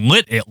brightly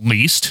lit at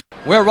least.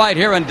 We're right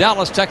here in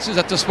Dallas, Texas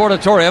at the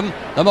Sportatorium,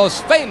 the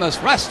most famous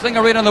wrestling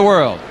arena in the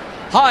world.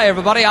 Hi,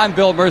 everybody. I'm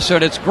Bill Mercer,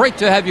 and it's great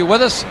to have you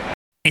with us.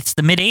 It's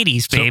the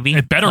mid-'80s, baby. So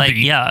it better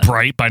be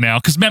bright by now.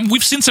 Because, man,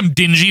 we've seen some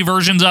dingy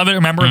versions of it,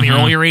 remember, in the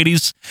earlier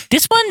 80s?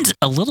 This one's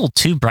a little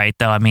too bright,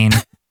 though. I mean,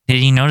 did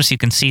you notice you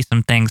can see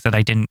some things that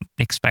I didn't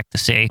expect to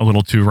see? A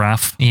little too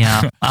rough.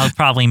 Yeah. I'll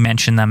probably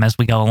mention them as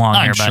we go along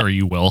I'm sure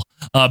you will.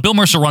 Bill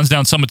Mercer runs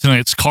down some of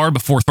tonight's card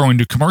before throwing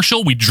to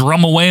commercial. We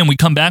drum away and we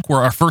come back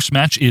where our first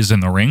match is in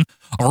the ring.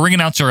 Our ring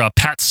announcer,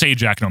 Pat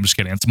Sajak. No, I'm just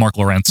kidding. It's Mark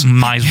Lawrence.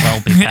 Might as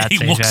well be Pat He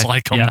Sajak. looks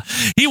like him. Yeah.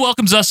 He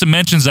welcomes us and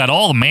mentions that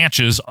all the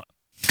matches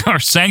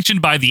are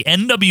sanctioned by the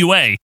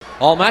NWA.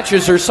 All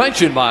matches are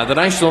sanctioned by the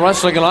National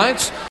Wrestling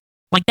Alliance.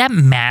 Like, that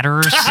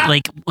matters.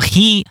 Like,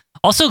 he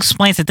also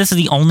explains that this is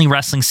the only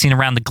wrestling scene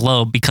around the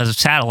globe because of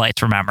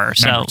satellites, remember?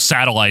 So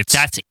satellites.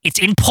 It's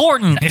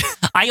important.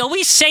 I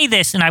always say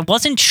this, and I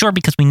wasn't sure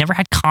because we never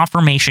had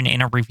confirmation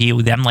in a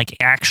review, them, like,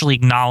 actually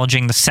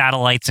acknowledging the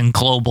satellites and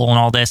global and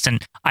all this,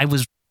 and I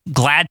was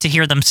glad to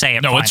hear them say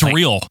it. No, finally. it's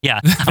real. Yeah.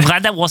 I'm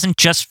glad that wasn't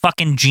just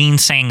fucking Gene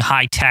saying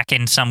high tech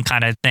and some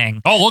kind of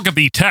thing. Oh, look at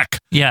the tech.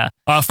 Yeah.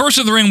 First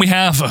in the ring, we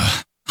have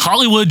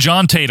Hollywood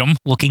John Tatum.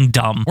 Looking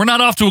dumb. We're not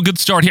off to a good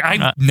start here.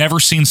 I've never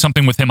seen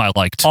something with him I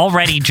liked.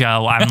 Already,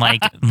 Joe, I'm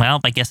like, well,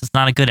 I guess it's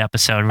not a good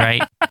episode,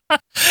 right?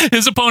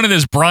 His opponent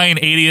is Brian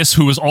Adias,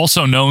 who is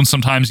also known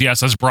sometimes,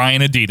 as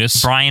Brian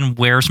Adidas. Brian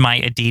wears my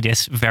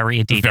Adidas.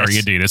 Very Adidas. Very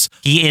Adidas.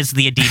 He is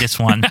the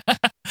Adidas one.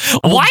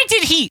 Why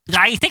did he...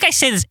 I think I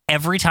say this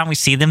every time we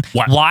see them.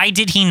 What? Why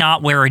did he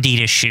not wear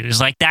Adidas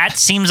shoes? Like, that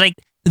seems like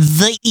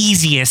the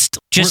easiest.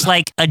 Just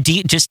like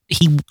Adidas...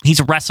 He's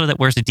a wrestler that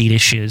wears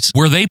Adidas shoes.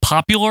 Were they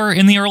popular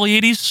in the early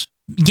 80s?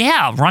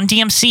 Yeah, Run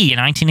DMC in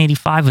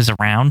 1985 was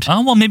around.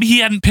 Oh, well, maybe he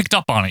hadn't picked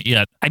up on it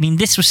yet. I mean,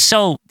 this was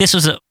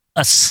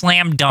a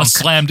slam dunk.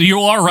 You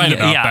are right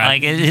about that. Yeah,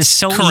 like, it is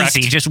so Correct.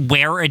 easy. Just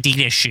wear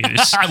Adidas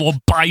shoes. I will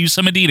buy you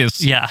some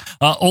Adidas. Yeah.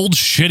 Old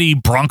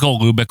shitty Bronco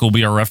Lubick will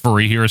be our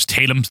referee here as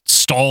Tatum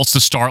stalls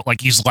to start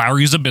like he's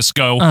Larry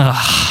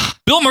Zbyszko.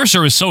 Bill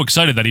Mercer is so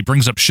excited that he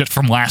brings up shit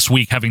from last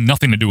week having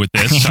nothing to do with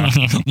this.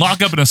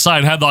 Lock up in a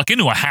side headlock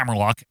into a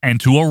hammerlock and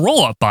to a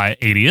roll-up by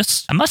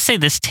Adias. I must say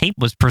this tape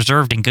was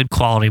preserved in good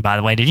quality, by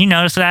the way. Did you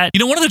notice that?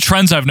 You know, one of the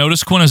trends I've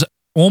noticed, Quinn, is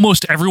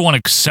almost everyone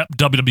except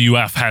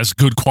WWF has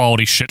good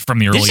quality shit from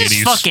the early 80s. This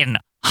is fucking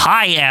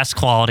high-ass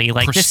quality.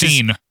 Like,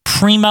 pristine. This is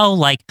primo.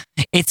 Like,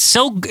 it's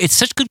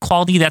such good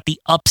quality that the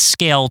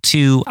upscale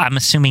to, I'm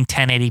assuming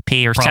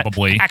 1080p or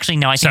probably. Actually,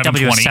 no, I think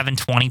WWF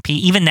 720p.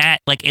 Even that,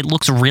 like, it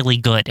looks really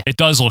good. It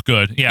does look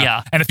good,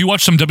 yeah. And if you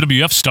watch some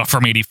WWF stuff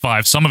from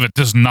 85, some of it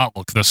does not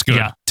look this good.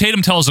 Yeah.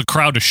 Tatum tells the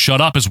crowd to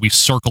shut up as we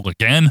circle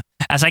again.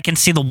 As I can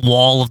see the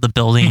wall of the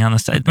building on the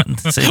side.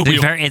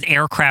 It's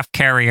aircraft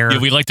carrier. Yeah,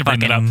 we like to bring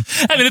that up.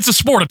 I mean, it's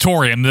a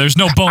sportatorium. There's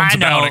no bones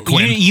about it,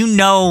 Quinn. You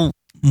know,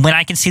 when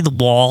I can see the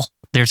wall,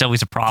 there's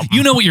always a problem.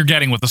 You know what you're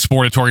getting with the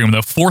sportatorium, though.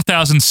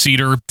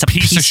 4,000-seater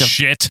piece of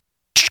shit.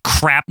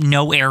 Crap,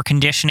 no air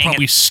conditioning.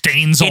 Probably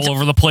stains all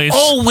over the place.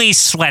 Always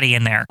sweaty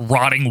in there.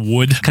 Rotting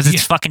wood. Because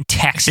it's fucking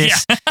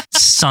Texas. Yeah.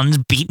 Sun's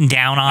beating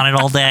down on it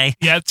all day.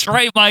 Yeah, that's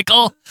right,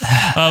 Michael.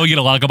 We get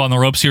a lock up on the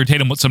ropes here.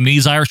 Tatum with some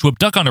knees, Irish whip,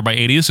 duck under by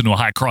 80s into a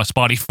high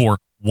crossbody for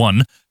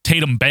 1.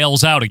 Tatum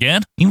bails out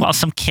again. Meanwhile,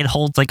 some kid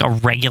holds like a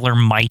regular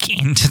mic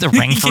into the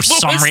ring for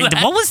some reason.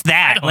 What was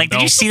that? Like,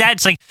 did you see that?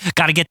 It's like,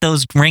 got to get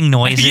those ring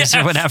noises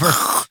or whatever.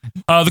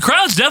 The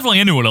crowd's definitely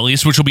into it, at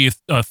least, which will be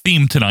a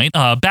theme tonight.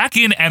 Back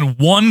in, and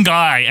one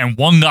guy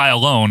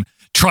alone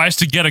tries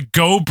to get a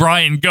 "Go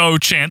Brian Go"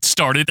 chant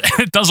started.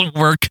 It doesn't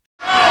work.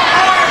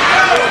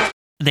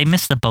 They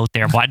missed the boat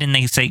there. Why didn't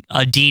they say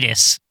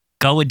Adidas?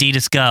 Go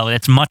Adidas, go.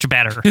 That's much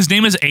better. His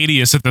name is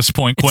Adidas at this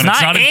point, Quinn.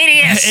 It's not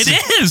Adidas.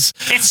 It is.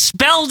 It's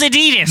spelled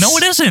Adidas. No,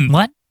 it isn't.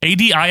 What?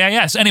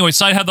 Adiis. Anyway,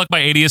 side headlock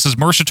by Adidas as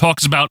Mercer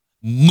talks about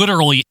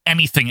literally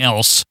anything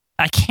else.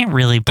 I can't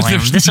really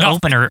blame him. This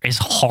opener is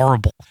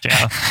horrible, Joe.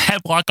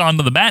 Headlock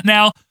onto the mat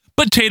now,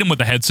 but Tatum with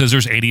the head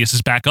scissors. Adidas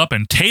is back up,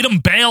 and Tatum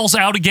bails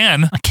out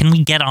again. Can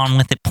we get on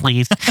with it,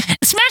 please?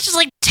 This match is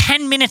like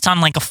 10 minutes on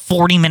like a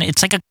 40-minute.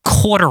 It's like a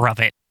quarter of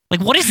it. Like,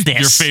 what is this?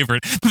 Your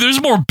favorite.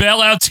 There's more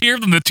bailouts here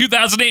than the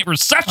 2008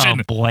 recession.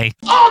 Oh, boy.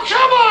 Oh,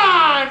 come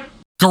on!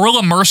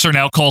 Gorilla Mercer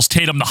now calls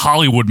Tatum the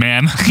Hollywood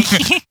Man.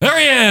 There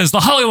he is, the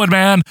Hollywood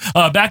Man.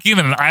 Back in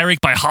an eye rake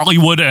by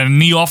Hollywood and a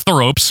knee off the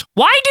ropes.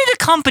 Why do the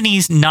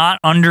companies not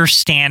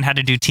understand how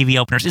to do TV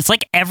openers? It's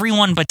like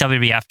everyone but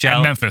WWF, Joe.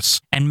 And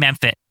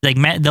Memphis.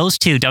 Like, those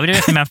two,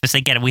 WWF and Memphis, they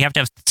get it. We have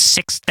to have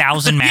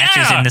 6,000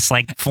 matches in this,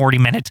 like, 40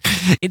 minutes.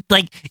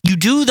 Like, you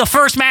do the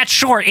first match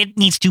short, it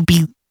needs to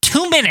be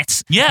 2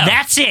 minutes. Yeah.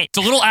 That's it. It's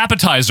a little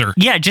appetizer.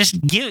 Yeah,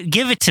 just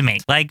give it to me.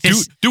 Like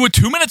this. Do a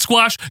 2-minute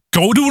squash,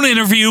 go to an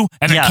interview,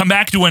 and then come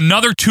back to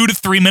another 2 to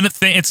 3 minute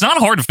thing. It's not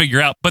hard to figure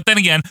out. But then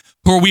again,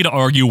 who are we to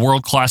argue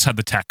World Class had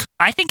the tech?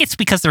 I think it's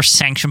because they're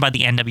sanctioned by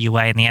the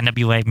NWA, and the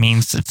NWA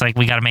means it's like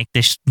we got to make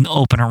this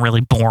opener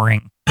really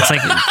boring. It's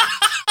like,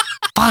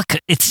 fuck,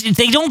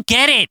 they don't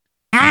get it.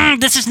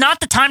 This is not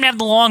the time to have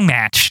the long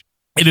match.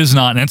 It is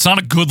not, and it's not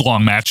a good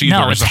long match either.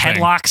 No, it's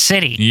Headlock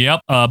City.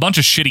 Yep, a bunch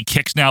of shitty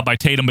kicks now by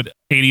Tatum, but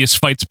Adidas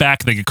fights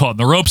back. They get caught in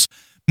the ropes.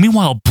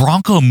 Meanwhile,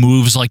 Bronco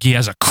moves like he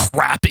has a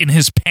crap in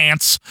his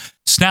pants.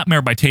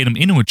 Snapmare by Tatum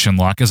into a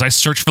chinlock as I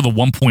search for the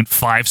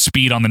 1.5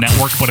 speed on the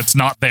network, but it's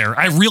not there.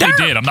 I really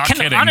did. I'm not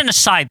kidding. On an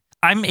aside,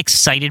 I'm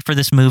excited for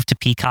this move to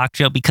Peacock,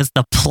 Joe, because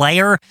the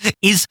player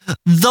is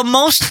the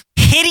most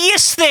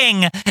hideous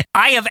thing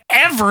I have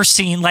ever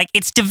seen. Like,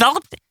 it's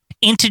developed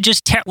into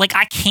just like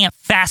I can't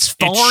fast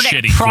forward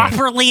it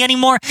properly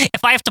anymore.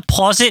 If I have to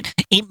pause it,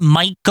 it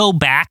might go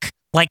back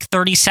like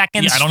 30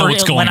 seconds. Yeah, I don't know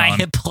what's going on. I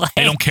hit play.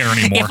 They don't care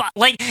anymore.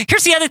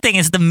 Here's the other thing: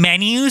 is the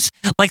menus.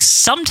 Like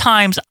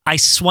sometimes I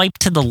swipe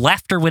to the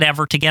left or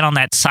whatever to get on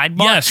that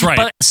sidebar. Yes, right.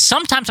 But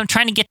sometimes I'm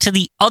trying to get to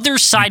the other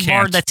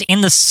sidebar that's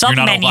in the sub You're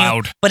not menu,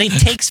 allowed. but it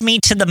takes me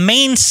to the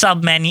main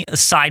sub menu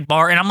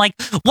sidebar, and I'm like,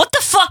 what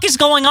the fuck is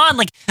going on?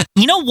 Like,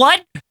 you know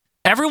what?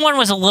 Everyone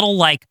was a little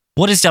like,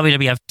 what is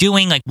WWF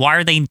doing? Like, why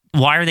are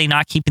they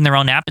not keeping their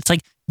own app? It's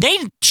like, they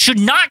should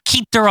not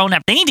keep their own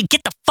app. They need to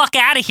get the fuck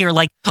out of here.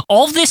 Like,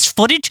 all this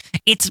footage,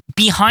 it's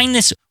behind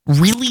this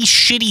really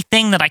shitty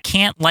thing that I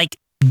can't, like,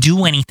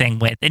 do anything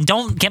with. And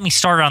don't get me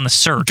started on the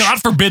search.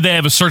 God forbid they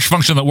have a search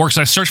function that works.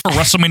 I search for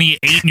WrestleMania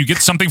 8 and you get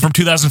something from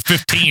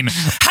 2015.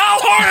 How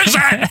hard is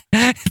that?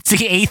 It's the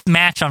 8th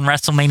match on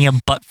WrestleMania,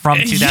 but from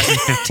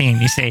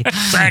 2015, you see.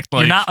 Exactly.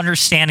 You're not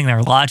understanding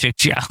their logic,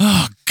 Joe.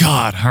 Oh,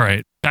 God. All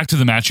right. Back to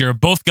the match here.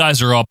 Both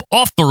guys are up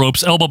off the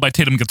ropes. Elbow by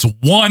Tatum gets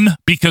 1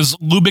 because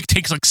Lubick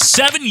takes like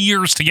 7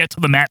 years to get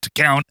to the mat to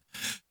count.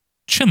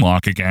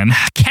 Chinlock again.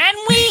 Can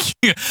we?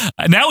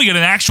 Now we get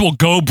an actual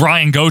Go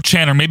Brian Go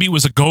chant, or maybe it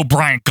was a Go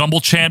Brian Gumble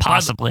chant.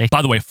 Possibly.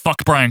 By the way,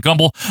 fuck Brian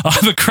Gumble.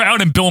 The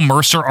crowd and Bill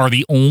Mercer are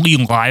the only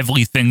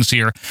lively things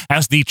here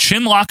as the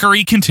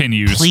chinlockery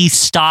continues. Please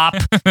stop.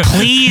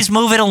 Please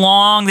move it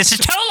along. This is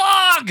too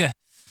long.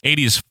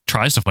 80s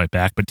tries to fight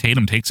back, but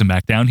Tatum takes him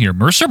back down here.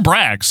 Mercer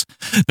brags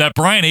that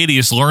Brian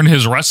 80s learned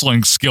his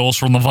wrestling skills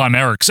from the Von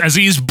Erichs as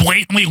he's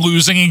blatantly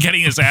losing and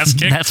getting his ass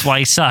kicked. That's why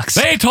he sucks.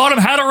 They taught him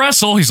how to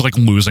wrestle. He's like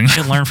losing.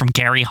 Should learn from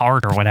Gary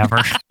Hart or whatever.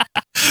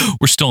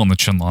 We're still in the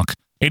chinlock.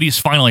 80s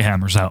finally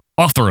hammers out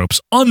off the ropes.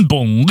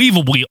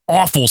 Unbelievably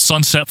awful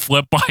sunset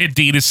flip by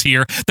Adidas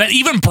here that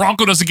even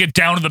Bronco doesn't get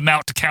down to the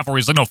mount to count for.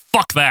 He's like, no,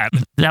 fuck that.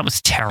 That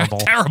was terrible.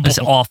 Terrible. It was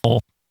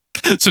awful.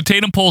 So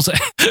Tatum pulls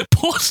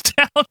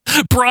down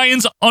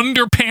Brian's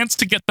underpants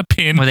to get the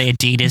pin. Were they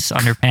Adidas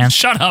underpants?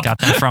 Shut up. Got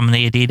them from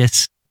the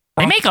Adidas.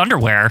 They make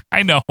underwear.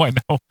 I know.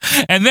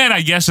 And then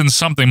I guess in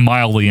something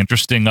mildly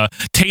interesting,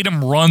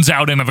 Tatum runs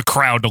out into the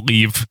crowd to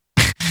leave.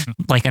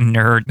 Like a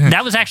nerd.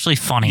 That was actually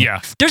funny.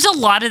 Yeah. There's a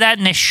lot of that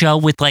in this show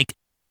with like,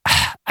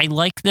 I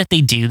like that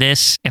they do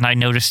this, and I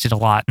noticed it a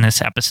lot in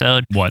this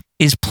episode. What?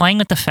 Is playing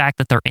with the fact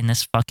that they're in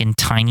this fucking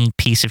tiny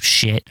piece of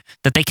shit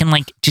that they can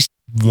like just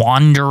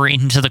wander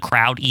into the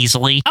crowd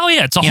easily. Oh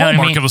yeah, it's a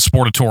hallmark of a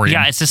sportatorium.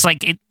 Yeah, it's just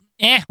like,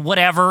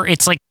 whatever.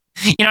 It's like,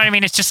 you know what I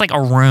mean? It's just like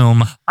a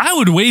room. I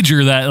would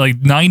wager that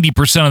like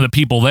 90% of the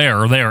people there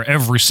are there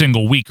every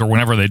single week or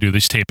whenever they do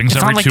these tapings. It's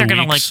every not like 2 they're weeks.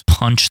 gonna like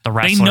punch the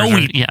wrestlers. They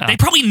know yeah. They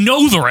probably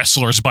know the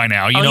wrestlers by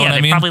now. You know what I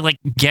they mean? probably like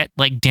get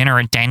like dinner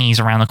at Denny's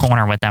around the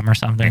corner with them or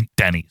something.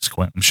 Denny's,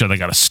 Quint. I'm sure they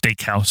got a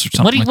steakhouse or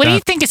something. What do you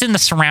think is in the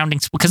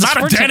surroundings? Because Not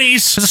a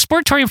Denny's. Because the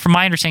sportatorium, from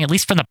my understanding, at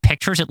least from the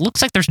pictures, it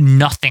looks like there's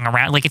nothing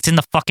around. Like it's in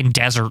the fucking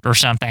desert or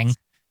something.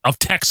 Of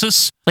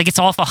Texas? Like it's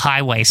off a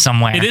highway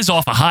somewhere. It is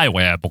off a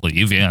highway, I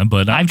believe, yeah.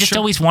 But I've just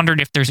always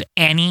wondered if there's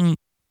any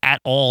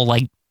at all,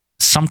 like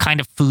some kind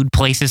of food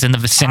places in the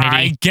vicinity.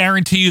 I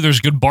guarantee you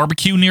there's good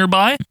barbecue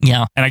nearby.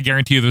 Yeah. And I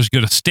guarantee you there's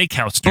good a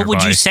steakhouse nearby.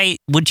 But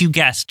would you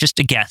guess, just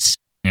a guess,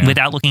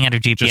 without looking at a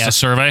GPS? Just a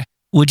survey?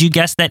 Would you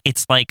guess that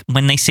it's like,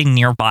 when they say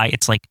nearby,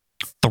 it's like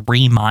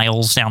 3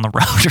 miles down the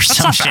road or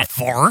some shit? That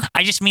far.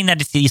 I just mean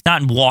that it's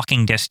not in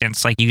walking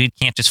distance. Like you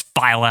can't just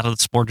file out of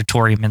the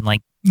sportatorium and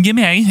like. You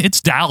may.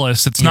 It's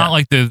Dallas. It's not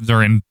like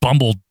they're in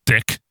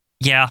Bumbledick.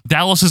 Yeah.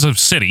 Dallas is a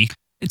city.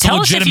 It's Tell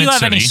a us if legitimate you have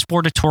city. any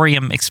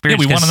sportatorium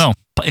experience. Yeah, we want to know.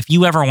 If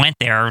you ever went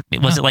there,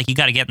 was it like you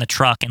got to get in the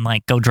truck and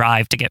like go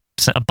drive to get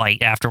a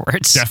bite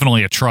afterwards?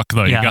 Definitely a truck,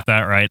 though. Yeah. You got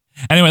that right.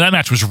 Anyway, that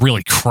match was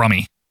really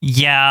crummy.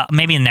 Yeah,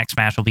 maybe the next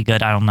match will be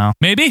good. I don't know.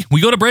 Maybe.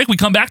 We go to break. We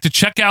come back to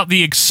check out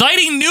the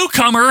exciting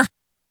newcomer,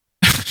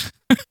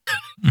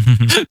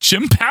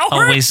 Jim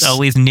Powers.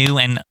 Always new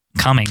and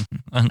coming.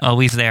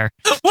 Always there.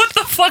 What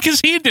the fuck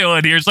is he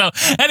doing here? So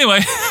anyway,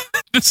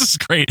 this is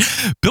great.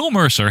 Bill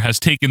Mercer has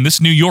taken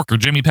this New Yorker,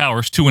 Jimmy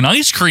Powers, to an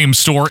ice cream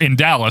store in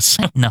Dallas.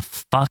 What in the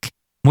fuck?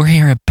 We're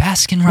here at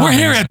Baskin Robbins. We're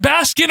here at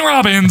Baskin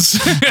Robbins.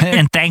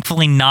 And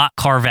thankfully not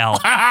Carvel.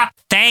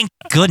 Thank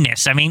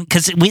goodness. I mean,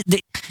 because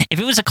if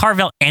it was a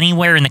Carvel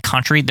anywhere in the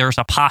country, there's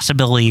a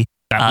possibility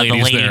the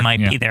lady might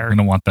be there. We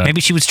don't want that.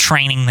 Maybe she was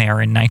training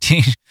there in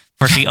 19...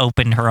 Where she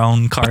opened her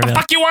own Carvel. What the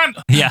fuck you want?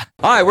 Yeah.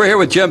 Hi, we're here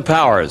with Jim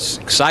Powers,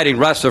 exciting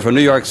wrestler from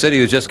New York City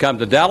who's just come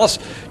to Dallas.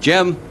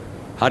 Jim,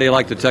 how do you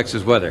like the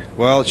Texas weather?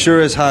 Well, it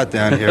sure is hot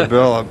down here,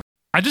 Bill.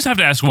 I just have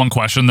to ask one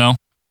question, though.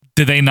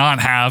 Do they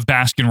not have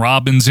Baskin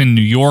Robbins in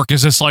New York?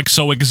 Is this like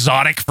so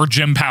exotic for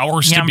Jim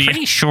Powers to be? I'm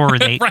pretty sure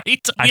they.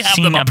 Right? I've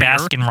seen a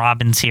Baskin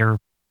Robbins here.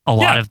 A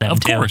lot of them, of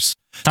too. course.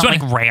 It's not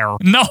like rare.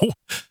 No.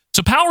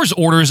 So Powers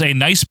orders a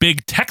nice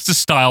big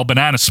Texas-style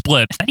banana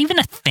split. Is that even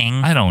a thing?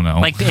 I don't know.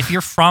 Like, if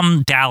you're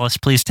from Dallas,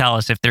 please tell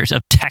us if there's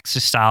a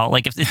Texas-style.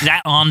 Like, if is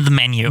that on the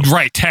menu?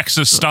 Right,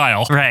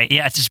 Texas-style. Right,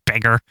 yeah, it's just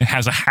bigger. It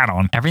has a hat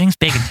on. Everything's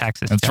big in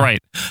Texas. That's right.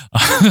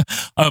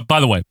 By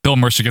the way, Bill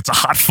Mercer gets a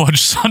hot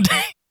fudge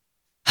sundae.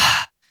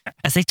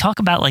 As they talk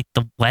about, like,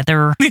 the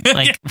weather,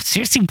 like,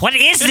 seriously, what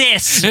is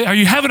this? Are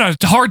you having a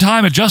hard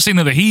time adjusting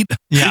to the heat?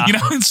 Yeah. You know,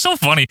 it's so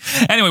funny.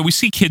 Anyway, we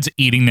see kids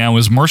eating now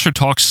as Mercer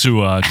talks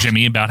to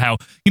Jimmy about how,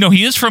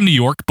 he is from New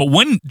York, but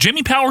when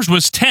Jimmy Powers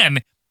was 10,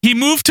 he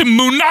moved to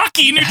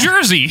Moonachie, New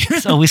Jersey.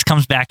 It always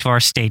comes back to our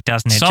state,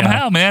 doesn't it,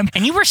 Somehow, John? man.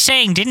 And you were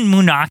saying, didn't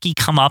Moonachie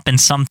come up in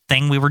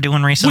something we were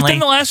doing recently? Within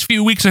the last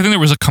few weeks, I think there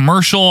was a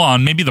commercial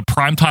on maybe the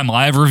Primetime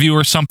Live review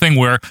or something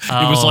where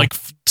it was like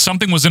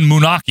something was in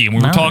Moonachie and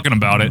we were talking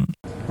about it.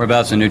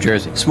 Whereabouts in New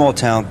Jersey? Small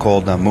town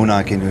called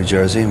Moonachie, New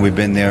Jersey. We've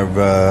been there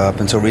up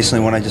until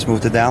recently when I just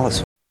moved to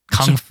Dallas.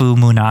 Kung Fu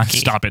Moonachie.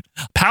 Stop it.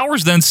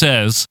 Powers then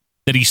says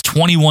that he's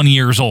 21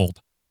 years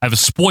old. I have a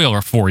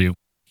spoiler for you.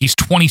 He's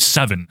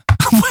 27.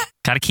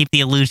 Got to keep the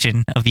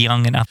illusion of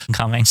young and up and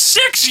coming.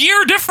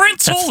 6-year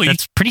difference?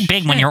 That's pretty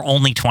big when you're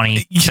only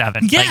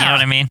 27. Yeah. Like, you know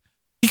what I mean?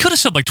 He could have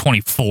said like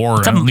 24.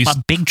 It's at least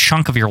a big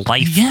chunk of your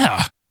life.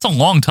 Yeah. It's a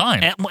long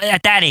time.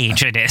 At that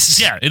age, it is.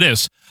 Yeah, it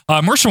is.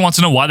 Mercer wants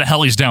to know why the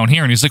hell he's down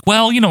here. And he's like,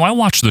 well, I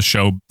watched the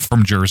show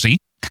from Jersey.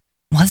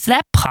 Was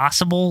that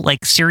possible?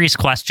 Like, serious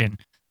question.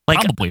 Like,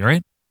 probably,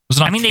 right? Was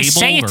it on they cable,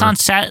 say it's on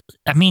set.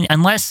 I mean,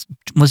 unless,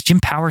 was Jim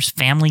Powers'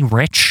 family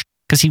rich?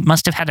 Because he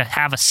must have had to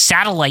have a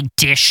satellite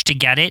dish to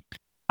get it.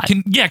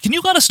 Can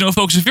you let us know,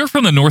 folks, if you're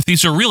from the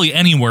Northeast or really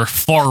anywhere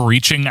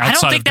far-reaching outside of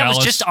Dallas? I don't think that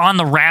was just on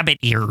the rabbit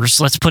ears.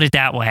 Let's put it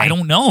that way. I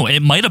don't know. It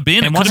might have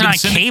been. It wasn't on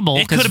cable.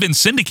 It could have been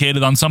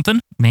syndicated on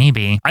something.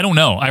 Maybe. I don't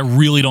know. I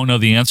really don't know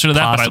the answer to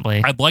that. Possibly.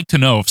 But I'd like to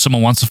know if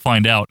someone wants to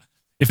find out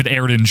if it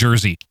aired in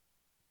Jersey.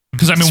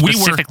 Because, I mean,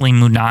 specifically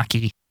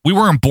Moonachie. We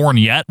weren't born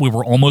yet. We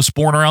were almost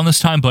born around this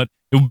time. But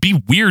it would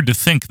be weird to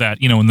think that,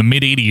 in the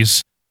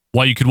mid-'80s,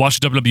 while you could watch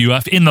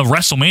WWF in the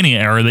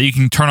WrestleMania era, that you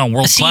can turn on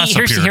World Class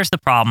up here. Here's the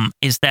problem,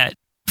 is that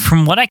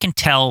from what I can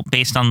tell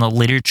based on the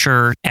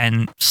literature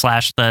and /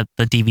 the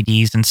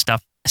DVDs and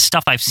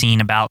stuff I've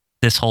seen about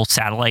this whole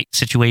satellite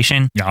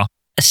situation,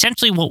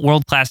 essentially what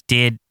World Class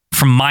did,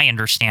 from my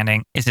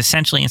understanding, is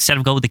essentially instead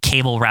of go the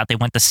cable route, they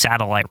went the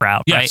satellite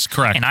route. Yes, right?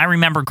 correct. And I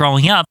remember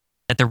growing up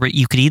that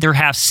you could either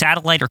have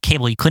satellite or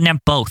cable. You couldn't have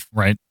both.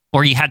 Right.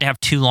 Or you had to have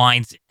two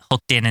lines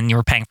hooked in and you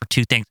were paying for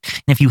two things.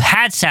 And if you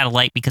had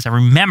satellite, because I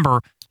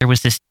remember there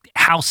was this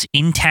house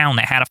in town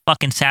that had a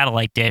fucking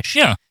satellite dish.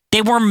 Yeah.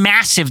 They were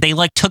massive. They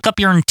like took up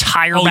your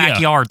entire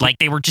backyard. Yeah. Like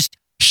they were just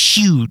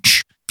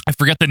huge. I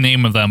forget the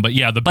name of them, but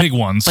yeah, the big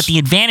ones. But the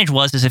advantage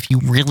was if you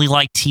really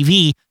like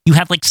TV, you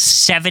had like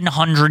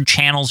 700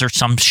 channels or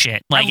some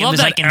shit. Like it was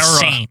like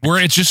insane.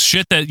 Where it's just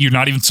shit that you're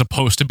not even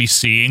supposed to be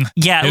seeing.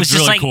 Yeah, it was just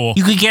really like cool.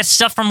 You could get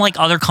stuff from like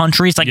other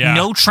countries, like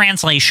no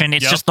translation.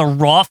 It's just the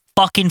raw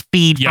fucking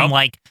feed from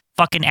like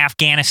fucking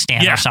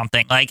Afghanistan or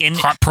something. Like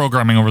hot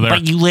programming over there.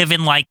 But you live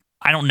in like,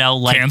 I don't know,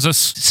 like Kansas,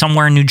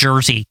 somewhere in New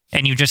Jersey,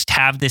 and you just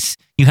have this.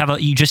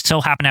 You just so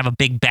happen to have a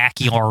big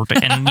backyard,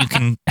 and you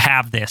can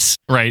have this.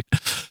 Right.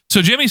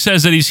 So Jimmy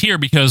says that he's here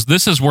because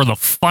this is where the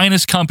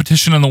finest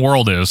competition in the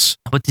world is.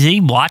 But did he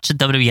watch the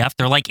WWF?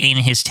 They're like in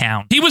his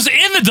town. He was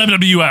in the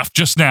WWF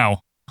just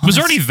now. He was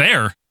already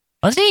there.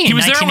 Was he? He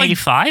was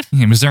 1985?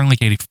 He was there in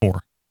like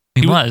 84.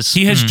 He was.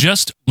 He has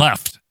just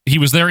left. He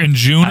was there in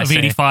June of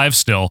 85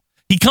 still.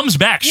 He comes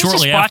back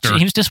shortly after.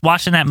 He was just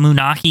watching that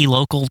Moonaki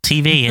local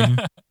TV,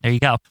 and there you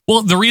go.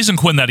 Well, the reason,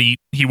 Quinn, that he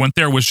went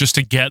there was just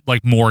to get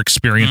like more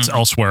experience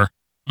elsewhere.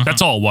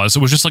 That's all it was. It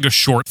was just like a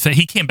short thing.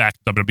 He came back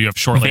to WWF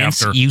shortly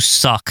Vince, after. You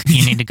suck.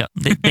 You need to go.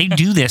 They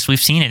do this. We've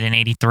seen it in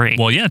 83.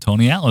 Well, yeah,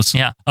 Tony Atlas.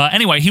 Yeah.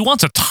 Anyway, he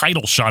wants a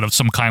title shot of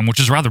some kind, which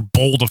is rather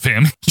bold of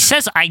him. He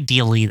says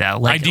ideally, though.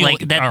 Like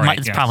that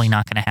is probably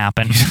not going to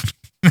happen.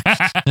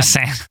 Just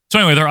saying. So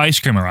anyway, their ice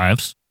cream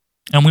arrives.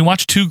 And we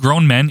watch two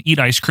grown men eat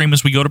ice cream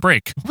as we go to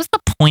break. What's the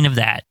point of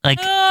that? Like,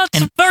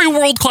 it's very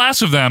world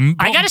class of them.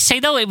 I gotta say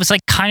though, it was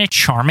like kind of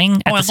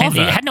charming. At the same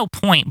time, it had no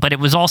point, but it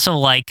was also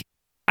like,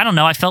 I don't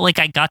know. I felt like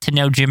I got to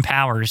know Jim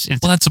Powers.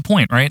 Well, that's the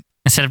point, right?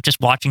 Instead of just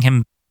watching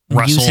him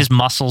use his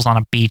muscles on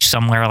a beach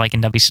somewhere, like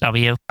in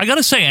WCW. I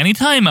gotta say,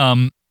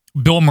 anytime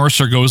Bill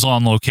Mercer goes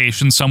on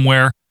location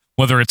somewhere,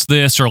 whether it's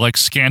this or like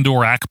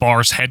Skandor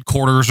Akbar's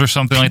headquarters or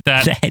something like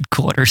that. The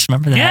headquarters,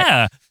 remember that?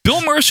 Yeah.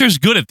 Bill Mercer's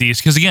good at these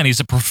because, again, he's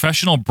a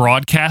professional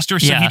broadcaster,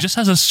 so he just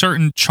has a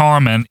certain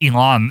charm and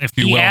elan, if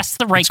you will. He asked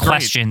the right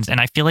questions, and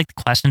I feel like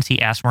the questions he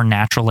asked were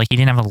natural. Like, he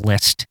didn't have a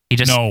list. He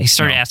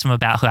started asking him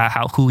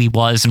about who he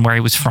was and where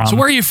he was from. So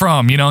where are you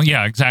from?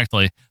 Yeah,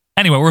 exactly.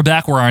 Anyway, we're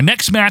back where our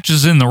next match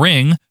is in the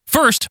ring.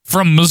 First,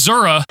 from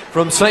Missouri.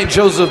 From St.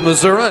 Joseph,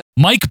 Missouri.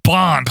 Mike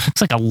Bond. Looks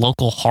like a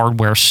local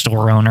hardware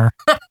store owner.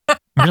 It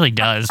really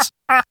does.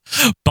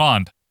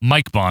 Bond.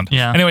 Mike Bond.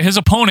 Yeah. Anyway, his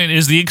opponent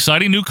is the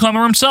exciting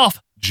newcomer himself,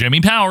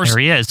 Jimmy Powers. There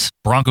he is.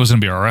 Bronco's going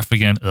to be our ref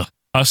again.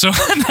 So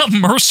now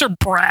Mercer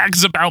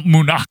brags about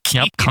Munaki.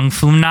 Yep, Kung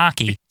Fu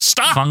Munaki.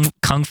 Stop.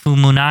 Kung Fu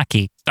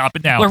Munaki. Stop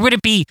it now. Or would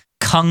it be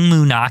Kung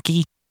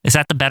Munaki? Is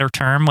that the better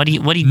term?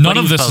 None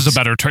of this is a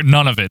better term.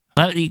 None of it.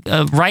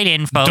 Write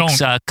in,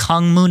 folks.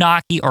 Kung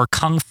Munaki or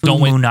Kung Fu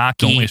Munaki.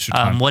 Don't waste your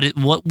time. What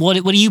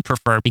do you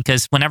prefer?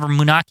 Because whenever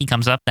Munaki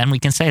comes up, then we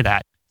can say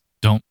that.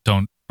 Don't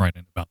write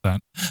in about that.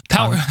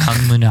 Kung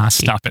Munaki.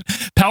 Stop it.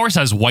 Powers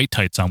has white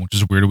tights on, which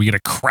is weird. We get a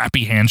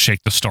crappy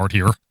handshake to start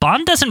here.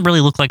 Bond doesn't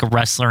really look like a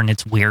wrestler, and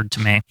it's weird to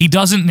me. He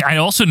doesn't. I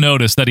also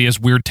noticed that he has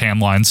weird tan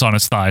lines on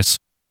his thighs.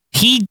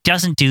 He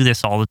doesn't do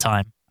this all the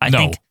time. I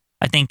think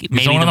maybe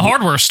he's owning the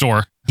hardware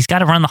store. He's got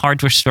to run the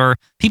hardware store.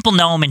 People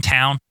know him in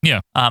town. Yeah.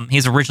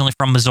 He's originally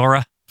from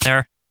Missouri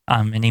there,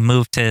 and he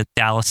moved to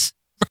Dallas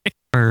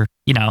for,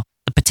 the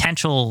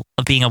potential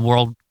of being a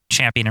world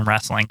champion in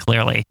wrestling,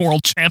 clearly.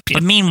 World champion.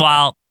 But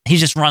meanwhile, he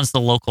just runs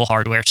the local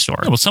hardware store.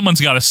 Yeah, well, someone's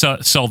got to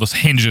sell the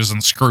hinges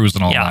and screws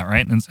and all that,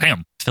 right? And it's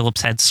him.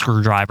 Phillips head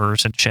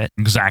screwdrivers and shit.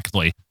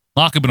 Exactly.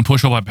 Lockup and a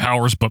push-up by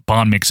Powers, but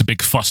Bond makes a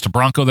big fuss to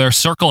Bronco there.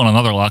 Circle and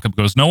another lockup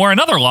goes nowhere.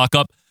 Another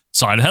lockup.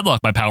 Side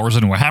headlock by Powers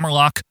into a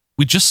hammerlock.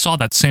 We just saw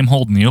that same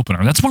hold in the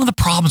opener. That's one of the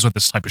problems with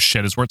this type of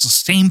shit is where it's the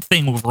same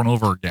thing over and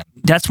over again.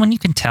 That's when you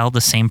can tell the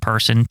same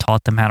person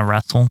taught them how to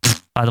wrestle.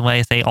 By the way,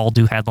 if they all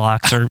do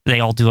headlocks or they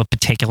all do a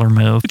particular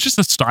move. It's just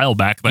a style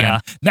back then. Yeah.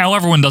 Now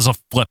everyone does a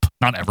flip.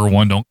 Not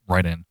everyone. Don't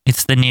write in.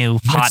 It's the new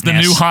hotness. It's the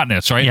new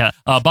hotness, right? Yeah.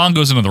 Bond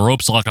goes into the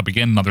ropes, lock up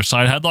again, another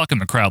side headlock, and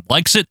the crowd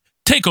likes it.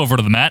 Take over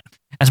to the mat.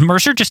 As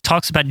Mercer just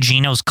talks about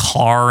Gino's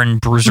car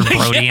and Bruiser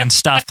Brody and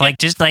stuff,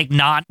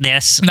 not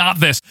this. Not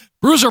this.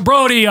 Bruiser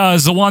Brody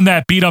is the one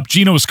that beat up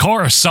Gino's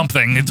car or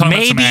something.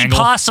 Maybe,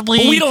 possibly.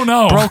 But we don't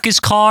know. Broke his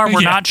car.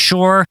 We're not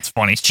sure. It's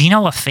funny. Is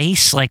Gino a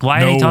face? Why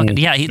are they talking?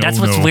 Yeah, that's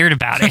what's weird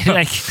about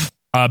it.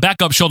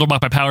 Back up, shoulder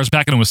block by Powers,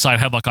 back into a side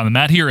headlock on the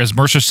mat here as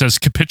Mercer says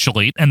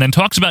capitulate, and then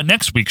talks about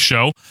next week's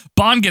show.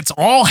 Bond gets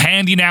all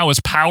handy now as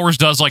Powers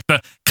does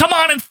the come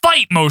on and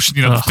fight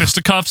motion, the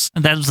fisticuffs.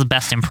 That was the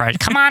best impression.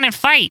 Come on and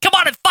fight. Come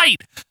on and fight.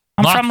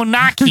 I'm from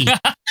Munaki.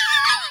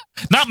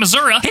 Not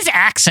Missouri. His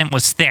accent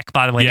was thick,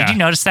 by the way. Yeah. Did you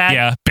notice that?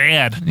 Yeah,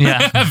 bad.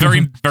 Yeah.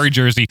 very, very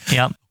Jersey.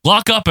 Yep.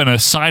 Lock up and a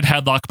side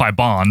headlock by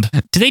Bond.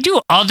 Do they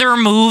do other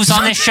moves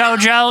on this show,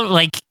 Joe?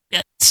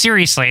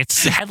 seriously,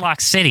 it's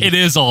Headlock City. It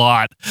is a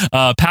lot.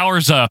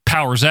 Powers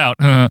out,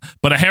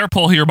 but a hair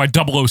pull here by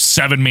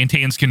 007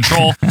 maintains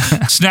control.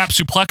 Snap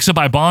suplexa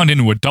by Bond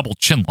into a double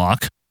chin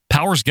lock.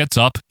 Powers gets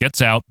up,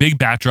 gets out, big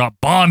backdrop.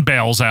 Bond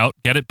bails out.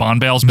 Get it? Bond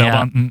bails, bail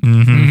Bond.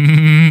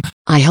 Mm-hmm.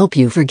 I hope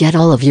you forget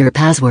all of your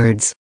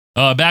passwords.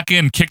 Back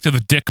in, kick to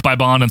the dick by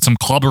Bond and some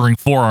clubbering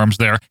forearms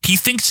there. He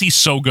thinks he's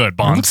so good,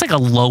 Bond. It looks like a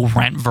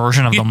low-rent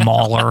version of the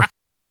Mauler.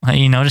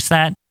 You notice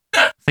that?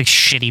 It's like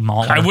shitty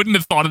Mauler. I wouldn't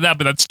have thought of that,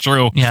 but that's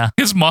true. Yeah.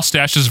 His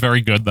mustache is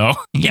very good, though.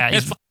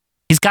 Yeah,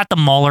 he's got the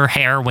Mauler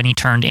hair when he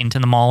turned into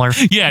the Mauler.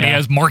 Yeah, and he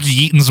has Mark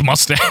Eaton's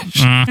mustache.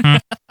 Mm-hmm.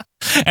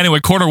 Anyway,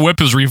 corner whip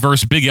is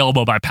reversed. Big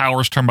elbow by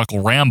Powers.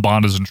 Turnbuckle ram.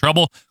 Bond is in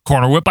trouble.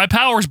 Corner whip by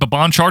Powers, but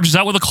Bond charges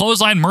out with a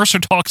clothesline. Mercer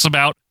talks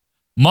about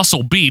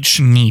Muscle Beach.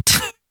 Neat.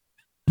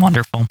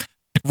 Wonderful.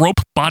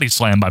 Rope body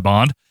slam by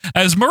Bond.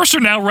 As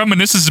Mercer now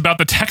reminisces about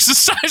the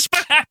Texas-sized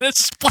banana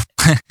split.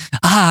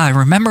 I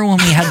remember when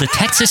we had the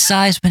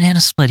Texas-sized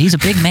banana split. He's a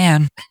big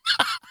man.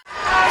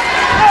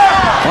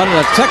 On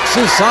the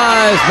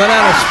Texas-sized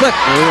banana split,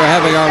 we were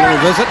having our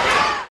little visit.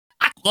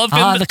 I love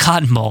him. The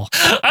Cotton Bowl.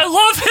 I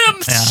love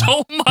him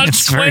so much.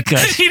 It's very good.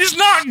 He's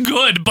not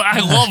good, but I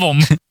love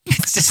him. He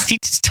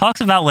just talks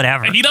about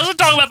whatever. He doesn't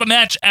talk about the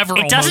match ever.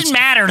 It doesn't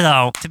matter,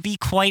 though, to be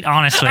quite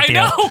honest with you.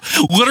 I know.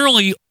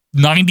 Literally,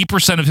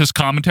 90% of his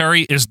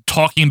commentary is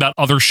talking about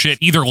other shit.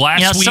 Either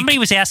last week... Somebody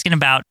was asking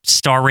about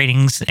star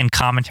ratings and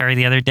commentary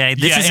the other day.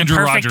 This is Andrew a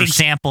perfect Rogers.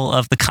 example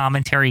of the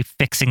commentary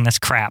fixing this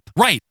crap.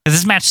 Right. Because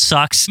this match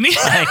sucks.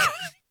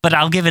 But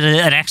I'll give it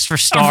an extra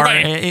star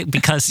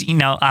because,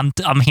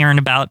 I'm hearing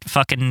about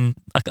fucking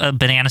a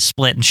banana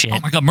split and shit. Oh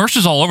my God,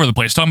 Mercer's all over the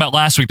place. Talking about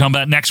last week, talking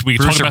about next week.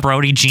 Bruiser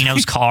Brody,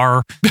 Gino's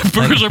car.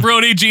 Bruiser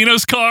Brody,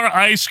 Gino's car,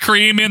 ice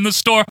cream in the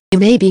store. You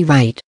may be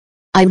right.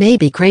 I may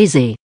be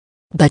crazy.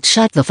 But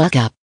shut the fuck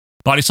up.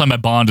 Body slam by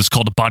Bond is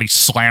called a body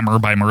slammer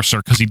by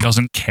Mercer because he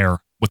doesn't care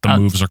what the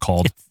moves are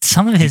called.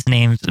 Some of his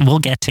names, we'll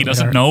get to. He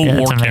doesn't know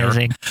or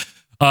care.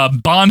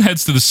 Bond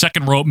heads to the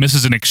second rope,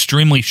 misses an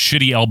extremely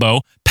shitty elbow.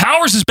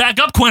 Powers is back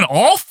up, Quinn,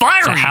 all fiery.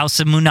 It's a House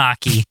of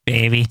Munaki,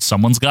 baby.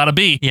 Someone's got to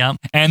be. Yep.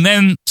 And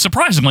then,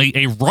 surprisingly,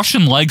 a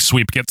Russian leg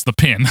sweep gets the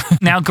pin.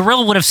 Now,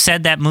 Gorilla would have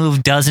said that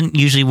move doesn't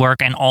usually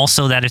work and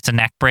also that it's a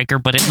neck breaker,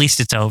 but at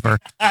least it's over.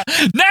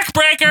 Neck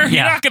breaker!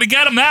 You're not going to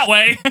get him that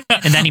way.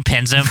 And then he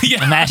pins him.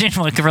 Yeah. Imagine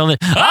what Gorilla...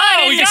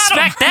 I didn't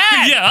expect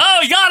that!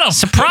 Yeah, he got him!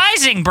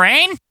 Surprising,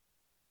 brain!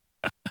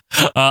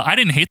 I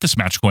didn't hate this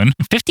match, Quinn.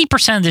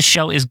 50% of this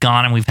show is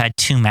gone, and we've had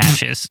 2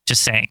 matches.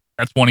 Just saying.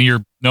 That's one of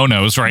your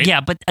no-nos, right?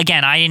 Yeah, but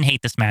again, I didn't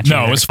hate this match.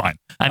 No, either. it's fine.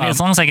 I mean, as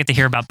long as I get to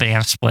hear about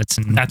banana splits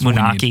and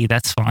Munaki,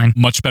 that's fine.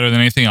 Much better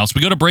than anything else.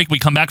 We go to break. We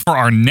come back for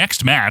our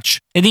next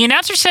match. And the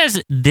announcer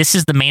says this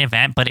is the main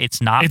event, but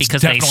it's not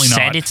because they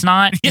said it's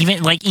not.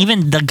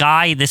 Even the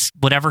guy,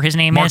 whatever his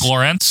name is,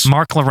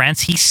 Mark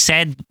Lawrence, he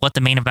said what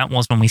the main event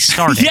was when we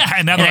started. Yeah,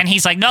 and then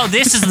he's like, no,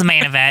 this is the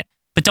main event.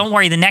 But don't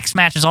worry, the next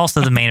match is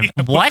also the main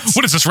event. What?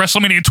 What is this,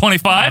 WrestleMania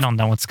 25? I don't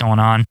know what's going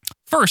on.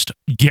 First,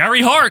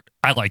 Gary Hart.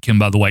 I like him,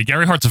 by the way.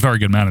 Gary Hart's a very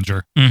good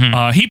manager.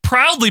 Mm-hmm. He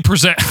proudly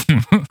presents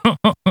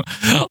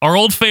our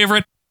old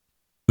favorite,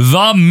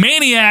 the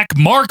Maniac,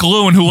 Mark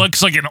Lewin, who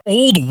looks like an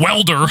old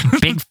welder.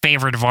 Big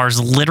favorite of ours,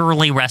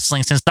 literally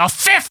wrestling since the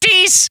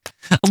 50s.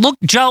 Look,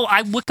 Joe,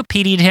 I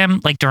Wikipedia'd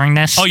him during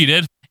this. Oh, you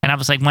did? And I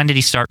was like, when did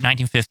he start?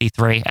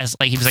 1953.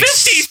 He was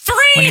 53?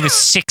 When he was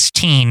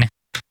 16.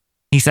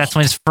 That's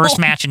when his first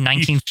match in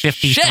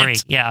 1953.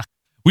 Shit. Yeah.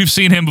 We've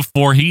seen him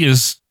before.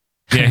 He's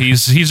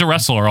a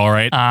wrestler, all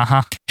right.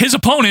 Uh-huh. His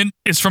opponent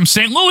is from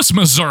St. Louis,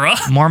 Missouri.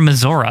 More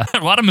Missouri. A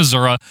lot of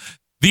Missouri.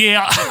 The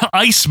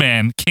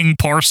Iceman, King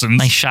Parsons.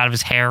 Nice shot of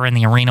his hair in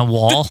the arena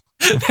wall,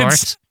 of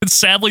course. And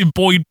sadly,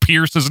 Boyd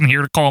Pierce isn't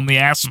here to call him the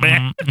Ass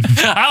Man.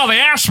 Oh, the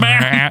Ass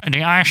Man.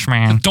 The Ass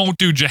Man. Don't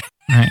do Jack.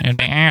 The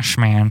Ass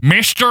Man.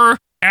 Mr.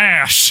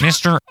 Ash.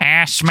 Mr.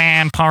 Ass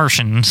Man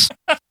Parsons.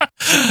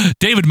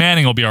 David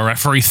Manning will be our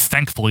referee,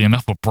 thankfully.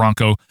 Enough with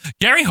Bronco.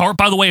 Gary Hart,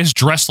 by the way, is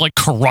dressed like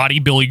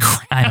Karate Billy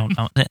Graham. I don't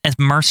know. As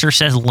Mercer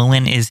says,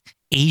 Lewin is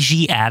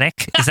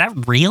Asiatic. Is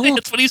that real?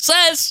 That's what he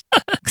says.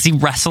 Because he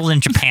wrestled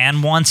in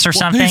Japan once or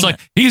something. He's like,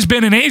 he's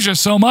been in Asia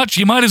so much,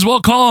 you might as well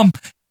call him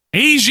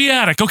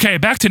Asiatic. Okay,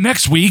 back to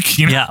next week.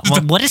 Yeah.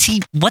 Well, what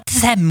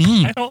does that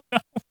mean? I don't know.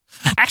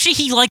 Actually,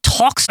 he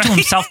talks to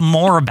himself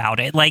more about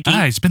it.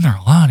 He's been there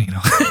a lot,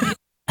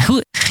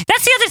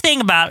 That's the other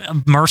thing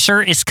about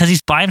Mercer is because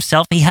he's by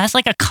himself. He has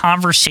a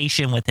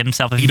conversation with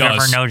himself. If you've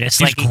ever noticed,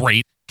 he's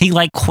great. He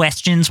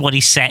questions what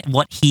he's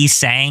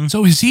saying.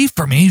 So is he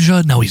from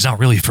Asia? No, he's not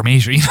really from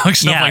Asia.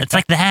 It's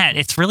like that.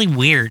 It's really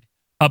weird.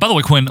 By the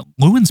way, Quinn,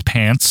 Lewin's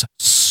pants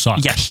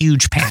suck. Yeah,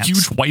 huge pants.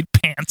 Huge white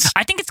pants.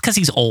 I think it's because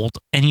he's old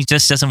and he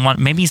just doesn't want.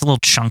 Maybe he's a little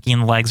chunky in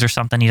the legs or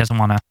something. He doesn't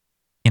want to.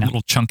 A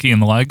little chunky in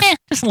the legs?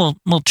 Just little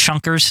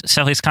chunkers.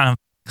 So he's kind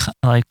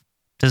of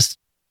just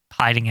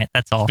hiding it.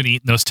 That's all. Been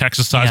eating those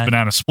Texas-sized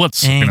banana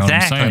splits. Exactly. You know what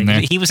I'm saying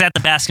there? He was at the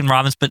Baskin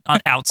Robbins, but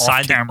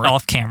outside,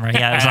 off camera.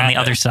 Yeah, it was on the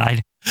other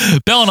side.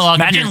 Bell and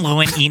Alaka. Imagine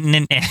Lewin eating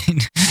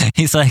and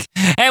he's like,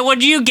 "Hey,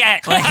 what'd you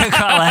get?"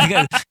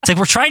 It's like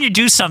we're trying to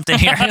do something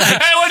here. Hey,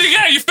 what'd you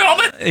get? You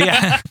filming?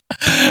 Yeah.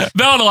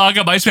 Bell and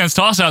Alaka, Iceman's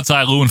toss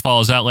outside. Lewin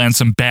follows out, lands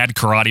some bad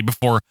karate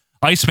before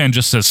Iceman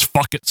just says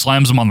fuck it,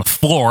 slams him on the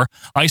floor.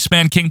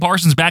 Iceman King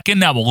Parsons back in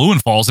now, but Lewin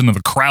falls into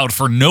the crowd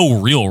for no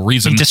real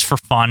reason. Just for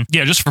fun.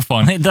 Yeah, just for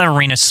fun. The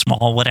arena's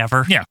small,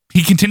 whatever. Yeah.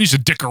 He continues to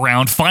dick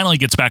around, finally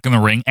gets back in the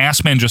ring.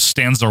 Assman just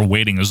stands there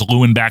waiting as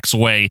Lewin backs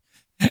away.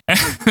 We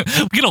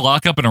get a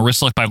lockup and a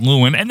wrist lock by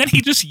Lewin, and then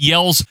he just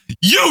yells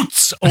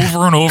Utes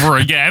over and over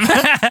again.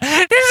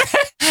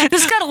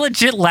 This got a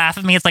legit laugh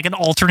at me. It's like an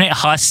alternate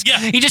huss. Yeah.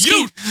 He just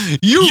Utes.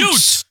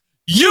 Utes.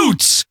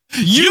 Utes.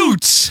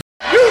 Utes.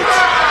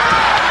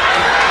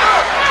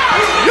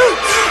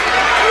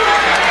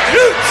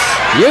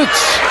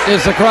 Utes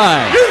is the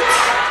cry.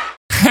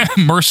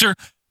 Mercer,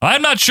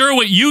 I'm not sure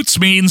what Utes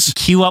means.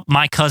 Cue up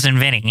my cousin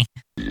Vinny.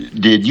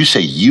 Did you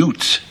say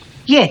Utes?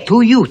 Yeah,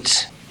 2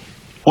 Utes.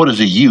 What is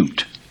a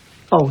Ute?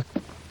 Oh,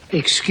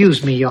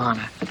 excuse me, Your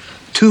Honor.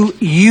 2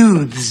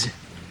 youths.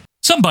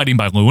 Some biting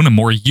by Lewin and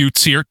more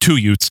Utes here. 2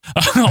 Utes.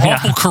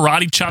 Awful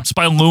karate chops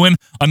by Lewin.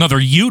 Another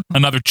Ute,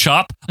 another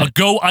chop. A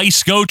go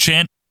ice go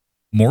chant.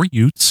 More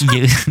Utes.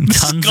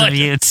 Tons of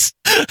Utes.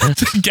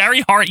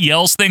 Gary Hart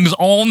yells things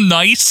all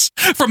nice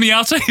from the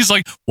outside. He's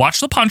like, watch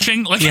the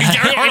punching. Like, Yeah.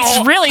 Gary Hart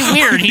It's really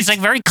weird. He's like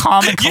very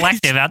calm and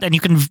collective out there, and you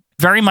can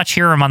very much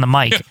hear him on the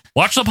mic. Yeah.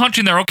 Watch the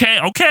punching there.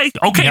 Okay,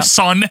 Yep.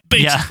 son.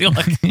 Basically,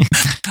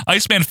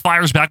 Iceman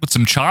fires back with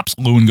some chops.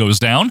 Lewin goes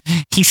down.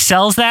 He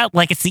sells that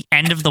like it's the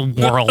end of the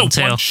world,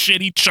 too. One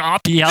shitty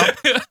chop. Yep.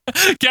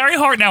 Gary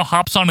Hart now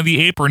hops onto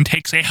the apron,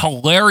 takes a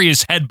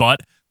hilarious headbutt.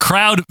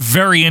 Crowd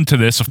very into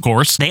this, of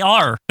course. They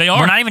are.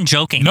 We're not even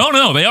joking.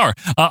 No, they are.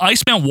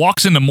 Iceman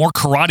walks into more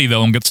karate,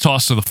 though, and gets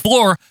tossed to the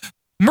floor.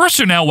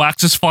 Mercer now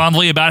waxes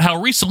fondly about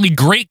how recently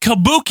Great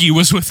Kabuki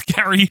was with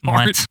Gary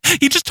Hart.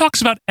 He just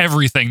talks about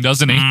everything,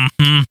 doesn't he?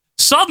 Mm-hmm.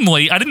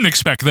 Suddenly, I didn't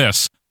expect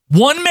this.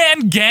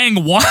 One-man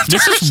gang wanders.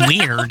 This is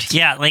weird.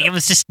 Yeah, like it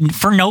was just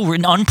for no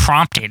reason,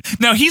 unprompted.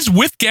 Now he's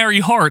with Gary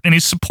Hart and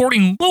he's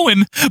supporting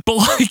Lewin,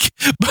 but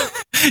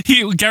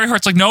Gary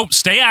Hart's like, no,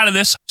 stay out of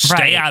this.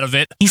 Stay out of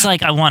it. He's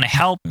like, I want to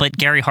help, but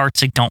Gary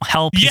Hart's like, don't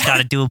help. He's got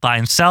to do it by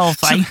himself.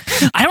 I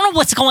don't know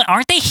what's going.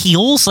 Aren't they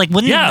heels? Like,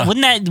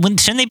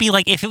 shouldn't they be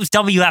like, if it was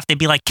WF, they'd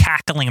be like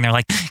cackling and they're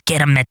like, get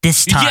him at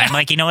this time. Yeah.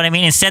 Like, you know what I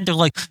mean? Instead, they're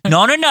like,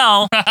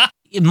 no.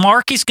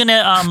 Mark is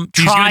gonna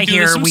try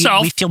here. We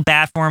feel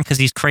bad for him because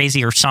he's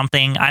crazy or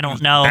something. I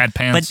don't know. Bad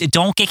pants. But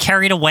don't get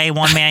carried away.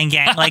 One man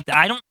gang.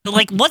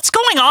 Like what's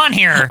going on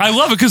here? I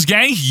love it because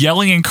Gang's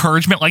yelling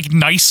encouragement like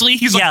nicely.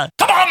 He's like,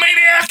 "Come on,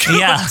 maniac!"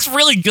 Yeah, it's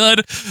really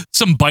good.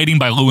 Some biting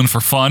by Lewin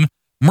for fun.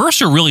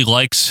 Mercer really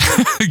likes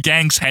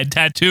Gang's head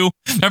tattoo.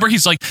 Remember,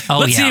 he's like,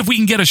 "Let's see if we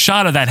can get a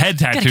shot of that head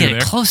tattoo." Gotta get there.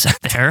 it close up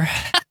there.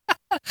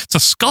 It's a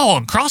skull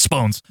and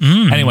crossbones.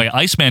 Anyway,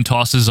 Iceman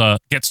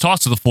gets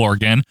tossed to the floor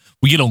again.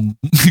 We get a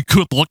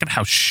good look at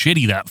how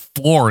shitty that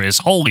floor is.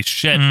 Holy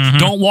shit.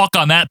 Don't walk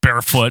on that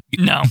barefoot.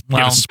 No.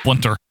 Get a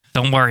splinter.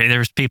 Don't worry.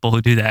 There's people who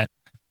do that.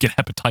 Get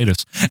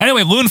hepatitis.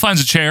 Anyway, Lewin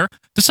finds a chair,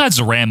 decides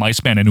to ram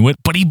Iceman into it,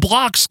 but he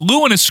blocks.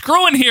 Lewin is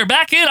screwing here.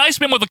 Back in.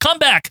 Iceman with a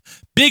comeback.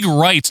 Big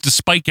rights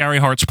despite Gary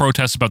Hart's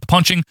protests about the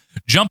punching.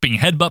 Jumping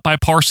headbutt by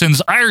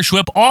Parsons. Irish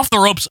whip off the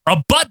ropes.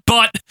 A butt.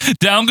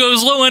 Down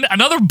goes Lewin.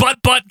 Another butt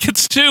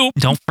gets 2.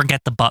 Don't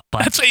forget the butt.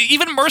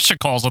 Even Mercer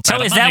calls it that.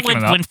 So is that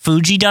when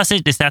Fuji does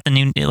it? Is that the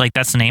new, like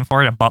that's the name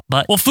for it? A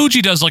butt? Well,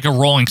 Fuji does like a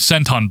rolling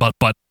senton butt.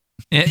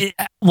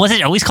 Was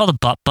it always called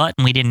a butt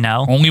and we didn't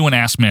know? Only when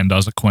Assman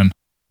does it, Quinn.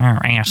 Oh,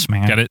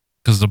 Assman. Get it?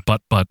 Because the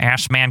butt.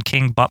 Assman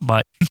King butt.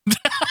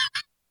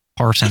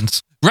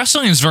 Parsons.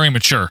 Wrestling is very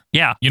mature.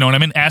 Yeah. You know what I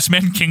mean?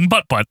 Assman King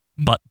butt. Butt.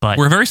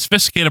 We're a very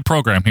sophisticated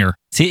program here.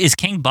 See, is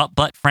King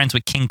butt friends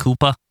with King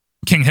Koopa?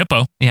 King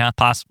Hippo. Yeah,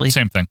 possibly.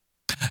 Same thing.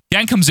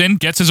 Gang comes in,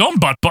 gets his own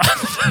butt.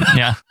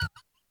 Yeah.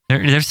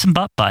 There's some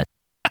butt.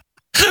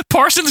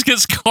 Parsons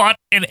gets caught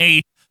in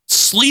a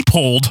sleep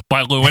hold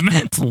by Lewin.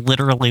 It's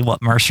literally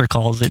what Mercer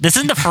calls it. This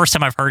isn't the first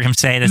time I've heard him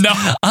say this. No.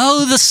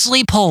 Oh, the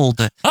sleep hold.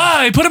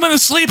 He put him in the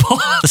sleep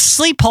hold. The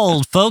sleep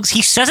hold, folks.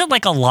 He says it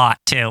like a lot,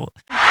 too.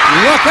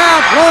 Look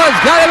out,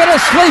 Lloyd's got him in a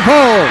sleep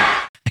hold.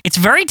 It's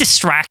very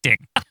distracting.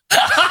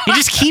 He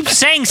just keeps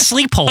saying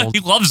sleep hold. He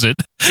loves it.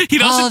 He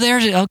doesn't. Oh,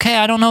 there's okay.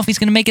 I don't know if he's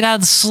going to make it out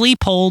of the sleep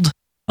hold.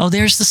 Oh,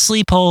 there's the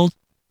sleep hold.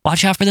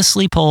 Watch out for the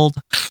sleep hold.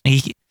 He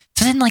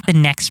says it in like the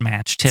next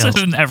match, too.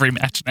 It's in every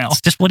match now.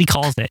 It's just what he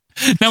calls it.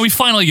 Now we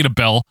finally get a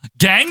bell.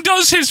 Gang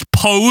does his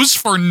pose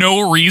for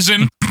no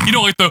reason. You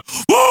know, like the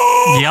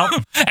woo!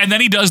 Yep. And then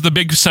he does the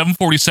big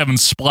 747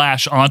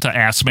 splash onto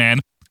Assman.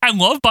 I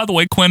love, by the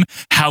way, Quinn,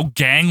 how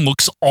Gang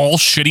looks all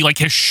shitty. Like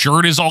his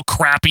shirt is all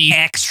crappy.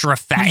 Extra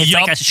fat. It's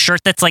like a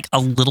shirt that's like a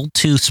little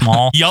too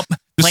small. Yep.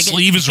 The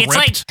sleeve is it's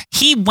ripped. like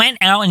he went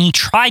out and he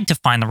tried to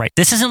find the right.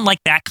 This isn't like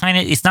that kind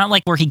of. It's not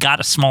like where he got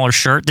a smaller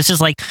shirt. This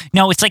is like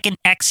it's like an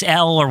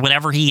XL or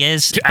whatever he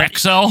is.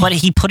 XL, but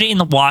he put it in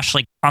the wash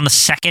like on the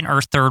second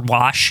or third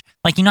wash.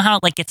 Like you know how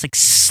it gets like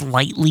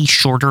slightly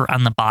shorter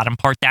on the bottom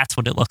part. That's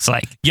what it looks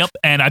like. Yep,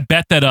 and I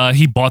bet that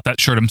he bought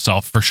that shirt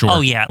himself for sure.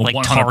 Oh yeah, like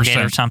 100%. Target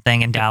or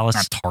something in Dallas.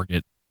 Not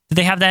Target. Did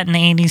they have that in the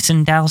 80s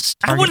in Dallas?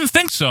 Target? I wouldn't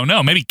think so.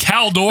 No, maybe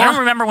Caldor. I don't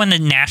remember when the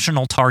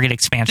national Target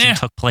expansion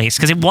took place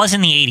because it was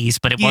in the 80s,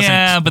 but it wasn't.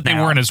 Yeah, but they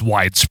weren't as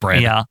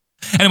widespread. Yeah.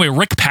 Anyway,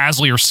 Rick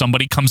Pasley or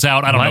somebody comes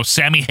out. I don't know.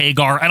 Sammy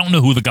Hagar. I don't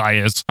know who the guy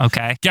is.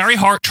 Okay. Gary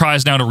Hart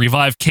tries now to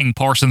revive King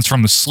Parsons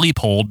from the sleep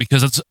hold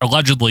because it's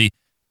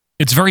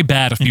very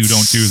bad if you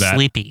don't do that.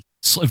 Sleepy.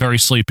 Very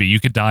sleepy. You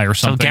could die or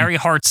something. So Gary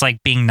Hart's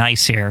like being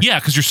nice here. Yeah,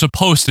 because you're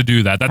supposed to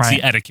do that. That's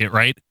the etiquette,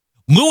 right?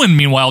 Lewin,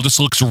 meanwhile, just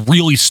looks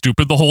really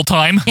stupid the whole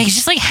time. Yeah, he's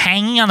just like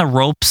hanging on the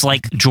ropes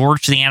like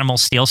George the Animal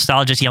Steel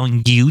style, just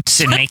yelling "Utes"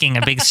 and making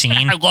a big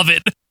scene. I love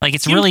it. Like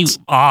it's really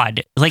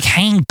odd. Like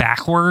hanging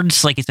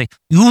backwards, like it's like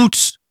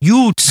 "Utes,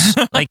 Utes."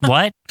 Like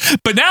what?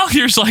 But now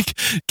here's like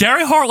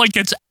Gary Hart like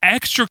gets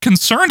extra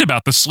concerned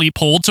about the sleep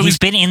hold. So he's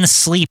been in the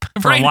sleep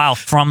for a while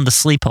from the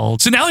sleep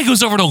hold. So now he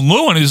goes over to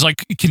Lewin and he's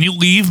like, "Can you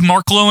leave,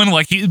 Mark Lewin?"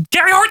 Like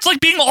Gary Hart's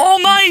like being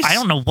all nice. I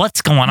don't know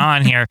what's going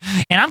on here,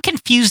 and I'm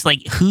confused.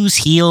 Like who's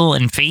heel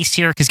and face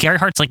here? Because Gary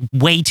Hart's like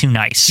way too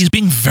nice. He's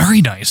being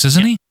very nice,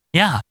 isn't he?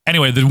 Yeah.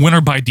 Anyway, the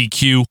winner by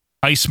DQ,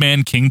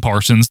 Iceman King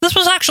Parsons. This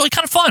was actually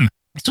kind of fun.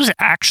 This was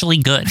actually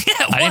good.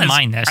 Yeah, I didn't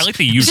mind this. I like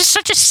the use. This is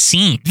such a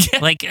scene. Yeah.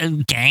 Like a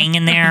gang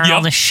in there and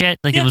all this shit.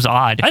 Like it was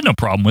odd. I had no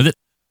problem with it.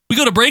 We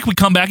go to break. We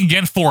come back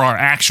again for our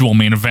actual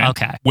main event.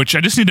 Okay. Which I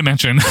just need to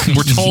mention,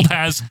 we're told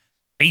has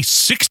a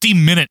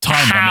 60-minute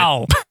time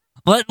limit.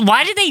 But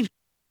why did they...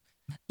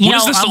 What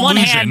is this on one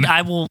illusion?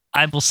 hand,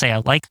 I will say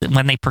I like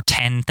when they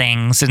pretend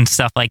things and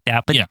stuff like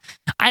that. But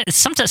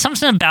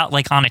something about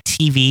like on a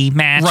TV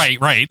match.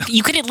 Right.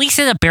 You could at least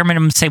at a bare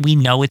minimum say we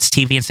know it's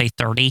TV and say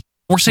 30.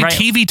 Or say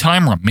TV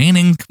time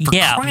remaining for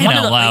crying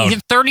out loud. Either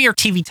 30 or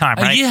TV time,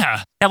 right?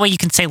 Yeah. That way you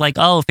can say like,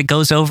 oh, if it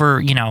goes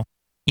over,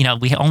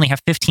 we only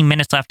have 15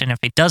 minutes left, and if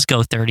it does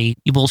go 30,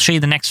 we'll show you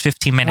the next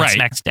 15 minutes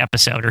next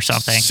episode or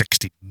something.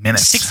 60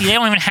 minutes. 60. They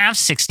don't even have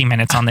 60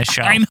 minutes on this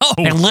show. I know.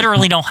 They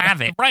literally don't have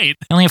it. Right.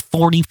 They only have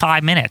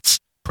 45 minutes.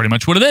 Pretty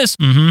much what it is.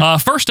 Mm-hmm.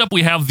 First up,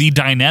 we have the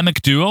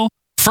dynamic duo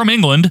from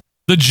England,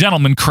 the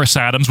gentleman Chris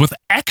Adams with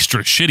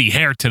extra shitty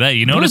hair today.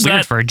 You notice weird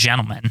that? For a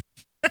gentleman.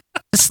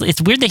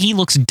 It's weird that he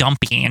looks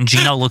dumpy and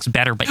Gino looks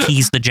better, but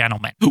he's the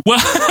gentleman.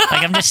 Well,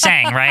 like I'm just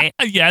saying, right?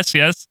 Yes.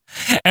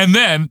 And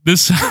then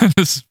this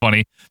is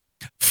funny.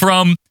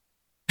 From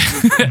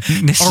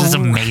this is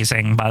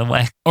amazing, by the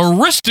way.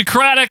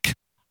 Aristocratic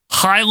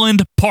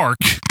Highland Park,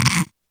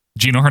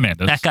 Gino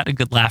Hernandez. That got a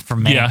good laugh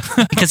from me. Yeah.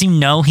 Because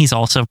he's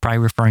also probably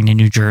referring to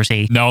New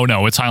Jersey. No,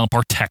 it's Highland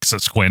Park,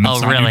 Texas, Quinn.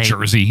 It's not really? New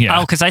Jersey. Yeah.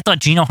 Oh, because I thought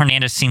Gino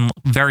Hernandez seemed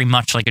very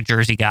much like a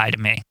Jersey guy to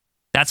me.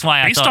 That's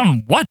why Based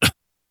on what?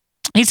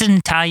 He's an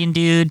Italian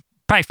dude,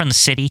 probably from the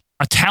city.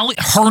 Italian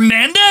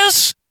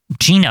Hernandez?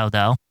 Gino,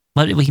 though.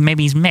 But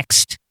maybe he's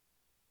mixed.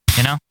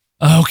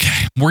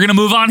 Okay, we're going to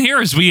move on here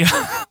as we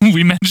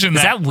mentioned that.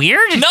 Is that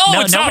weird?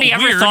 No, it's nobody not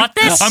ever weird. thought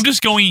this? I'm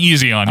just going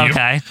easy on you.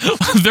 Okay.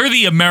 They're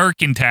the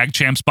American tag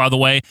champs, by the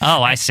way.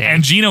 Oh, I see.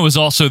 And Gino is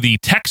also the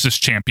Texas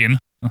champion.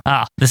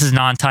 Ah, this is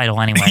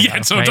non-title anyway. Yeah,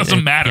 though, so right? It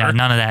doesn't matter. Yeah,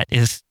 none of that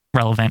is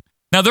relevant.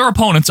 Now, their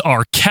opponents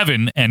are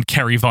Kevin and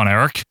Kerry Von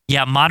Erich.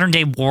 Yeah,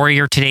 modern-day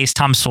warrior, today's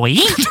Tom Sawyer.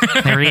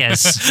 There he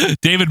is.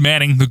 David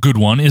Manning, the good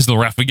one, is the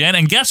ref again.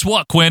 And guess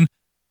what, Quinn?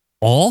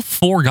 All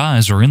four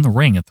guys are in the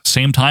ring at the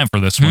same time for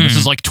this one. This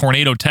is like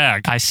tornado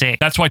tag. I see.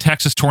 That's why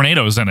Texas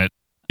Tornado's in it.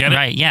 Get it?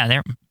 Right,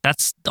 yeah.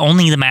 That's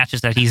only the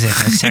matches that he's in,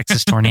 is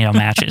Texas Tornado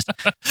matches.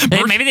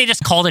 Maybe they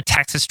just called it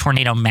Texas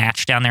Tornado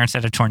match down there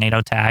instead of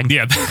tornado tag.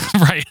 Yeah,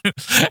 right.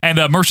 And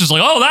Mercer's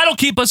like, oh, that'll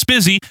keep us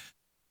busy.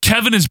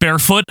 Kevin is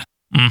barefoot.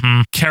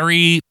 Mm-hmm.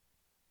 Kerry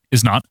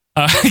is not.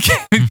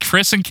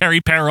 Chris and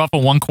Kerry pair up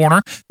in one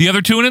corner, the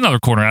other two in another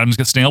corner. Adams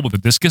gets nailed with a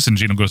discus, and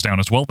Gino goes down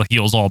as well. The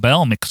heels all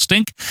bell, make a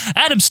stink.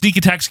 Adams sneak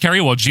attacks Kerry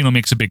while Gino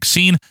makes a big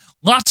scene.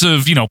 Lots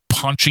of,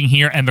 punching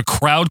here, and the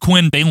crowd,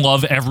 Quinn, they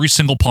love every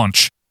single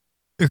punch.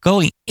 They're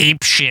going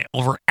ape shit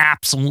over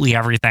absolutely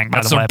everything,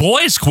 by the way. That's the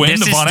boys, Quinn,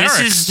 the Von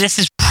Erichs. This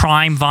is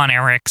prime Von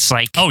Erichs.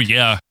 Like, oh,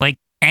 yeah. Like,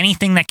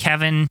 anything that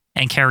Kevin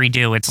and Kerry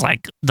do, it's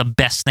like the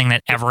best thing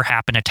that ever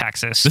happened to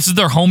Texas. This is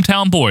their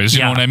hometown boys,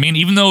 you know what I mean?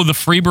 Even though the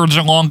Freebirds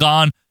are long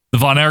gone, the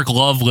Von Erich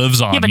love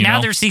lives on. Yeah, but now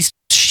there's these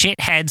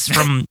shitheads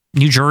from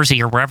New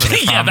Jersey or wherever they're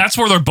from. Yeah, that's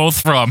where they're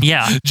both from.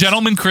 Yeah.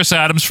 Gentleman Chris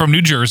Adams from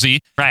New Jersey,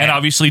 right. And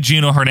obviously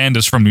Gino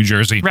Hernandez from New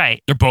Jersey.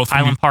 Right. They're both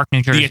Highland Park,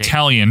 New Jersey. The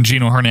Italian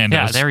Gino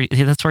Hernandez.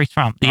 Yeah, that's where he's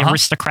from. The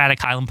aristocratic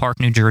Highland Park,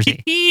 New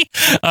Jersey.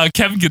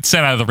 Kevin gets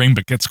sent out of the ring,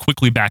 but gets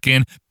quickly back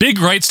in. Big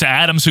rights to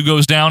Adams, who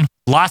goes down.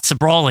 Lots of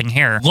brawling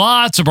here.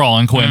 Lots of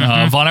brawling, Quinn.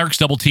 Von Erich's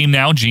double team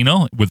now,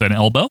 Gino with an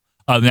elbow.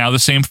 Now the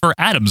same for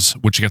Adams,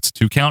 which gets a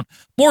 2 count.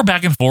 More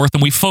back and forth,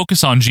 and we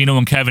focus on Gino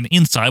and Kevin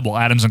inside while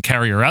Adams and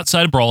Kerry are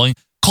outside brawling.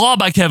 Claw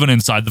by Kevin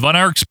inside. The Von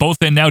Erichs both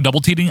in now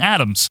double-teaming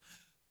Adams.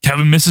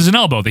 Kevin misses an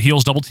elbow. The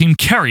heels double team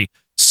Kerry.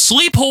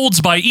 Sleep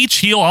holds by each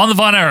heel on the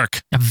Von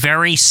Erich. A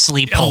very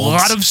sleep holds. A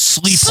lot of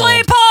sleep holds.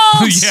 Sleep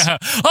holds! Yeah.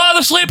 Oh,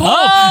 the sleep hold.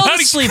 Oh,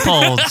 the sleep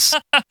holds.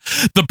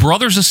 The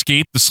brothers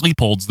escape the sleep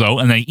holds, though,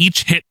 and they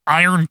each hit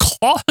iron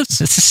claws.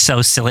 This is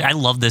so silly. I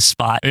love this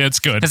spot. It's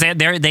good. Because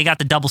they got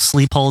the double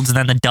sleep holds and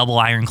then the double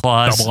iron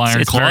claws. Double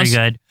iron claws. It's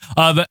very good.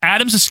 The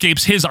Adams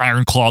escapes his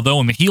iron claw, though,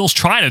 and the heels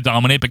try to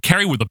dominate, but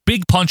Kerry with a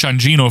big punch on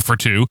Gino for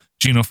 2.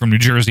 Gino from New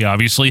Jersey,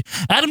 obviously.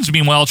 Adams,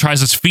 meanwhile, tries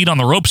his feet on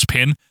the ropes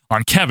pin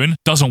on Kevin.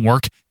 Doesn't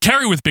work.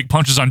 Kerry with big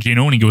punches on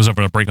Gino, and he goes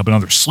over to break up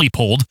another sleep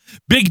hold.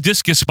 Big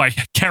discus by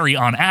Kerry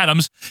on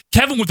Adams.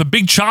 Kevin with a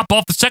big chop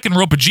off the second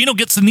rope, but Gino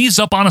gets the knees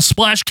up on a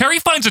splash. Kerry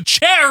finds a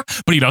chair,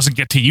 but he doesn't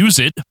get to use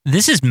it.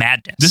 This is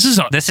madness. This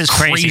is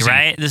crazy,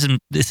 right?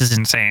 This is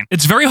insane.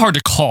 It's very hard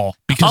to call.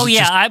 Because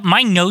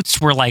my notes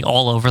were like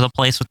all over the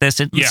place with this.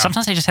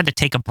 Sometimes I just had to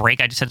take a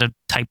break. I just had to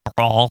type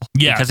brawl.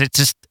 Yeah. Because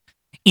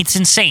it's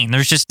insane.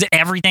 There's just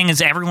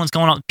everyone's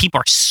going on. People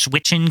are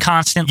switching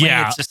constantly.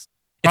 Yeah. It's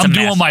I'm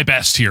doing my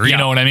best here. You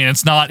know what I mean?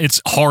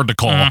 It's hard to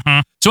call. Mm-hmm.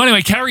 So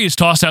anyway, Kerry is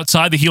tossed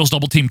outside. The heels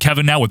double team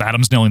Kevin now with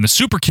Adams nailing the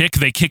super kick.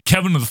 They kick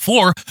Kevin to the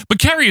floor, but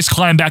Kerry is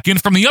climbed back in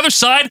from the other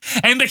side,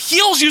 and the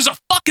heels use a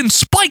fucking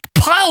spike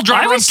pile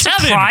driver I was on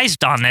Kevin.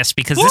 surprised on this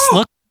because this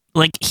looked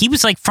like he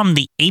was like from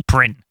the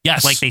apron.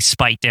 Yes. Like they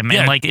spiked him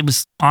and like it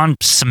was on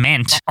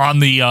cement. On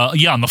the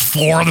on the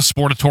floor of the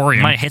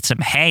Sportatorium. Might have hit some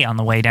hay on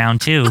the way down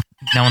too,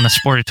 knowing the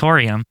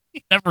Sportatorium. You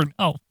never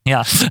know.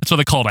 Yeah. That's what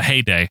they call it, a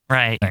heyday.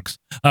 Right. Thanks.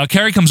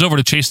 Kerry comes over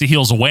to chase the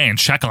heels away and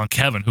check on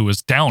Kevin, who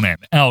is down and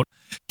out.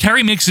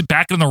 Kerry makes it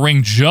back in the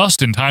ring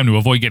just in time to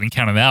avoid getting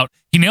counted out.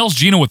 He nails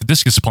Gino with a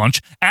discus punch.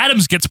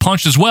 Adams gets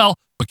punched as well,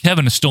 but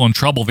Kevin is still in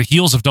trouble. The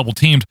heels have double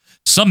teamed.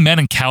 Some men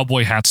in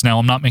cowboy hats now,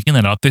 I'm not making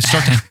that up.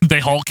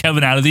 They haul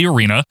Kevin out of the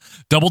arena.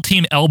 Double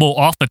team elbow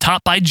off the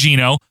top by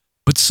Gino,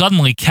 but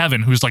suddenly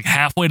Kevin, who's like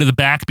halfway to the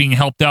back being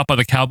helped out by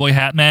the cowboy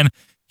hat man,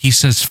 he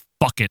says,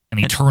 fuck it, and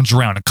he turns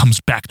around and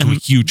comes back to a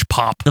huge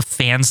pop. The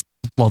fans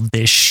love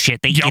this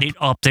shit. They eat it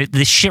up.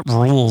 This shit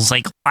rules.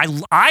 Like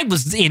I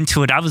was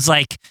into it. I was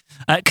like,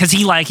 because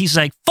he's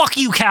like, fuck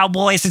you,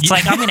 Cowboys. It's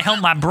like I'm gonna help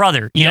my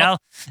brother. You know,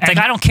 it's like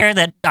I don't care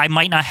that I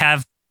might not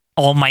have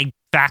all my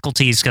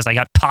faculties because I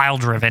got pile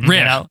driven.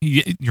 Yeah.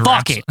 You know,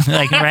 fuck it.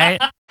 Like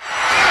right. Oh,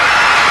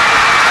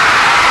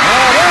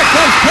 there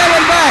comes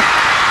Kevin back.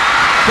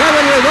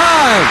 Kevin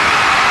revived.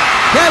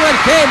 Kevin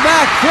came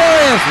back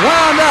furious,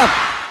 wound up.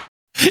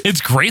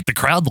 It's great. The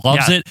crowd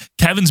loves it.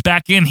 Kevin's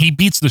back in. He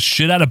beats the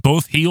shit out of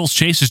both heels,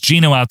 chases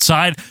Gino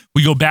outside.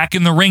 We go back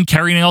in the ring.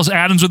 Kerry nails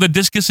Adams with a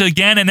discus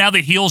again, and now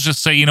the heels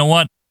just say, you know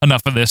what?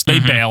 Enough of this. They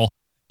bail.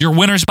 Your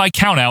winners by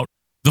countout,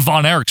 the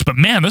Von Erichs. But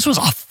man, this was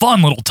a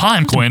fun little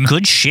time, Quinn.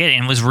 Good shit,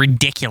 and was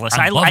ridiculous.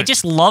 I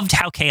just loved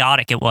how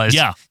chaotic it was.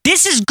 Yeah.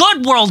 This is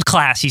good world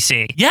class, you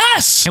see.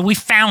 Yes. And we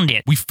found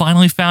it. We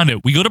finally found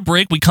it. We go to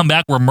break. We come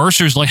back where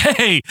Mercer's like,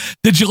 hey,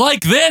 did you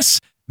like this?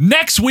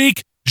 Next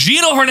week,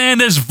 Gino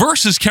Hernandez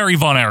versus Kerry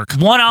Von Erich.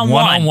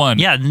 One-on-one.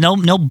 Yeah,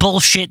 no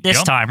bullshit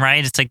this time,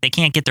 right? It's like they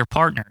can't get their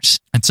partners.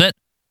 That's it.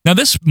 Now,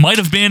 this might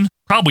have been,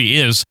 probably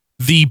is,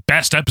 the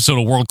best episode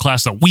of World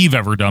Class that we've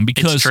ever done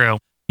because it's true.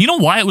 You know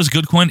why it was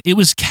good, Quinn? It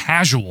was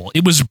casual.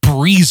 It was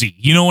breezy.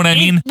 You know what I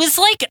mean? It was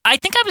like, I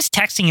think I was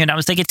texting you and I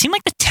was like, it seemed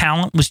like the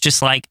talent was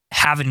just like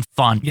having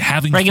fun. Yeah,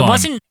 having fun.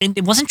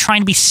 It wasn't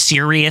trying to be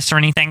serious or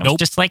anything.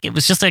 It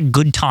was just a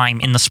good time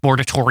in the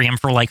Sportatorium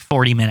for like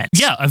 40 minutes.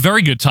 Yeah, a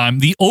very good time.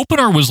 The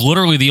opener was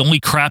literally the only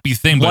crappy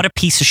thing. What a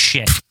piece of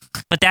shit.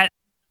 But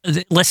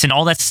listen,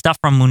 all that stuff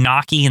from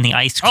Munaki and the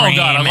ice cream. Oh,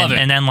 God, I love it.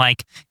 And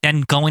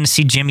then going to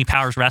see Jimmy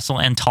Powers wrestle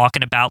and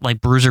talking about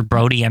like Bruiser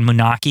Brody and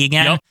Munaki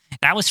again. Yep.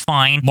 That was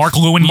fine. Mark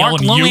Lewin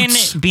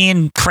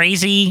being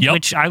crazy,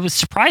 which I was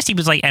surprised he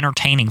was like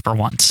entertaining for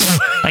once.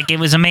 Like it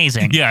was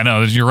amazing. Yeah,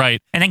 no, you're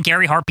right. And then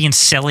Gary Hart being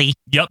silly.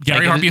 Yep,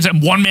 Gary Hart being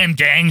one-man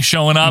gang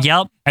showing up.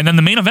 Yep. And then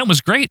the main event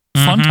was great.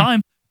 Fun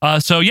time.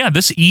 So yeah,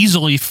 this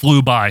easily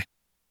flew by.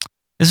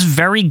 This is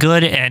very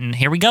good, and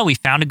here we go. We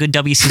found a good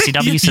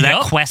WCCW, so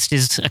that quest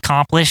is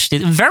accomplished.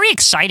 Very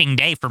exciting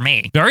day for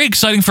me. Very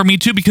exciting for me,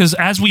 too, because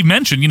as we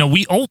mentioned, you know,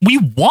 we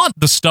want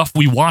the stuff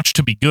we watch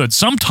to be good.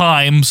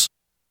 Sometimes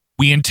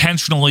we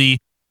intentionally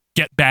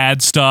get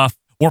bad stuff,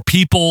 or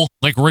people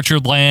like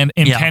Richard Land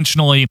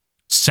intentionally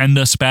send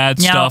us bad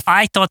stuff.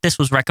 I thought this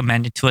was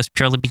recommended to us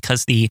purely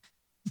because the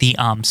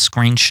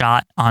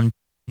screenshot on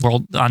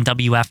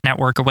WF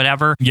Network or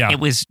whatever. Yeah. It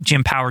was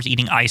Jim Powers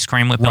eating ice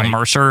cream with Bill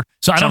Mercer.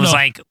 So I was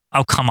like,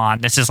 oh, come on.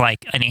 This is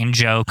like an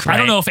in-joke, right? I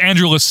don't know if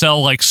Andrew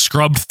LaSalle like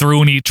scrubbed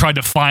through and he tried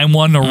to find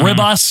one to rib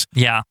us.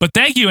 Yeah. But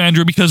thank you,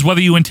 Andrew, because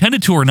whether you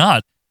intended to or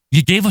not,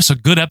 you gave us a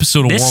good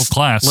episode of World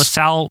Class.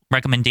 LaSalle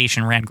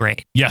recommendation ran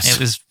great. Yes. It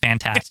was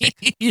fantastic.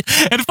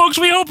 And folks,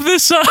 we hope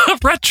this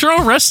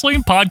retro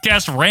wrestling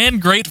podcast ran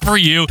great for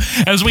you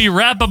as we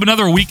wrap up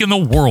another week in the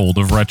world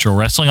of retro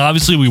wrestling.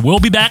 Obviously, we will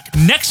be back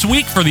next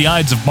week for the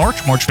Ides of March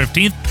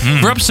 15th,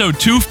 for episode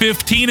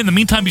 215. In the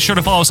meantime, be sure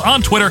to follow us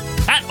on Twitter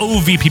at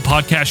OVP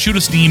Podcast. Shoot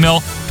us an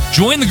email.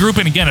 Join the group.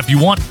 And again, if you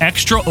want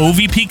extra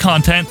OVP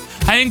content,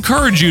 I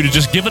encourage you to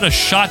just give it a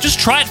shot. Just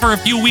try it for a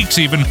few weeks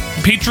even.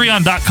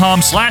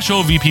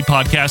 Patreon.com/OVP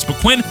podcast. But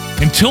Quinn,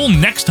 until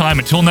next time,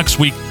 until next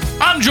week,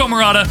 I'm Joe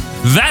Murata.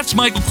 That's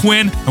Michael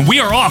Quinn, and we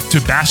are off to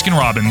Baskin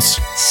Robbins.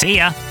 See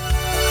ya.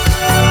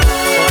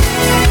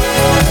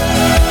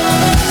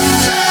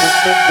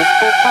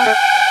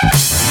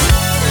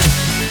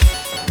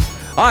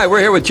 Hi, we're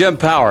here with Jim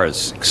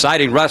Powers,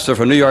 exciting wrestler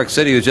from New York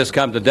City who's just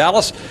come to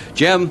Dallas.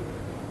 Jim,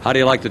 how do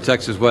you like the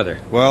Texas weather?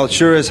 Well, it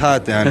sure is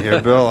hot down here,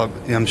 Bill.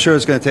 I'm sure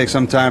it's going to take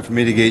some time for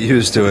me to get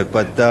used to it,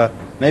 but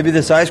maybe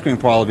this ice cream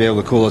parlor will be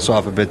able to cool us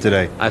off a bit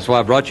today. That's why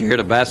I brought you here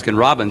to Baskin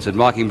Robbins at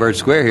Mockingbird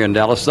Square here in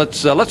Dallas.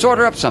 Let's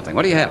order up something.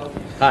 What do you have?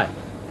 Hi.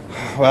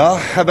 Well,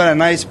 how about a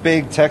nice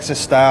big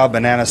Texas-style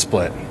banana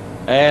split?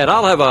 And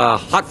I'll have a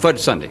hot fudge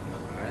sundae.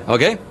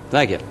 Okay?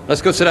 Thank you.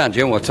 Let's go sit down,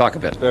 Jim. We'll talk a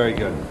bit. Very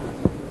good.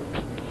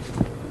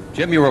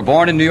 Jim, you were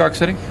born in New York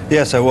City?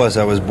 Yes, I was.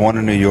 I was born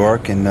in New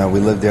York, and we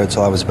lived there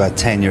until I was about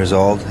 10 years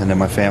old. And then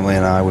my family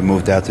and I, we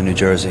moved out to New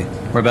Jersey.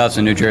 Whereabouts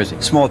in New Jersey?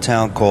 A small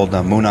town called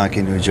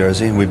Moonachie, New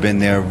Jersey. We've been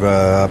there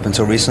up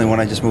until recently when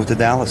I just moved to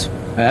Dallas.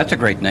 That's a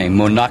great name,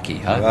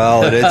 Moonachie, huh?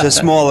 Well, it's a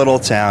small little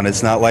town.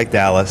 It's not like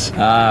Dallas.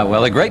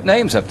 Well, they're great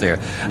names up there.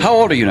 How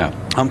old are you now?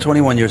 I'm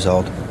 21 years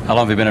old. How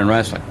long have you been in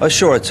wrestling? A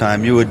short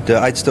time.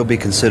 I'd still be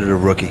considered a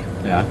rookie.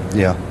 Yeah?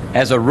 Yeah.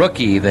 As a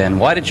rookie, then,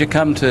 why did you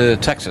come to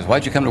Texas? Why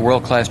did you come to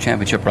World Class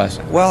Championship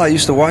Wrestling? Well, I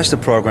used to watch the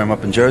program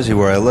up in Jersey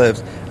where I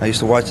lived. I used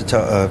to watch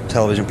the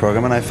television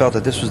program, and I felt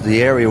that this was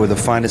the area where the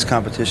finest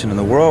competition in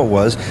the world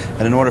was.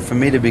 And in order for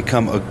me to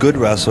become a good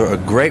wrestler, a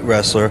great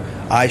wrestler,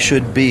 I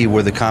should be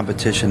where the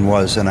competition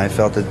was. And I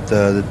felt that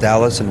the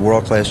Dallas and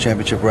World Class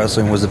Championship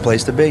Wrestling was the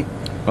place to be.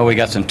 Well, we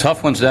got some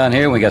tough ones down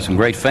here. We got some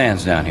great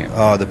fans down here.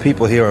 Oh, the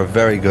people here are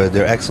very good.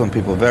 They're excellent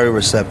people, very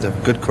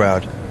receptive, good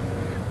crowd.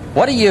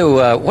 What do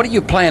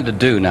you plan to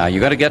do now? You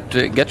got to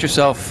get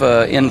yourself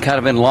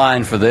in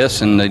line for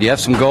this, and do you have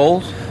some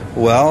goals?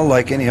 Well,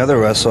 like any other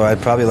wrestler,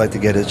 I'd probably like to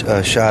get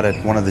a shot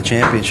at one of the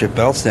championship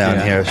belts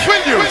down here.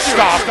 Will you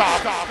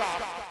stop?